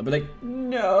 I'll be like,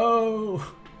 no.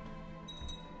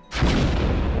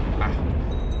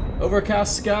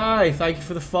 Overcast Sky, thank you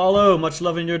for the follow. Much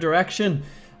love in your direction.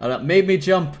 And that made me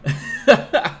jump.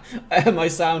 My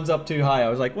sound's up too high. I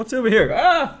was like, what's over here?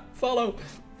 Ah, follow.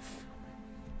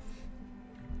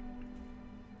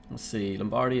 Let's see.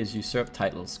 Lombardy has usurped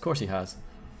titles. Of course he has.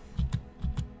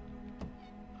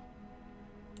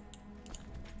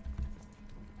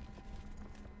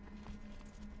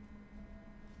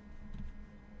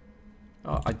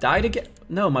 Oh, I died again?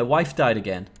 No, my wife died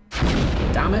again.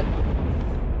 Damn it.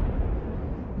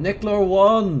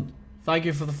 Nicklor1, thank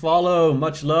you for the follow.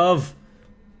 Much love.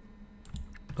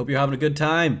 Hope you're having a good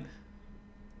time.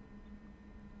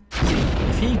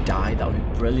 If he died, that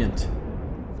would be brilliant.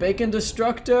 Bacon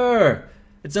Destructor.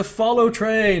 It's a follow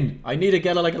train. I need to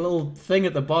get like a little thing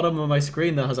at the bottom of my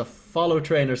screen that has a follow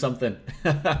train or something.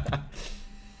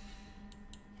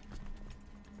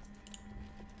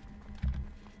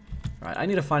 Right, I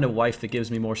need to find a wife that gives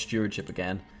me more stewardship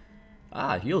again.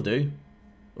 Ah, you'll do.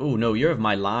 Oh no, you're of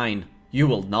my line. You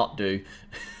will not do.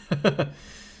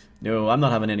 No, I'm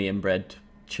not having any inbred.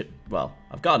 Well,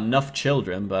 I've got enough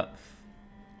children, but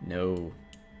no,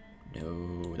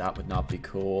 no, that would not be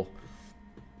cool.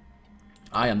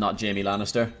 I am not Jaime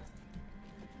Lannister.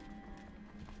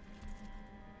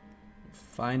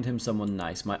 Find him someone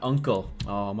nice. My uncle.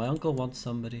 Oh, my uncle wants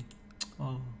somebody.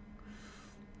 Oh.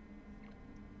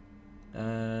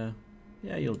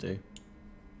 Yeah, you'll do.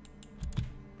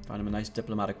 Find him a nice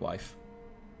diplomatic wife.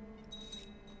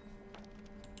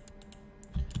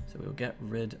 So we'll get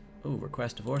rid... Oh,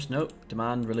 request divorce. No.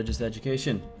 Demand religious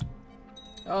education.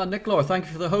 Oh, Nicklor, thank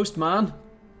you for the host, man.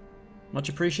 Much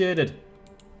appreciated.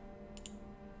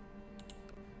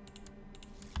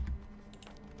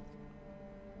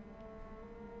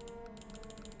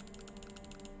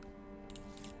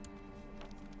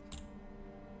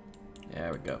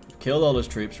 There we go. Killed all those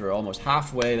troops. We're almost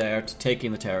halfway there to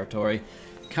taking the territory.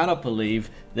 Cannot believe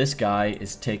this guy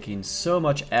is taking so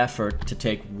much effort to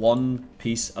take one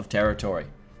piece of territory.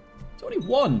 It's only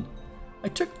one. I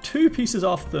took 2 pieces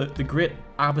off the great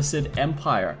Abbasid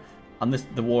Empire, and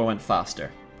the war went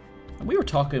faster. And we were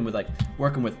talking with, like,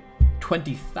 working with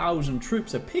 20,000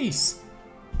 troops apiece.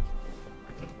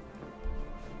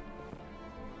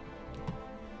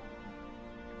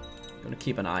 Gonna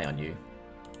keep an eye on you.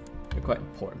 You're quite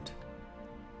important.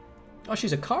 Oh,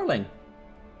 she's a Carling.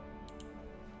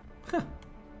 Huh.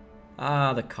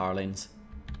 Ah, the Carlings.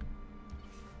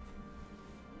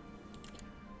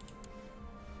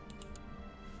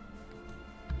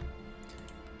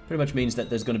 Pretty much means that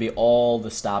there's going to be all the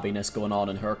stabbiness going on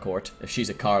in her court if she's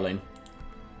a Carling.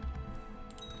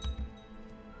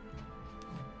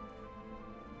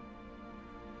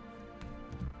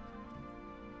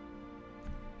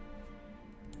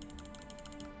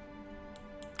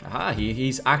 Aha,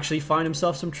 he's actually found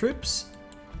himself some troops.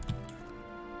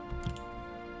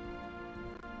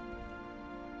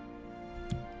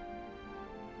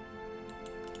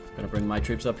 Gonna bring my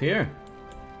troops up here.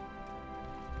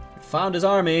 Found his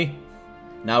army.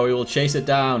 Now we will chase it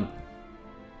down.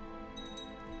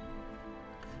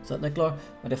 Is that Nicklor?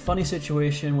 We had a funny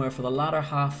situation where for the latter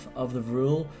half of the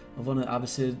rule of one of the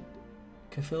Abbasid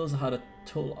Caliphs had a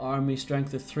total army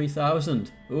strength of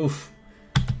 3,000. Oof.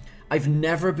 I've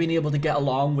never been able to get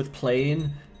along with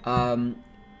playing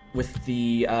with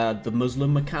the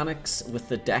Muslim mechanics with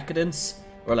the Decadence.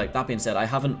 Or, like, that being said, I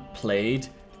haven't played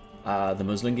the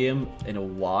Muslim game in a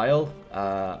while,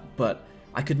 but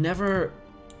I could never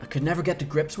get to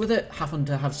grips with it, having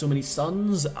to have so many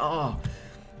sons. Oh,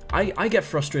 I get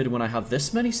frustrated when I have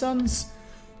this many sons.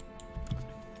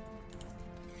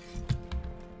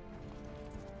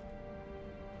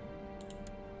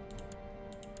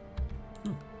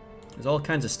 There's all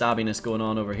kinds of stabbiness going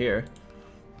on over here.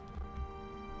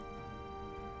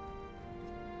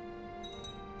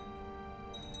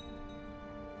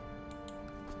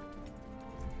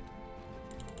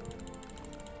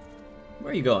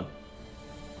 Where are you going?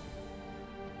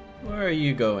 Where are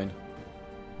you going?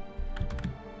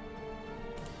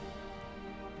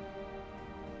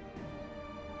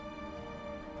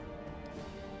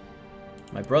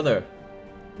 My brother,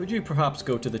 would you perhaps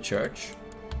go to the church?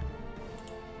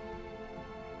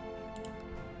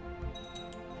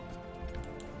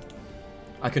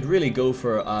 I could really go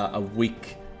for a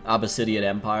weak Abyssinian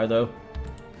Empire, though.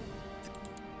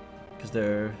 Because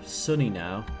they're Sunni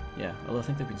now. Yeah, although I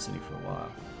think they've been Sunni for a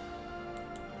while.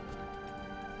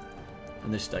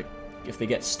 And just, like, if they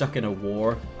get stuck in a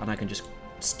war, and I can just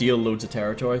steal loads of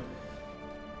territory.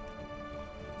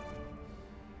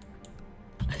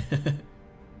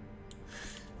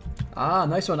 Ah,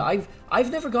 nice one.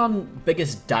 I've never gone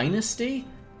biggest dynasty.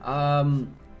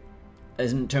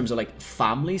 As in terms of, like,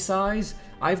 family size.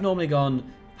 I've normally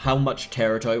gone how much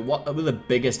territory, what will the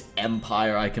biggest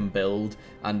empire I can build,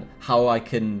 and how I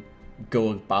can go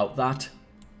about that.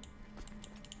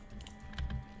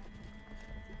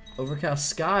 Overcast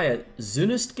Sky, a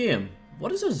Zunist game.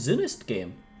 What is a Zunist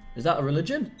game? Is that a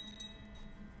religion?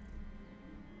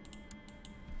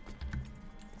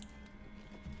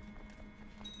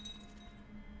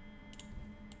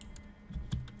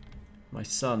 My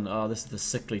son. Oh, this is the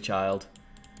sickly child.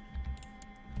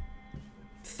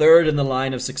 Third in the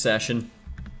line of succession.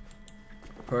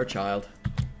 Per child.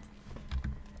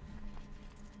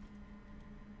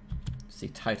 See,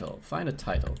 title. Find a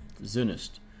title.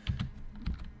 Zunist.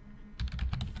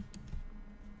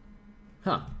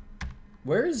 Huh.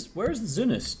 Where's the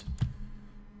Zunist?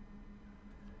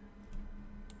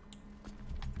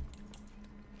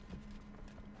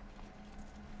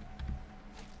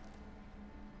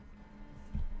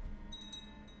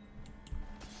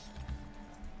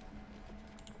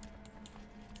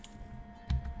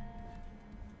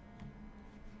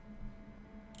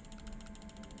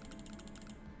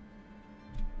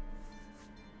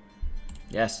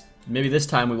 Yes, maybe this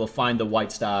time we will find the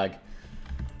white stag.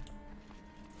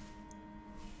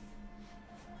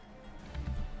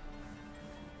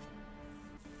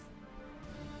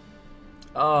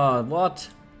 What?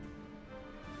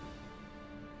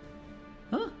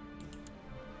 Huh?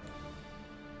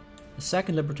 The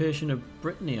second liberation of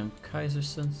Brittany on Kaiser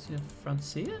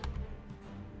Francia?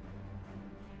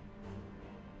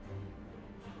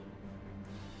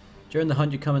 During the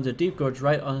hunt, you come into a deep gorge.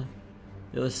 Right on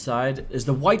the other side is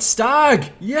the White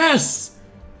Stag! Yes!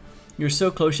 You're so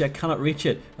close yet cannot reach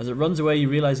it. As it runs away, you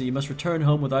realize that you must return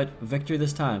home without victory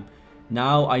this time.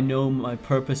 Now I know my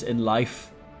purpose in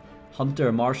life.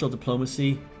 Hunter, martial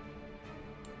diplomacy.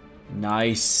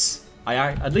 Nice.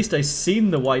 At least I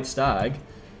seen the White Stag.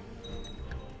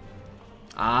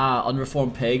 Ah,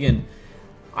 Unreformed Pagan.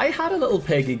 I had a little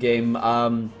pagan game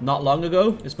not long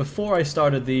ago. It's before I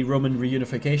started the Roman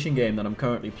Reunification game that I'm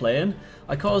currently playing.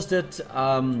 I caused it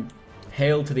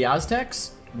Hail to the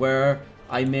Aztecs, where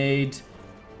I made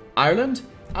Ireland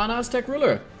an Aztec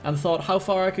ruler and thought how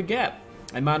far I could get.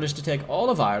 I managed to take all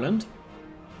of Ireland,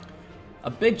 a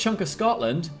big chunk of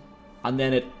Scotland, and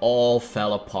then it all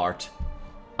fell apart.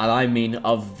 And I mean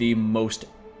of the most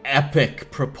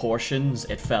epic proportions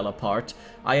it fell apart.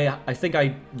 I think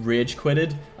I rage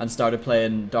quitted and started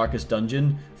playing Darkest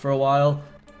Dungeon for a while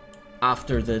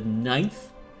after the 9th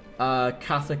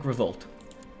Catholic Revolt.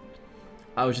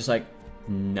 I was just like,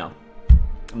 no,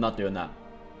 I'm not doing that.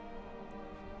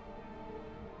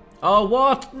 Oh,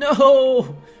 what?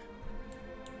 No!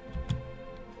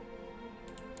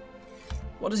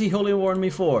 What is he holy warning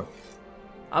me for?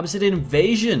 Abyssinian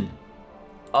invasion?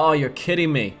 Oh, you're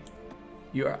kidding me.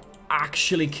 You're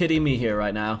actually kidding me here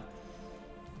right now.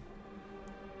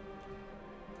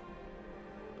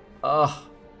 Ugh.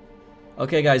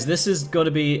 Okay, guys, this is going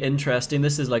to be interesting.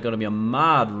 This is like going to be a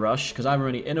mad rush because I'm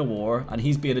already in a war and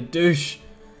he's being a douche.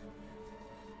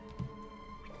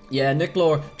 Yeah, Nick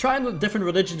Lore, trying different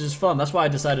religions is fun. That's why I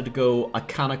decided to go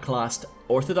Iconoclast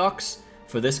Orthodox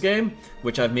for this game,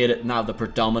 which I've made it now the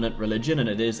predominant religion, and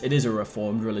it is a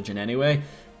reformed religion anyway.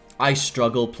 I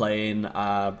struggle playing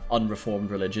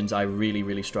unreformed religions. I really,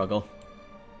 really struggle.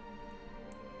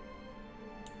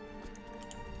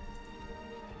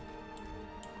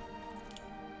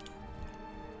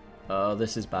 Oh,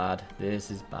 this is bad. This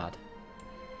is bad.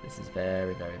 This is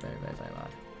very, very, very, very, very bad.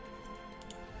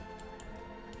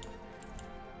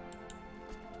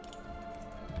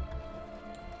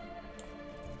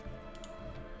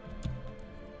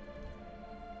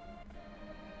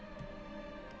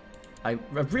 I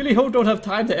really don't have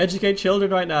time to educate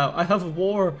children right now. I have a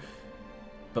war.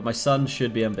 But my son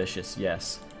should be ambitious,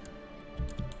 yes.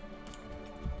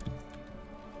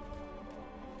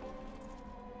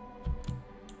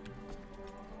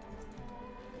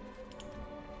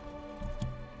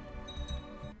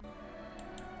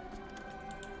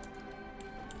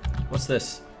 What's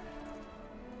this?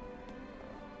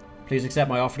 Please accept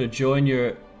my offer to join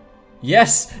your...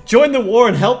 Yes! Join the war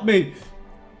and help me!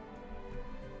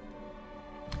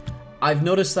 I've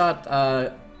noticed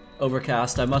that,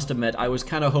 Overcast, I must admit, I was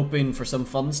kind of hoping for some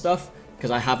fun stuff, because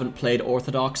I haven't played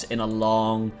Orthodox in a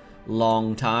long,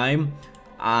 long time,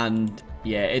 and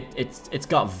yeah, it's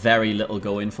got very little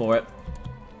going for it.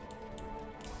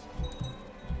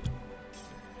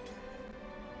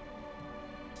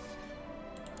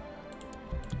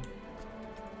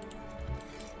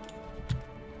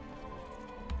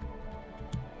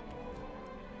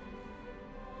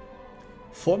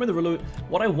 Forming the ruler,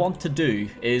 what I want to do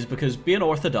is, because being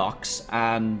Orthodox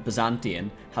and Byzantine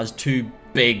has two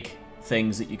big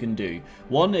things that you can do.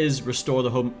 One is restore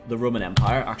the Roman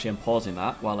Empire. Actually, I'm pausing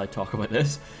that while I talk about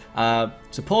this.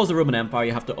 So pause the Roman Empire,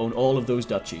 you have to own all of those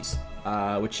duchies,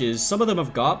 which is, some of them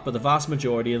I've got, but the vast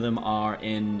majority of them are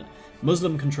in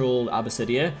Muslim-controlled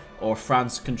Abyssinia or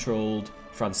France-controlled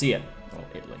Francia, or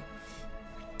Italy.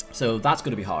 So that's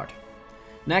going to be hard.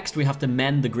 Next, we have to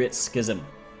mend the Great Schism.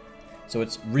 So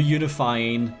it's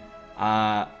reunifying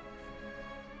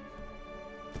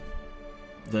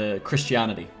the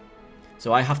Christianity.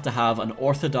 So I have to have an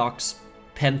Orthodox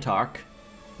Pentarch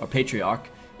or Patriarch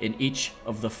in each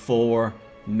of the 4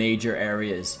 major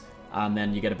areas, and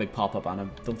then you get a big pop-up, and I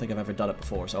don't think I've ever done it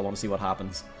before, so I want to see what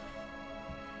happens.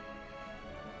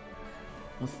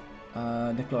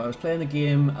 Nicola, I was playing the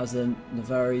game as the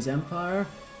Navarrese Empire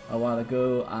a while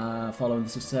ago, following the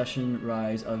succession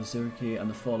rise of Zurich and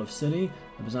the fall of Sini.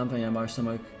 The Byzantine Empire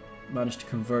somehow managed to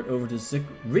convert over to Zik.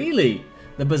 Really?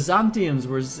 The Byzantians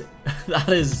were... that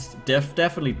is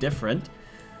definitely different.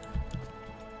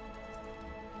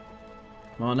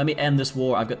 Come on, let me end this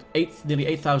war. I've got nearly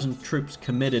 8,000 troops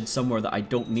committed somewhere that I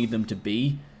don't need them to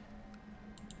be.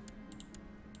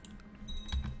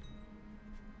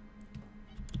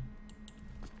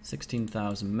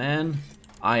 $16,000 men.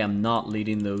 I am not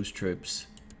leading those troops.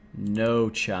 No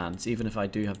chance, even if I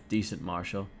do have decent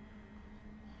martial.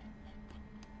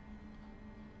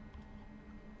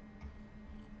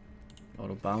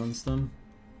 That'll balance them.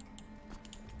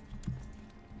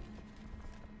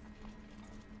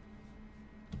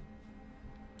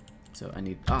 So I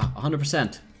need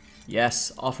 100%.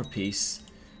 Yes, offer peace.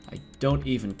 I don't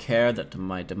even care that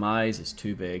my demise is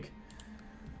too big.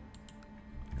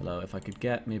 Hello, if I could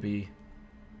get maybe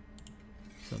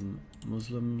some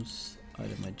Muslims out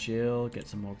of my jail, get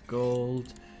some more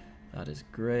gold. That is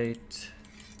great.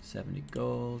 70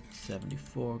 gold,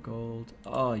 74 gold.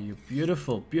 Oh, you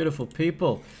beautiful, beautiful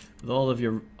people with all of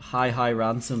your high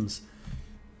ransoms.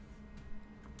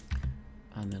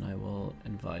 And then I will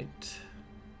invite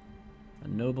a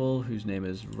noble whose name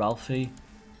is Ralphie.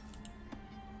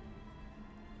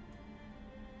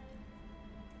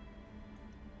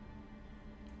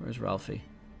 Where's Ralphie?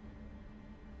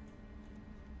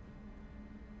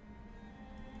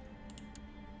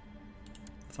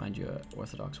 Find your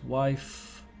Orthodox wife.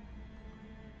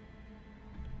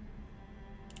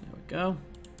 There we go.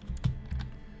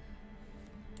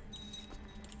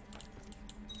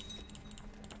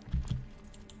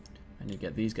 And you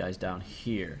get these guys down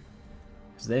here.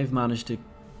 Because they've managed to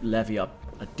levy up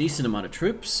a decent amount of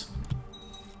troops.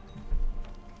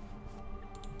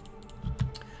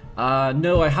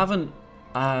 No, I haven't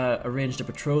arranged a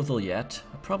betrothal yet.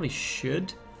 I probably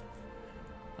should.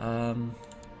 Arrange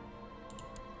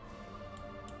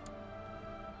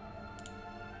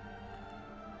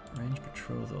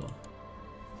betrothal.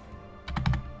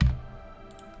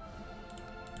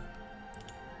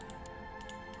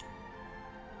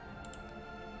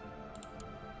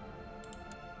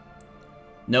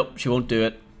 Nope, she won't do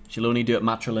it. She'll only do it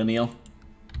matrilineal.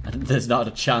 And there's not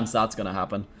a chance that's going to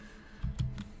happen.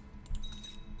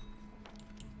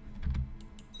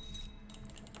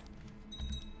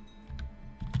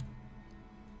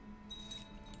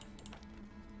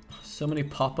 So many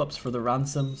pop-ups for the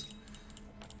ransoms.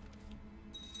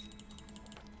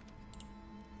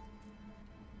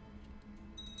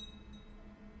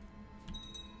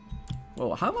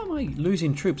 Whoa, how am I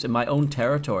losing troops in my own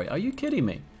territory? Are you kidding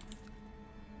me?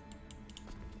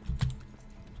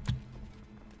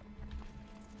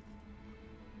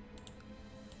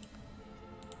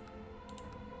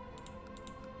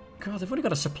 God, they've only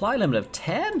got a supply limit of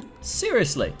 10?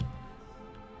 Seriously?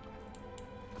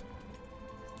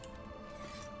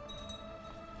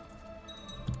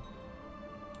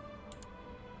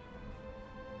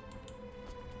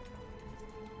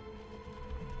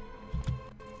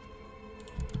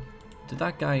 Did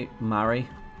that guy marry?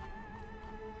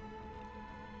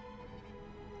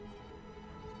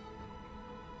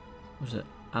 Was it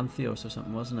Antheos or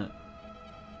something, wasn't it?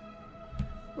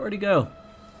 Where'd he go?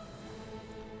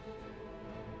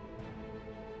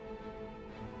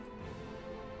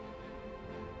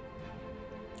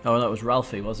 Oh, that was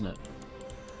Ralphie, wasn't it?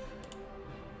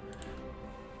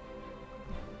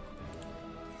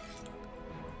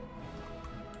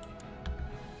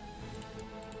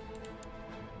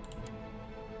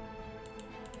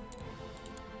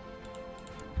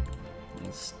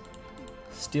 Let's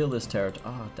steal this territory.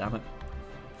 Oh, damn it.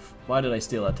 Why did I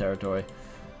steal that territory?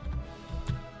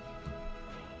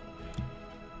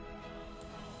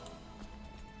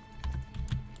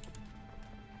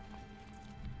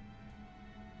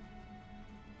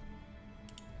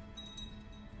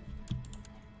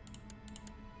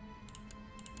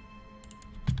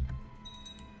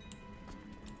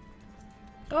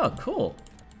 Oh, cool.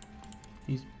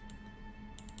 He's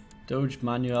Doge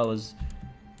Manuel is.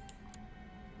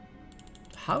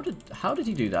 How did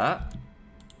he do that?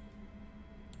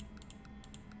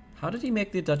 How did he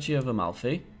make the Duchy of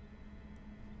Amalfi?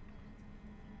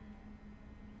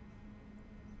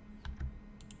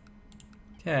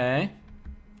 Okay.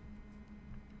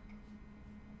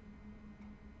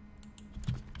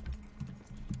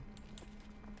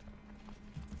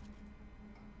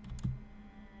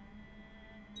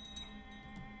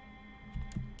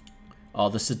 Oh,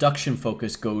 the seduction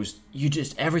focus goes...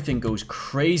 everything goes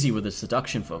crazy with the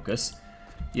seduction focus.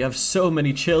 You have so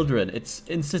many children. It's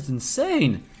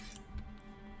insane.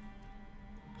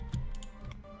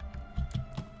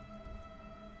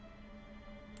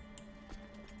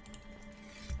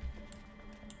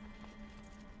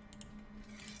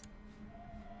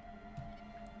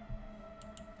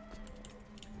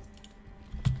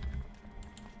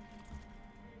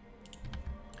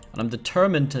 And I'm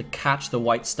determined to catch the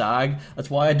white stag. That's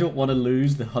why I don't want to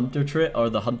lose the hunter trait or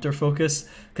the hunter focus,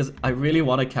 because I really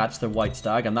want to catch the white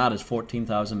stag, and that is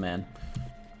 14,000 men.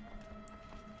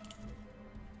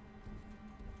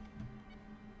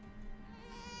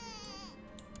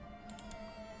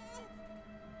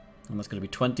 And that's going to be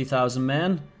 20,000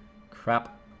 men.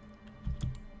 Crap.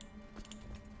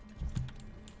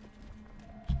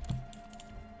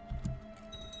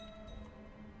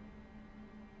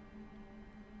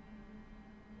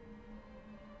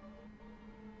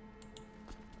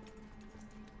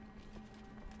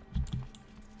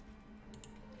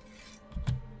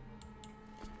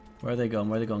 Where are they going?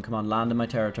 Where are they going? Come on, land in my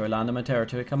territory. Land in my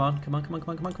territory. Come on, come on, come on, come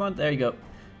on, come on, come on. There you go.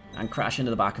 And crash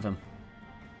into the back of him.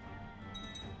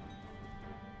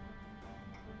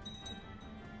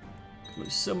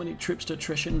 Lose so many troops to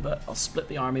attrition, but I'll split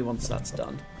the army once that's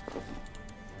done.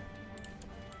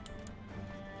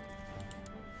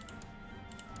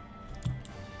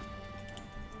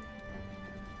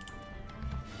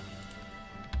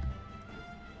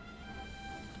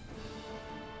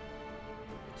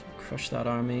 Crush that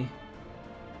army.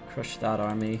 Crush that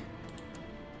army.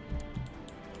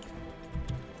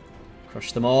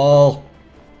 Crush them all.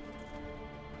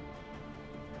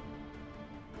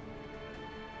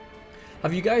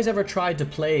 Have you guys ever tried to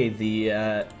play the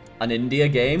an India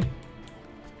game?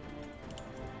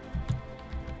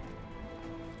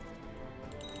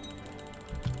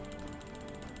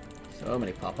 So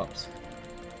many pop-ups.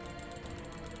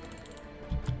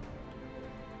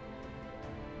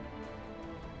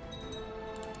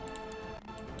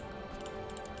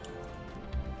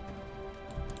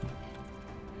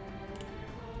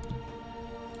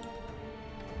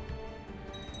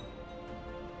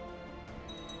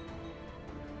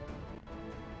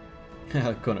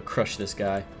 I'm gonna crush this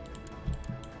guy.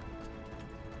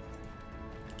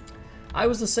 I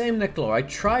was the same, Nicolor. I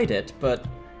tried it, but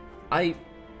I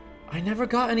never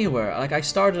got anywhere. Like, I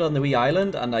started on the wee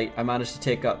island, and I managed to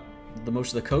take up the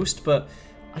most of the coast, but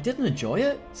I didn't enjoy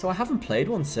it, so I haven't played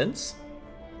one since.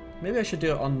 Maybe I should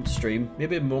do it on stream.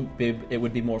 Maybe it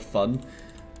would be more fun.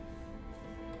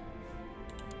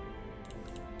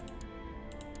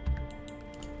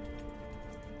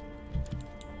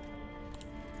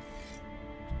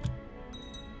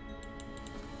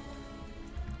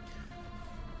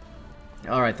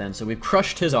 Alright then, so we've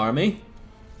crushed his army.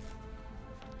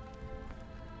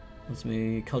 What's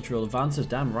me cultural advances?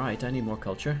 Damn right, I need more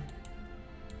culture.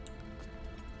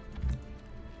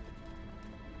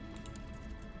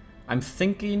 I'm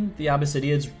thinking the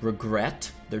Abyssinians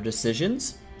regret their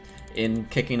decisions in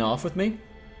kicking off with me.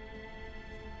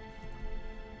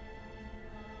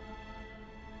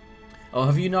 Oh,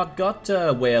 have you not got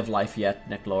Way of Life yet,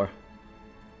 Nicolor?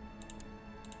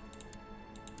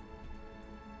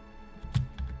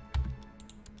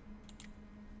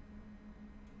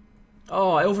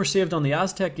 Oh, I oversaved on the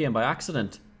Aztec game by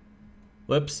accident.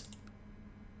 Whoops.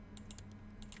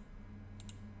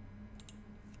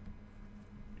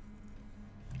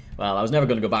 Well, I was never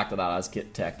going to go back to that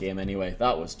Aztec game anyway.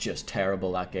 That was just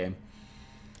terrible, that game.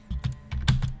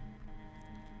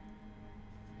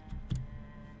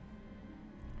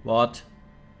 What?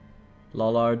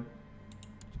 Lollard?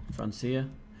 Francia?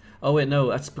 Oh wait, no,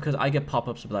 that's because I get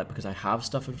pop-ups of that because I have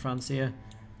stuff in Francia.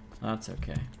 That's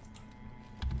okay.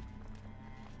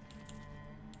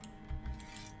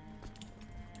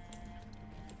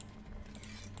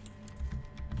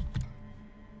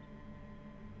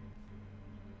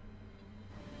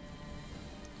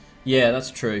 Yeah, that's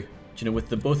true. You know, with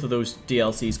the both of those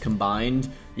DLCs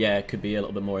combined, yeah, it could be a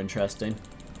little bit more interesting.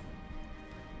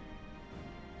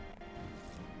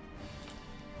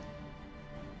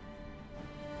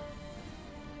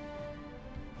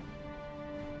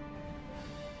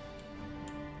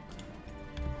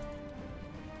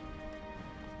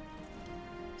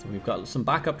 So we've got some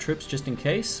backup troops just in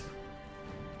case.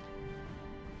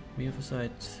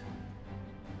 Reunification.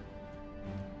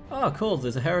 Oh, cool.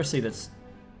 There's a heresy that's...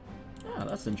 Oh,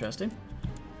 that's interesting.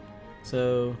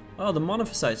 So... Oh, the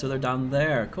Monophysites, so they're down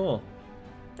there. Cool.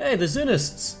 Hey, the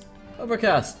Zunists!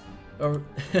 Overcast! Or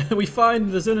we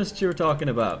find the Zunists you were talking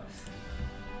about.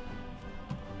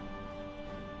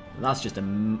 And that's just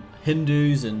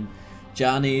Hindus and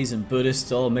Jainis and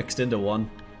Buddhists all mixed into one.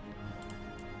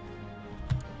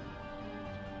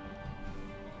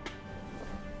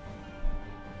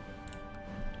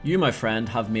 You, my friend,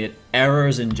 have made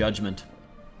errors in judgment.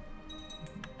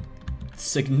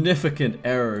 Significant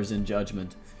errors in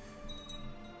judgment.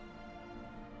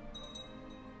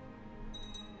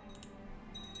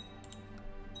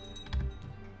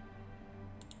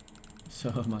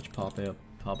 So much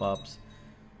pop-ups.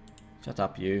 Shut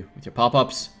up, you, with your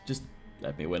pop-ups. Just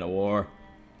let me win a war.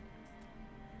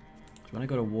 So when I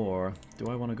go to war, do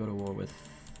I want to go to war with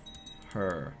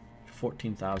her?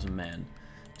 14,000 men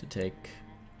to take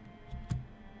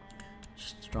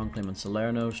strong claim on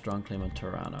Salerno, strong claim on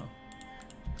Tirano.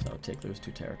 So I'll take those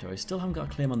two territories. Still haven't got a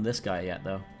claim on this guy yet,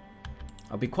 though.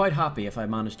 I'll be quite happy if I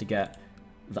manage to get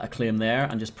a claim there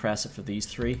and just press it for these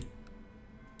three.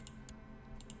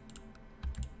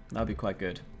 That'd be quite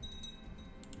good.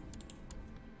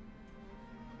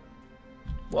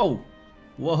 Whoa!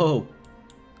 Whoa!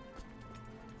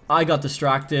 I got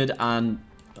distracted and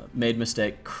made a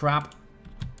mistake. Crap.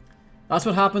 That's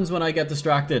what happens when I get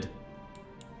distracted.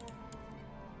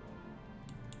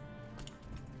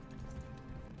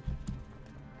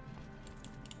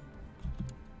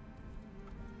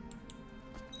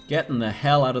 Getting the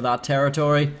hell out of that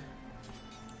territory.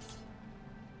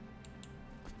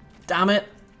 Damn it.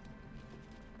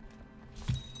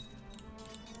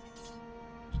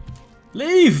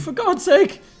 Leave, for God's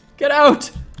sake. Get out.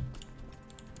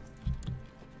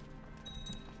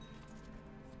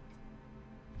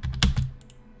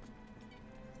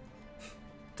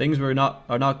 Things are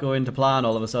not going to plan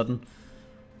all of a sudden.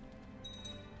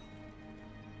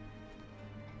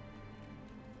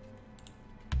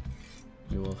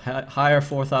 We will hire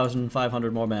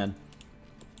 4,500 more men.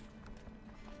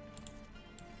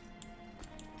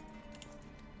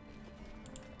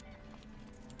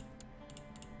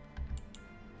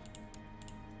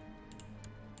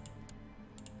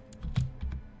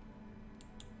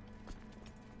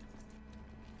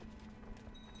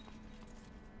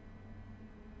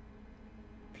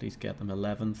 Please get them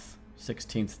 11th,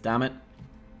 16th, damn it.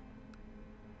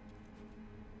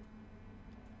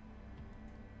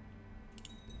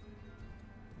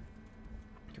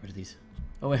 Get rid of these.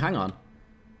 Oh wait, hang on.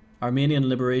 Armenian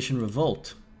Liberation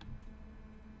Revolt.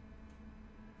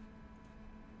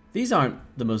 These aren't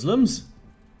the Muslims.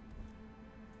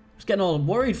 I was getting all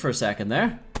worried for a second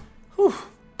there. Whew.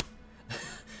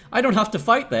 I don't have to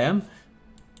fight them.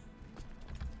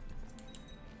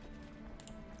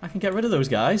 I can get rid of those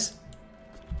guys.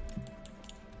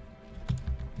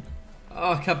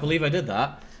 Oh, I can't believe I did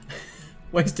that.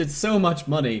 Wasted so much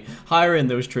money hiring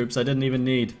those troops I didn't even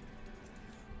need.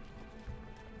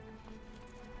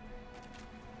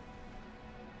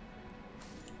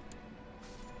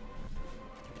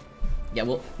 Yeah,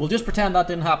 we'll just pretend that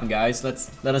didn't happen, guys.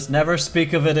 Let us never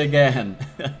speak of it again.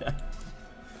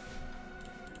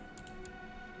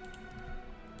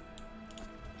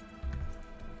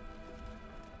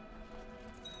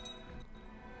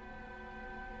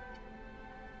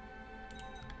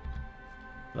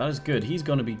 That is good. He's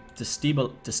going to be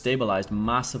destabilized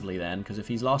massively then, because if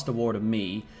he's lost a war to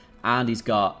me, and he's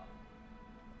got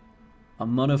a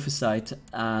Monophysite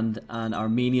and an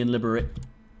Armenian Liberation...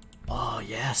 Oh,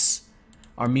 yes.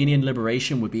 Armenian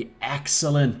Liberation would be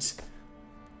excellent.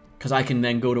 Because I can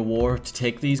then go to war to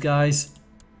take these guys.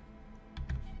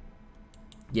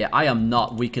 Yeah, I am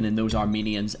not weakening those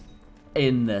Armenians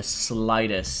in the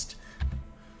slightest.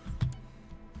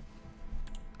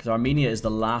 Because Armenia is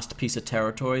the last piece of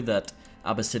territory that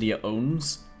Abyssinia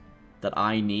owns that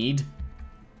I need.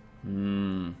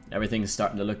 Everything's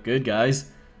starting to look good,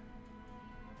 guys.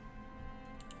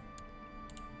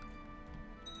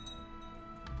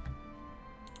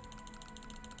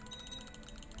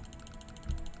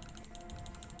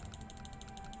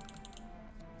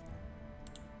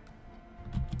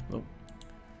 Oh.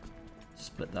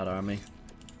 Split that army.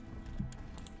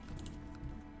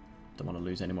 Don't want to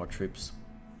lose any more troops.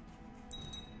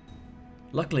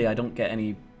 Luckily, I don't get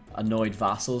any annoyed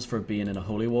vassals for being in a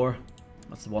holy war.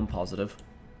 That's the one positive.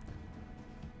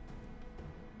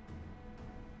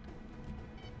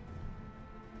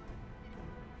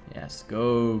 Yes,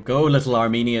 go little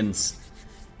Armenians.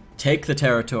 Take the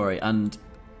territory, and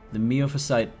the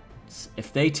Miaphysites,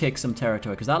 if they take some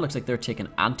territory, because that looks like they're taking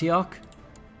Antioch.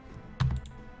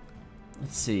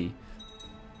 Let's see.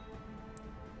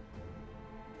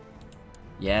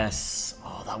 Yes.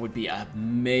 Oh, that would be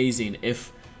amazing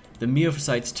if the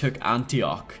Miaphysites took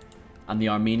Antioch and the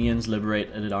Armenians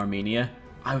liberated Armenia.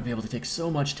 I would be able to take so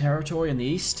much territory in the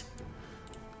east.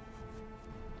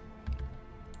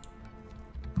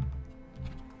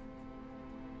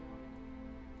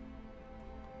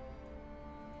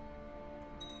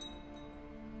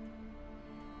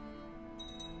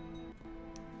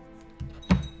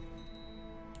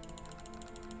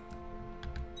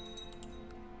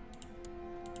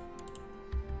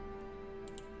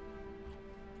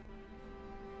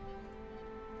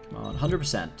 Come on,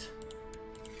 100%.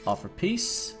 Offer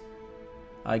peace.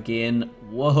 I gain,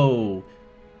 whoa,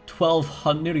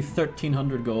 1,200, nearly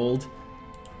 1,300 gold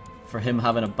for him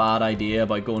having a bad idea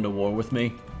about going to war with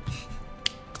me.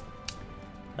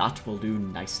 That will do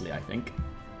nicely, I think.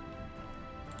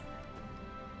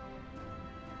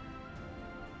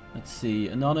 Let's see.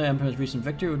 Another Emperor's recent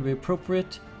victory would be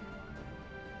appropriate.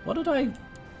 What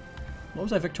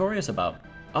was I victorious about?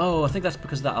 Oh, I think that's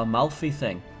because of that Amalfi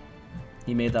thing.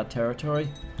 He made that territory.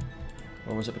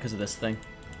 Or was it because of this thing?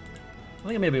 I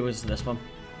think maybe it was this one.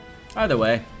 Either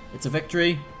way, it's a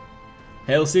victory.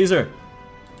 Hail Caesar!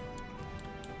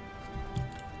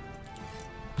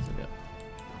 So we got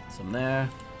some there.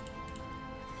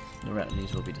 The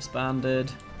retinues will be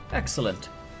disbanded. Excellent.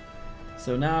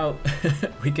 So now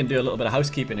we can do a little bit of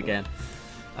housekeeping again.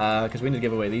 Because we need to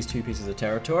give away these 2 pieces of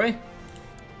territory.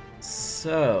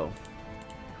 So,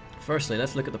 firstly,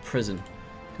 let's look at the prison.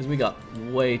 Because we got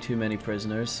way too many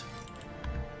prisoners.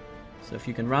 So if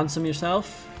you can ransom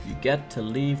yourself, you get to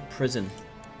leave prison.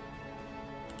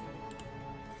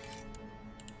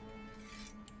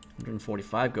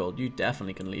 145 gold. You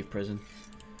definitely can leave prison.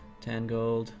 10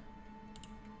 gold.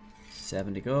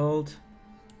 70 gold.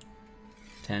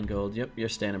 10 gold. Yep, you're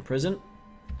staying in prison.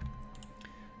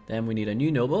 Then we need a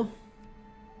new noble.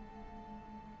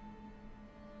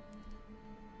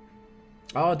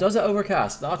 Oh, does it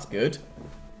overcast? That's good.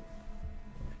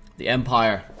 The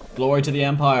Empire. Glory to the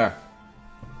Empire.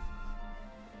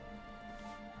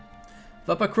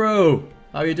 Vapa Crew.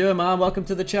 How you doing, man? Welcome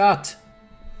to the chat.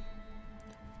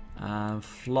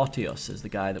 Plotios is the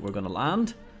guy that we're going to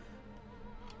land.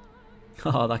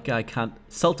 Oh, that guy can't...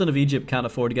 Sultan of Egypt can't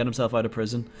afford to get himself out of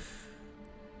prison.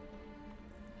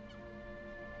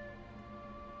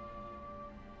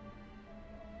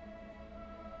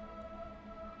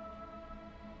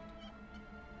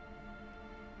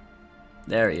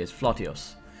 There he is,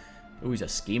 Plotios. Ooh, he's a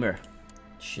schemer.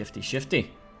 Shifty,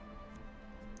 shifty.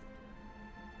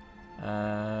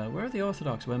 Where are the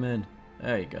Orthodox women?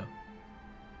 There you go.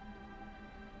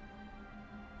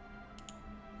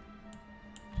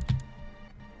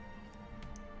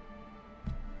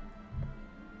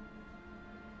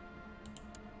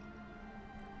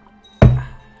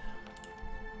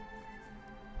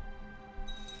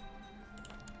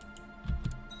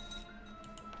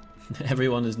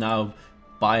 Everyone is now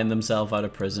buying themselves out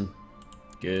of prison.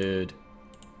 Good.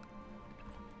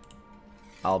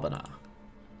 Albana.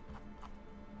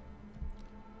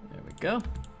 There we go.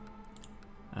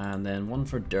 And then one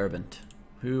for Derbent.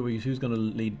 Who's going to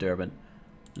lead Derbent?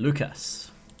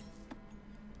 Lucas.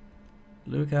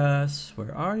 Lucas,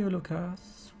 where are you,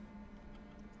 Lucas?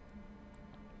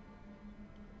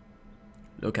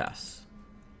 Lucas.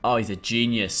 Oh, he's a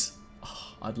genius.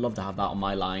 Oh, I'd love to have that on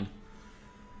my line.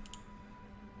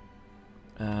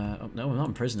 Oh, no, we're not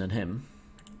imprisoning him.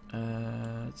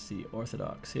 Let's see,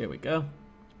 Orthodox. Here we go.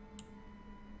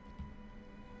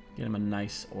 Get him a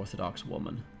nice Orthodox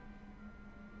woman.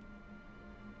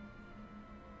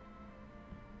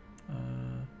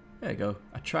 There you go.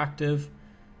 Attractive.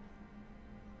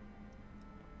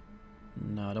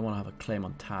 No, I don't want to have a claim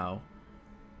on Tau.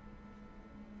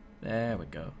 There we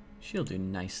go. She'll do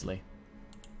nicely.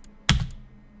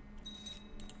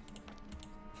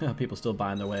 People still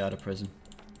buying their way out of prison.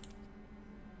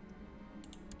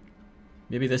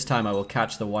 Maybe this time I will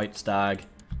catch the white stag.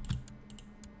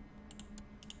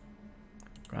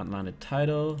 Grant landed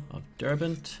title of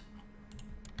Derbent.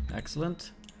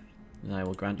 Excellent. And I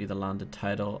will grant you the landed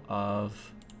title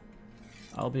of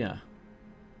Albia.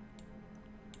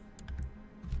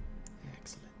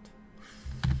 Excellent.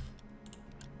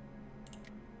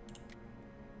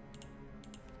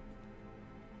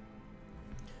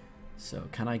 So,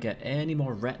 can I get any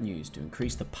more retinues to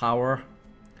increase the power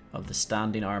of the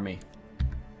standing army?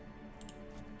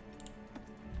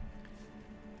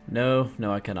 No,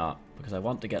 I cannot. Because I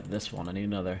want to get this one. I need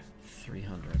another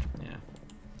 300. Yeah,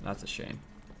 that's a shame.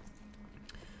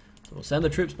 So we'll send the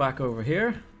troops back over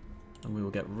here. And we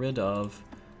will get rid of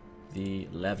the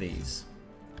levies.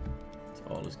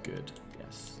 So all is good.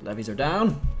 Yes, levies are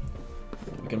down.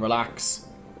 We can relax.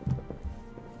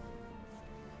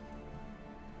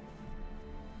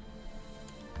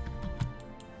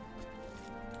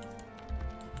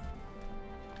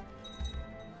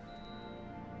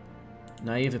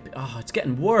 Naive. Oh, it's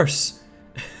getting worse.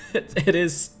 It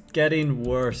is getting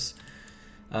worse.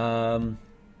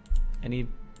 Any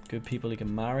good people you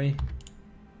can marry?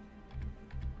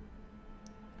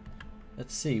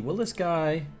 Let's see. Will this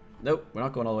guy... Nope, we're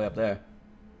not going all the way up there.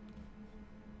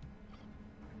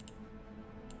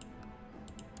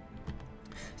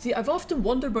 See, I've often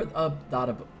wondered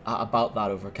about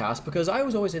that Overcast, because I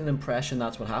was always in the impression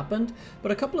that's what happened.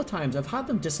 But a couple of times I've had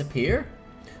them disappear,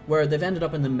 where they've ended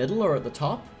up in the middle or at the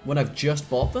top when I've just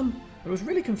bought them. It was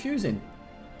really confusing.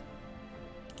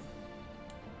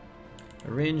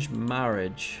 Arrange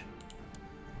marriage.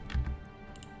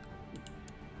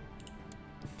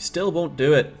 Still won't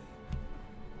do it.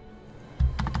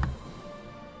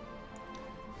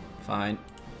 Fine.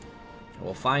 I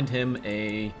will find him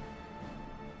a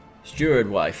steward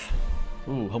wife.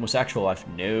 Ooh, homosexual wife.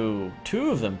 No. 2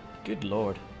 of them. Good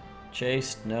lord.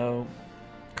 Chaste. No.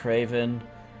 Craven.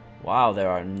 Wow, there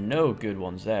are no good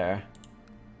ones there.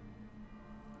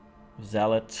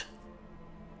 Zealot.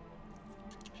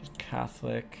 She's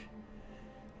Catholic.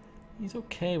 He's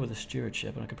okay with the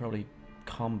stewardship, and I could probably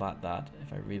combat that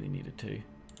if I really needed to.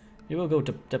 You will go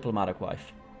to diplomatic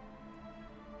wife.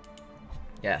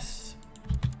 Yes.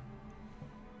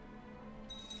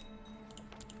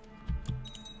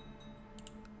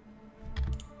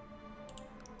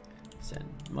 Send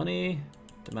money.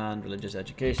 Demand religious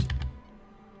education.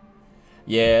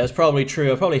 Yeah, it's probably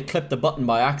true. I probably clipped the button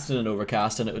by accident,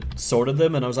 Overcast, and it sorted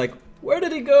them, and I was like, where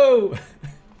did he go?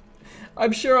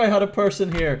 I'm sure I had a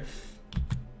person here.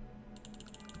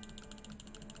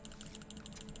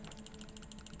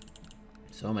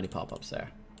 So many pop-ups there.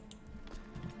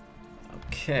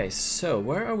 Okay, so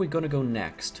where are we going to go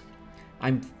next?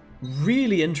 I'm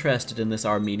really interested in this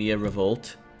Armenia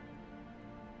revolt.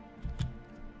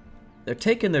 They're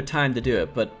taking their time to do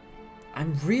it, but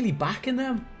I'm really backing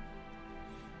them.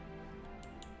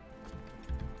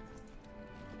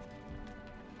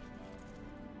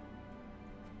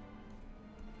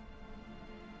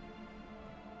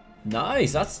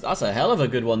 Nice, that's a hell of a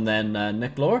good one then,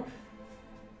 Nick Lore.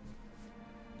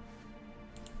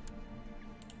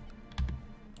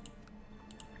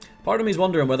 Part of me is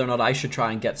wondering whether or not I should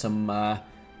try and get some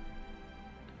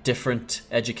different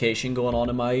education going on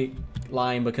in my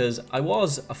line, because I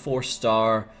was a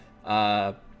 4-star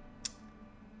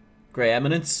Grey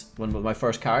Eminence when with my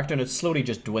first character, and it's slowly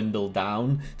just dwindled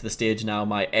down to the stage now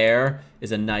my heir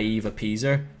is a naive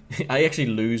appeaser. I actually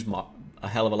lose a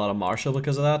hell of a lot of martial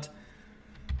because of that.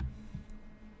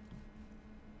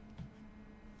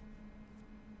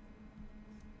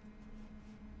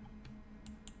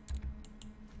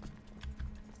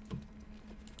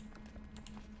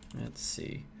 Let's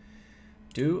see.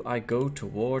 Do I go to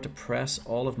war to press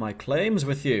all of my claims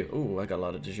with you? Ooh, I got a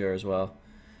lot of de jure as well.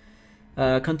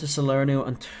 Come to Salerno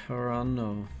and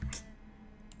Toronto.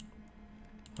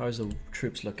 How's the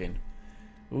troops looking?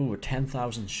 Ooh, we're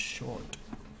 10,000 short.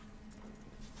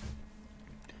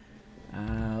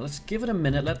 Let's give it a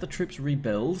minute. Let the troops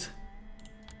rebuild.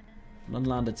 An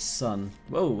unlanded sun.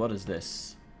 Whoa, what is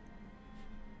this?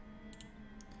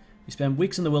 You spend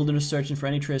weeks in the wilderness searching for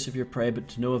any trace of your prey, but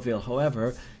to no avail.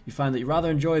 However, you find that you rather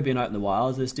enjoy being out in the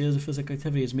wild, as this deals with physical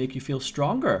activities make you feel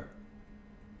stronger.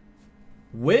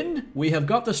 Win! We have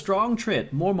got the strong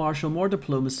trait. More martial, more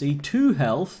diplomacy, 2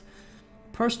 health,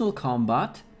 personal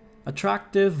combat,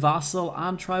 attractive, vassal,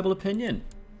 and tribal opinion.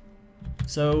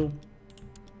 So,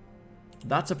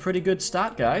 that's a pretty good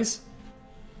stat, guys.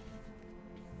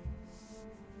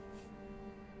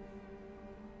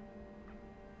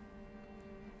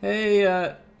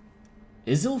 Hey,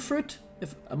 Isilfruit?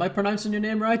 Am I pronouncing your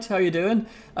name right? How you doing?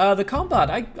 The combat,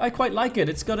 I quite like it.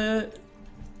 It's got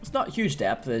it's not huge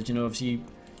depth. You know, obviously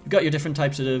you've got your different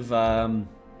types of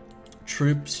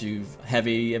troops. You've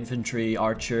heavy infantry,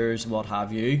 archers, what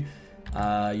have you.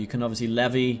 You can obviously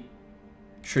levy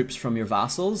troops from your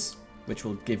vassals, which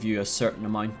will give you a certain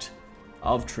amount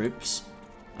of troops,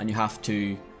 and you have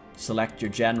to select your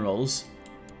generals.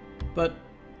 But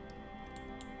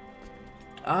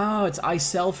oh, it's I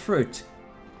sell fruit.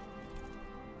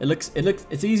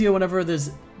 It's easier whenever there's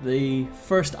the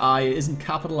first I isn't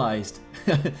capitalized.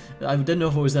 I didn't know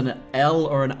if it was an L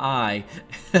or an I.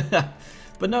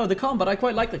 But no, the combat, I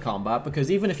quite like the combat,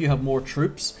 because even if you have more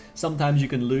troops, sometimes you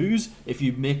can lose if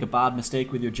you make a bad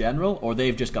mistake with your general, or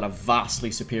they've just got a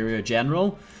vastly superior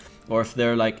general, or if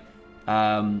they're like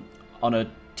on a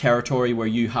territory where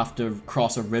you have to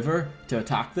cross a river to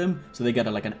attack them, so they get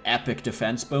like an epic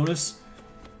defense bonus.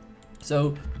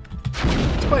 So,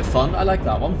 it's quite fun. I like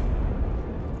that one.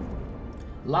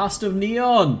 Last of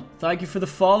Neon, thank you for the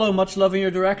follow. Much love in your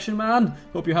direction, man.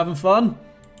 Hope you're having fun.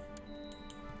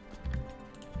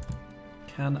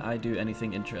 Can I do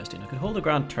anything interesting? I could hold a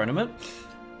grand tournament,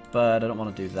 but I don't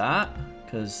want to do that,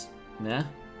 because, nah.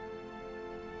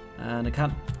 And I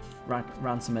can't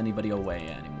ransom anybody away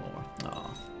anymore.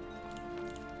 Aww.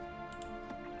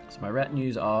 So my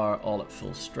retinues are all at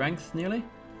full strength, nearly.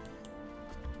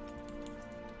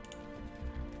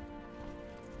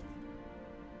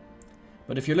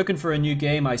 But if you're looking for a new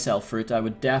game, I sell fruit, I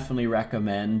would definitely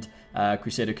recommend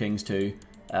Crusader Kings 2.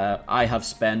 I have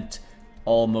spent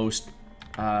almost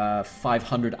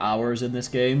 500 hours in this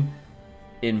game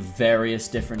in various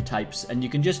different types, and you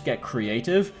can just get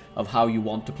creative of how you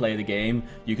want to play the game.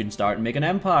 You can start and make an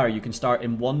empire, you can start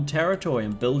in one territory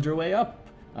and build your way up,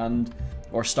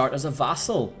 or start as a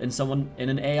vassal in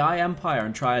an AI empire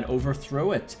and try and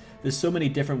overthrow it. There's so many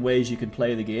different ways you can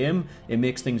play the game. It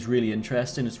makes things really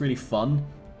interesting. It's really fun.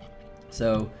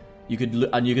 So you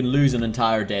can lose an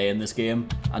entire day in this game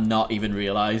and not even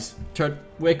realize.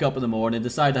 Wake up in the morning,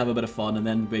 decide to have a bit of fun, and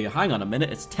then be, hang on a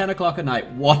minute, it's 10 o'clock at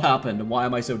night. What happened? And why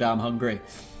am I so damn hungry?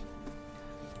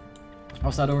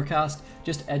 What's that, Overcast?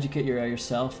 Just educate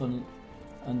yourself and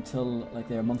until like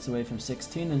they're months away from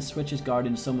 16 and switches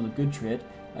guardian to someone with a good trait.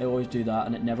 I always do that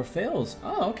and it never fails.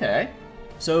 Oh, okay.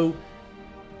 So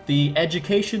the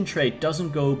education trait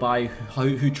doesn't go by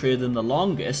who trained them the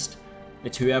longest.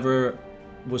 It's whoever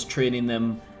was training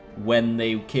them when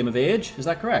they came of age. Is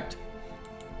that correct?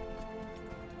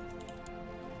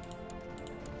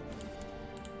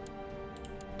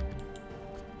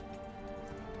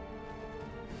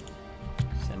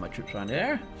 Send my troops around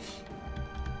there.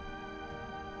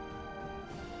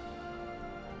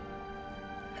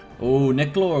 Oh,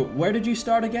 Nicolor, where did you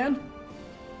start again?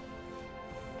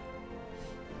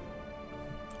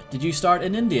 Did you start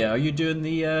in India? Are you doing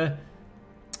the,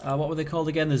 what were they called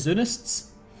again? The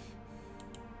Zunists?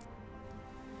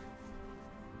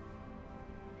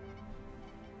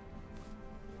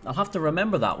 I'll have to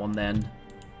remember that one then.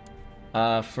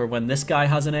 For when this guy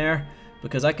has an heir.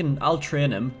 Because I'll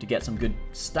train him to get some good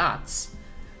stats.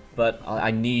 But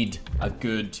I need a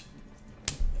good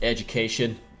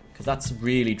education. Because that's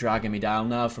really dragging me down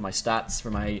now for my stats, for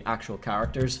my actual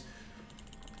characters.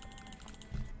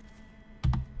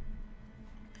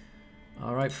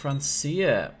 Alright,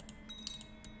 Francia.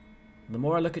 The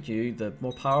more I look at you, the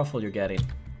more powerful you're getting.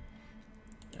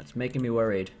 That's making me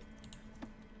worried.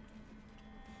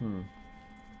 Come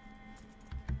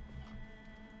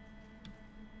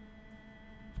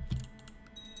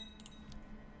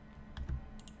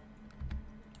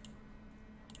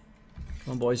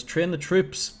on, boys, train the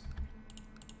troops.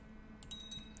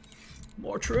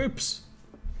 More troops.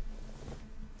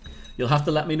 You'll have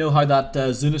to let me know how that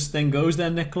Zunis thing goes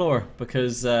then, Nicolor,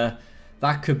 because that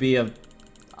could be a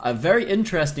very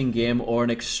interesting game or an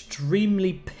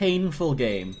extremely painful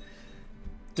game,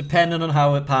 depending on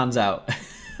how it pans out.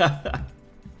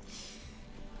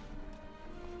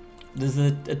 There's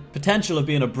a potential of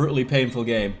being a brutally painful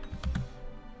game.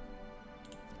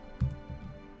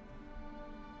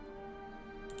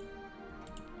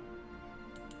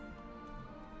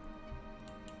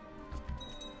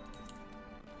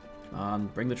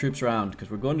 Bring the troops around, because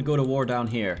we're going to go to war down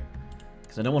here.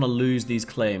 Because I don't want to lose these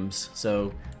claims.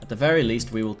 So, at the very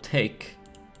least, we will take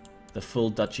the full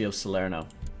Duchy of Salerno.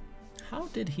 How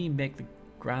did he make the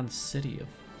Grand City of...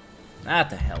 Ah,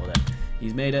 the hell with it.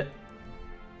 He's made it.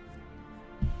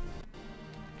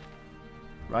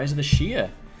 Rise of the Shia.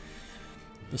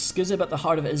 The schism at the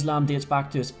heart of Islam dates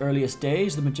back to its earliest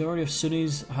days. The majority of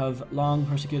Sunnis have long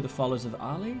persecuted the followers of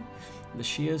Ali. The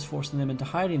Shias forcing them into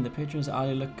hiding. The patrons of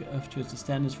Ali look to his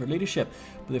descendants for leadership,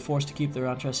 but they're forced to keep their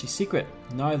atrocity secret.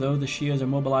 Now, though, the Shias are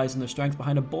mobilizing their strength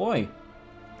behind a boy,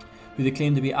 who they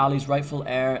claim to be Ali's rightful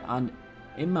heir and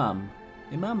imam.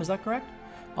 Imam, is that correct?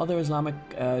 Other Islamic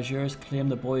jurors claim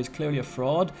the boy is clearly a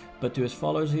fraud, but to his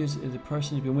followers, he is the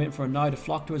person who's been waiting for now to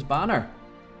flock to his banner.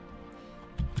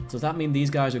 So does that mean these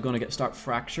guys are going to start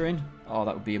fracturing? Oh,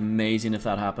 that would be amazing if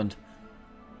that happened.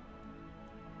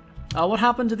 Oh, what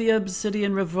happened to the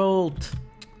Obsidian Revolt?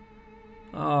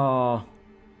 Oh.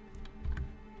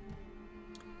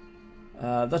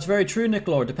 That's very true,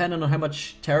 Nicolor. Depending on how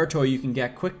much territory you can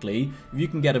get quickly, if you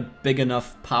can get a big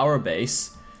enough power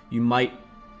base,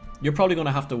 you're probably going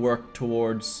to have to work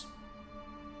towards...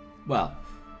 Well,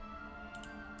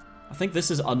 I think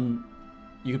this is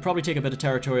you could probably take a bit of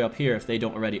territory up here if they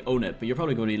don't already own it, but you're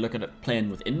probably going to be looking at playing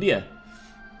with India.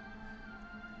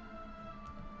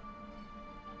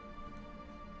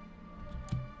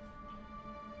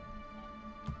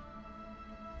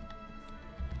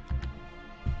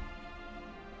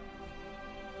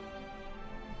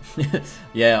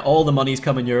 Yeah, all the money's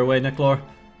coming your way, Nicolor.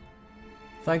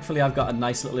 Thankfully, I've got a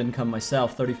nice little income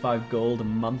myself, 35 gold a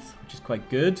month, which is quite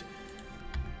good.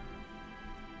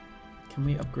 Can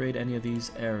we upgrade any of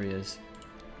these areas?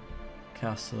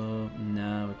 Castle,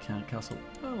 no, we can't. Castle,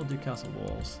 oh, we'll do castle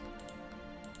walls.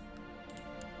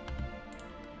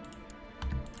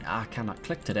 Ah, I cannot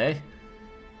click today.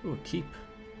 Ooh, a keep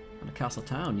and a castle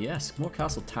town, yes. More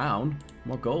castle town,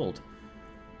 more gold.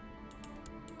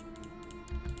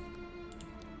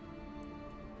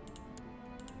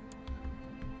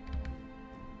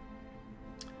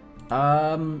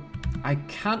 I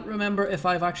can't remember if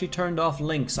I've actually turned off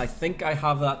links. I think I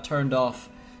have that turned off,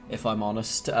 if I'm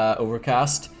honest,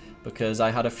 Overcast, because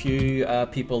I had a few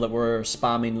people that were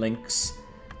spamming links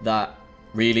that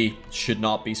really should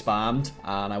not be spammed,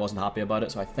 and I wasn't happy about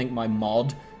it, so I think my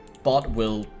mod bot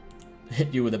will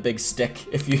hit you with a big stick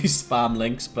if you spam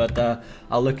links, but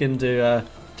I'll look into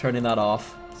turning that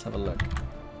off. Let's have a look.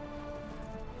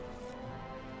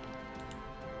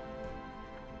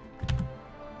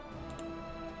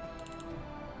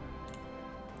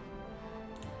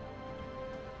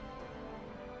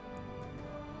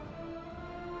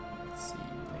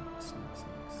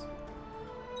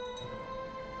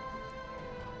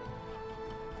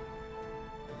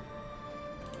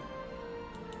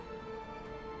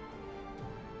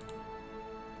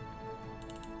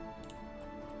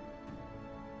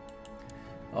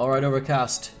 Alright,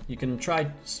 Overcast. You can try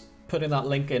putting that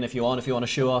link in if you want to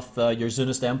show off your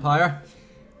Zunist Empire.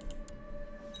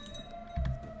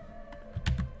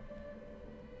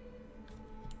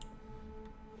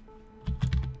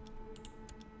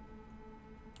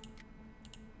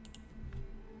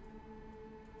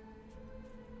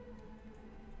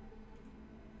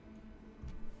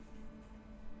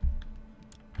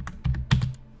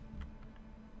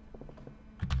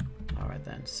 Alright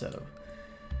then, so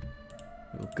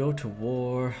we'll go to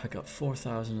war. I got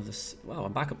 4,000 of this.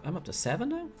 Wow, I'm up to 7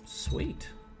 now? Sweet.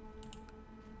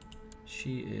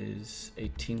 She is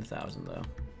 18,000 though.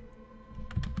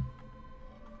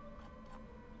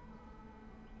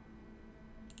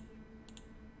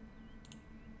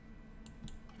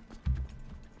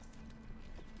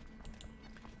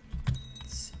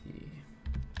 Let's see.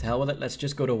 To hell with it, let's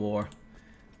just go to war.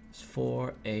 It's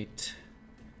 4, 8.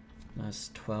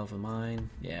 That's 12 of mine.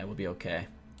 Yeah, we'll be okay.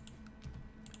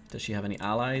 Does she have any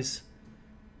allies?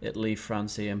 Italy,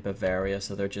 France, and Bavaria,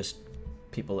 so they're just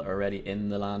people that are already in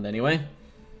the land anyway.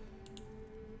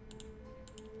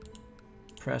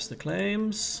 Press the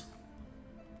claims.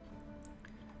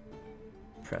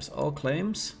 Press all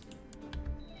claims.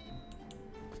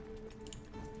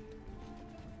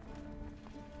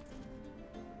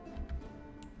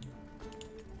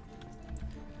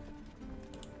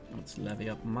 Let's levy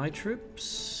up my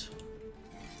troops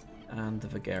and the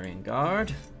Vagarian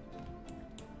Guard.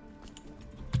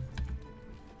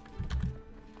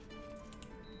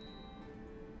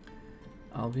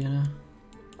 Albina.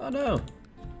 Oh no!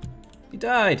 He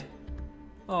died!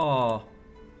 Oh,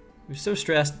 he was so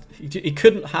stressed. He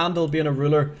couldn't handle being a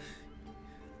ruler.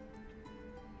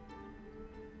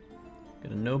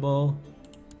 Get a noble.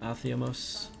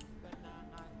 Athiamos.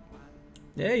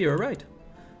 Yeah, you're right.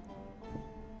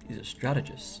 He's a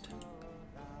strategist.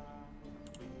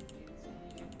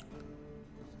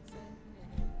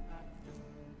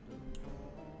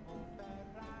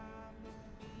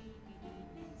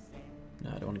 No,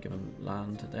 I don't want to give him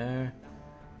land there.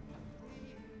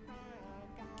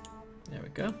 There we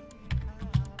go.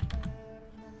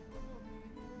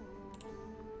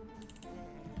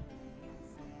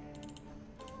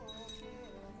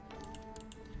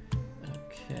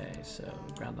 Okay, so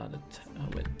Grand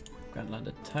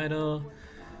landed title,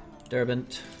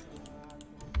 Derbent,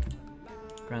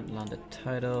 Grand landed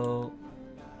title,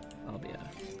 Albia.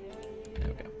 There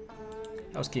we go.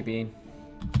 Housekeeping.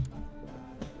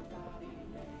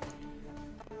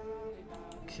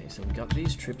 Okay, so we got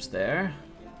these troops there.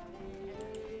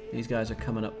 These guys are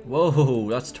coming up. Whoa,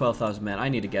 that's 12,000 men. I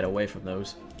need to get away from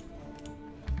those.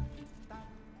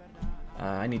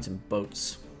 I need some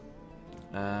boats.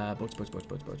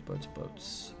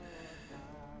 Boats.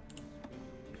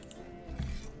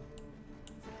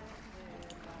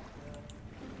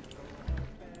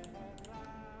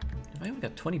 Have I only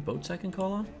got 20 boats I can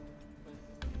call on?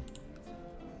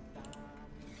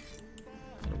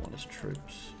 I don't want his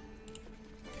troops.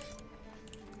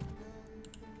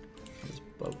 His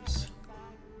boats.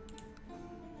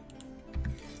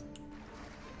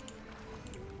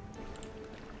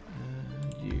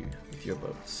 And you with your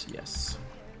boats, yes.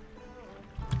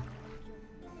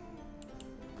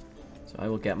 So I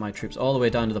will get my troops all the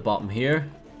way down to the bottom here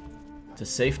to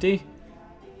safety.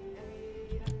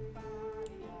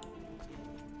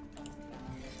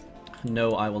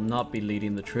 No, I will not be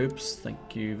leading the troops.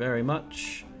 Thank you very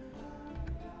much.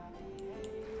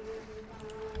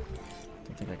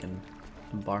 Don't think I can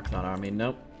embark that army.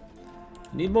 Nope.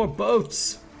 I need more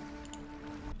boats.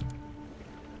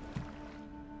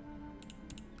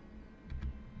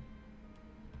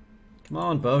 Come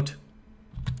on, boat.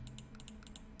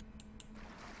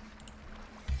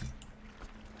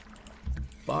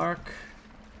 Bark.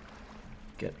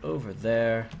 Get over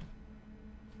there.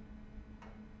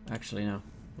 Actually, no.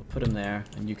 We'll put him there,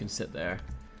 and you can sit there.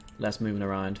 Less moving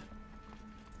around.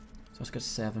 So let's go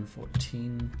 7,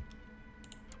 14.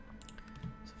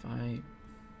 So if I...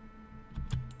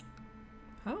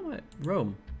 How am I...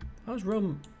 Rome. How is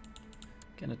Rome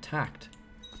getting attacked?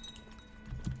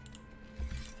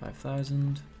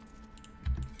 5,000.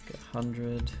 Get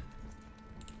 100.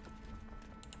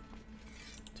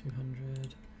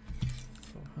 200.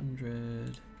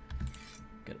 400.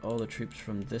 Get all the troops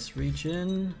from this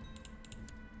region.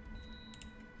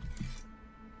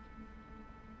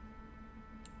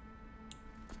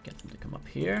 Get them to come up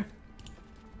here.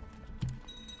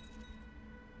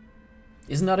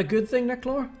 Isn't that a good thing,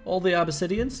 Neclor? All the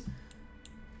Abyssinians?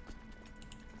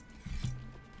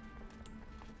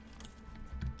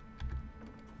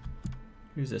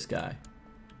 Who's this guy?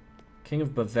 King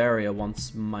of Bavaria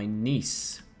wants my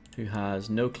niece, who has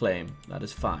no claim. That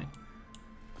is fine.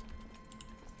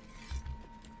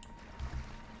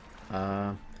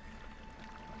 I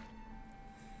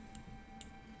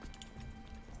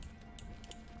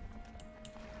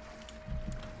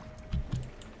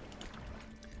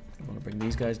want to bring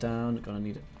these guys down. Gonna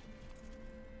need it.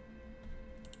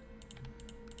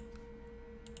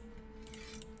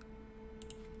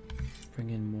 Bring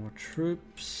in more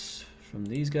troops from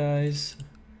these guys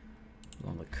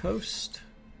along the coast.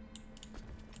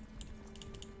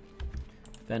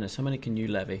 Venice, how many can you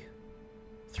levy?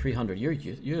 300.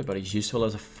 You're about as useful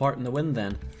as a fart in the wind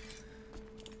then.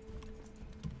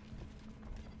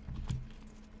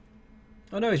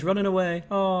 Oh no, he's running away.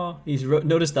 Oh, he's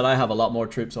noticed that I have a lot more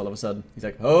troops all of a sudden. He's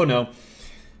like, oh no,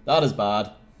 that is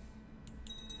bad.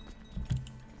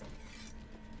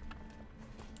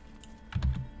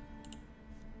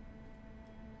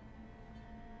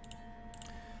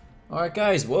 Alright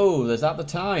guys, whoa, is that the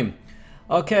time?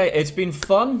 Okay, it's been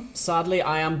fun. Sadly,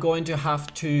 I am going to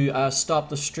have to stop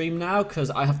the stream now because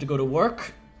I have to go to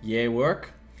work. Yay,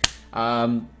 work.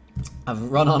 I've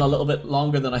run on a little bit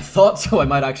longer than I thought, so I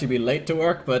might actually be late to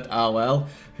work, but well,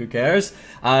 who cares?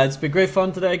 It's been great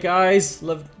fun today, guys.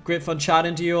 Great fun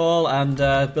chatting to you all and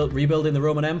rebuilding the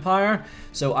Roman Empire.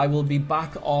 So I will be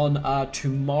back on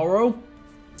tomorrow.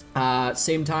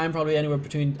 Same time, probably anywhere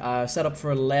between set up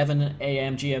for 11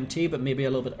 AM GMT, but maybe a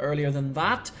little bit earlier than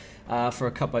that for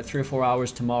about 3 or 4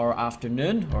 hours tomorrow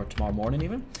afternoon or tomorrow morning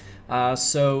even.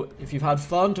 So if you've had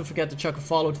fun, don't forget to chuck a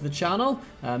follow to the channel.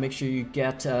 Make sure you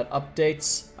get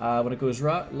updates when it goes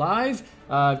live.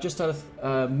 I've just had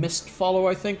a missed follow,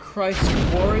 I think, Christ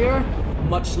Warrior.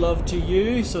 Much love to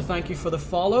you, so thank you for the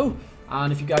follow.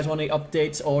 And if you guys want any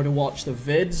updates or to watch the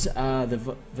vids,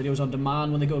 the videos on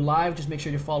demand when they go live, just make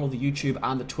sure you follow the YouTube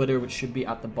and the Twitter, which should be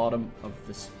at the bottom of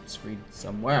this screen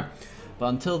somewhere. But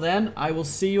until then, I will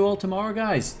see you all tomorrow,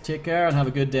 guys. Take care and have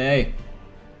a good day.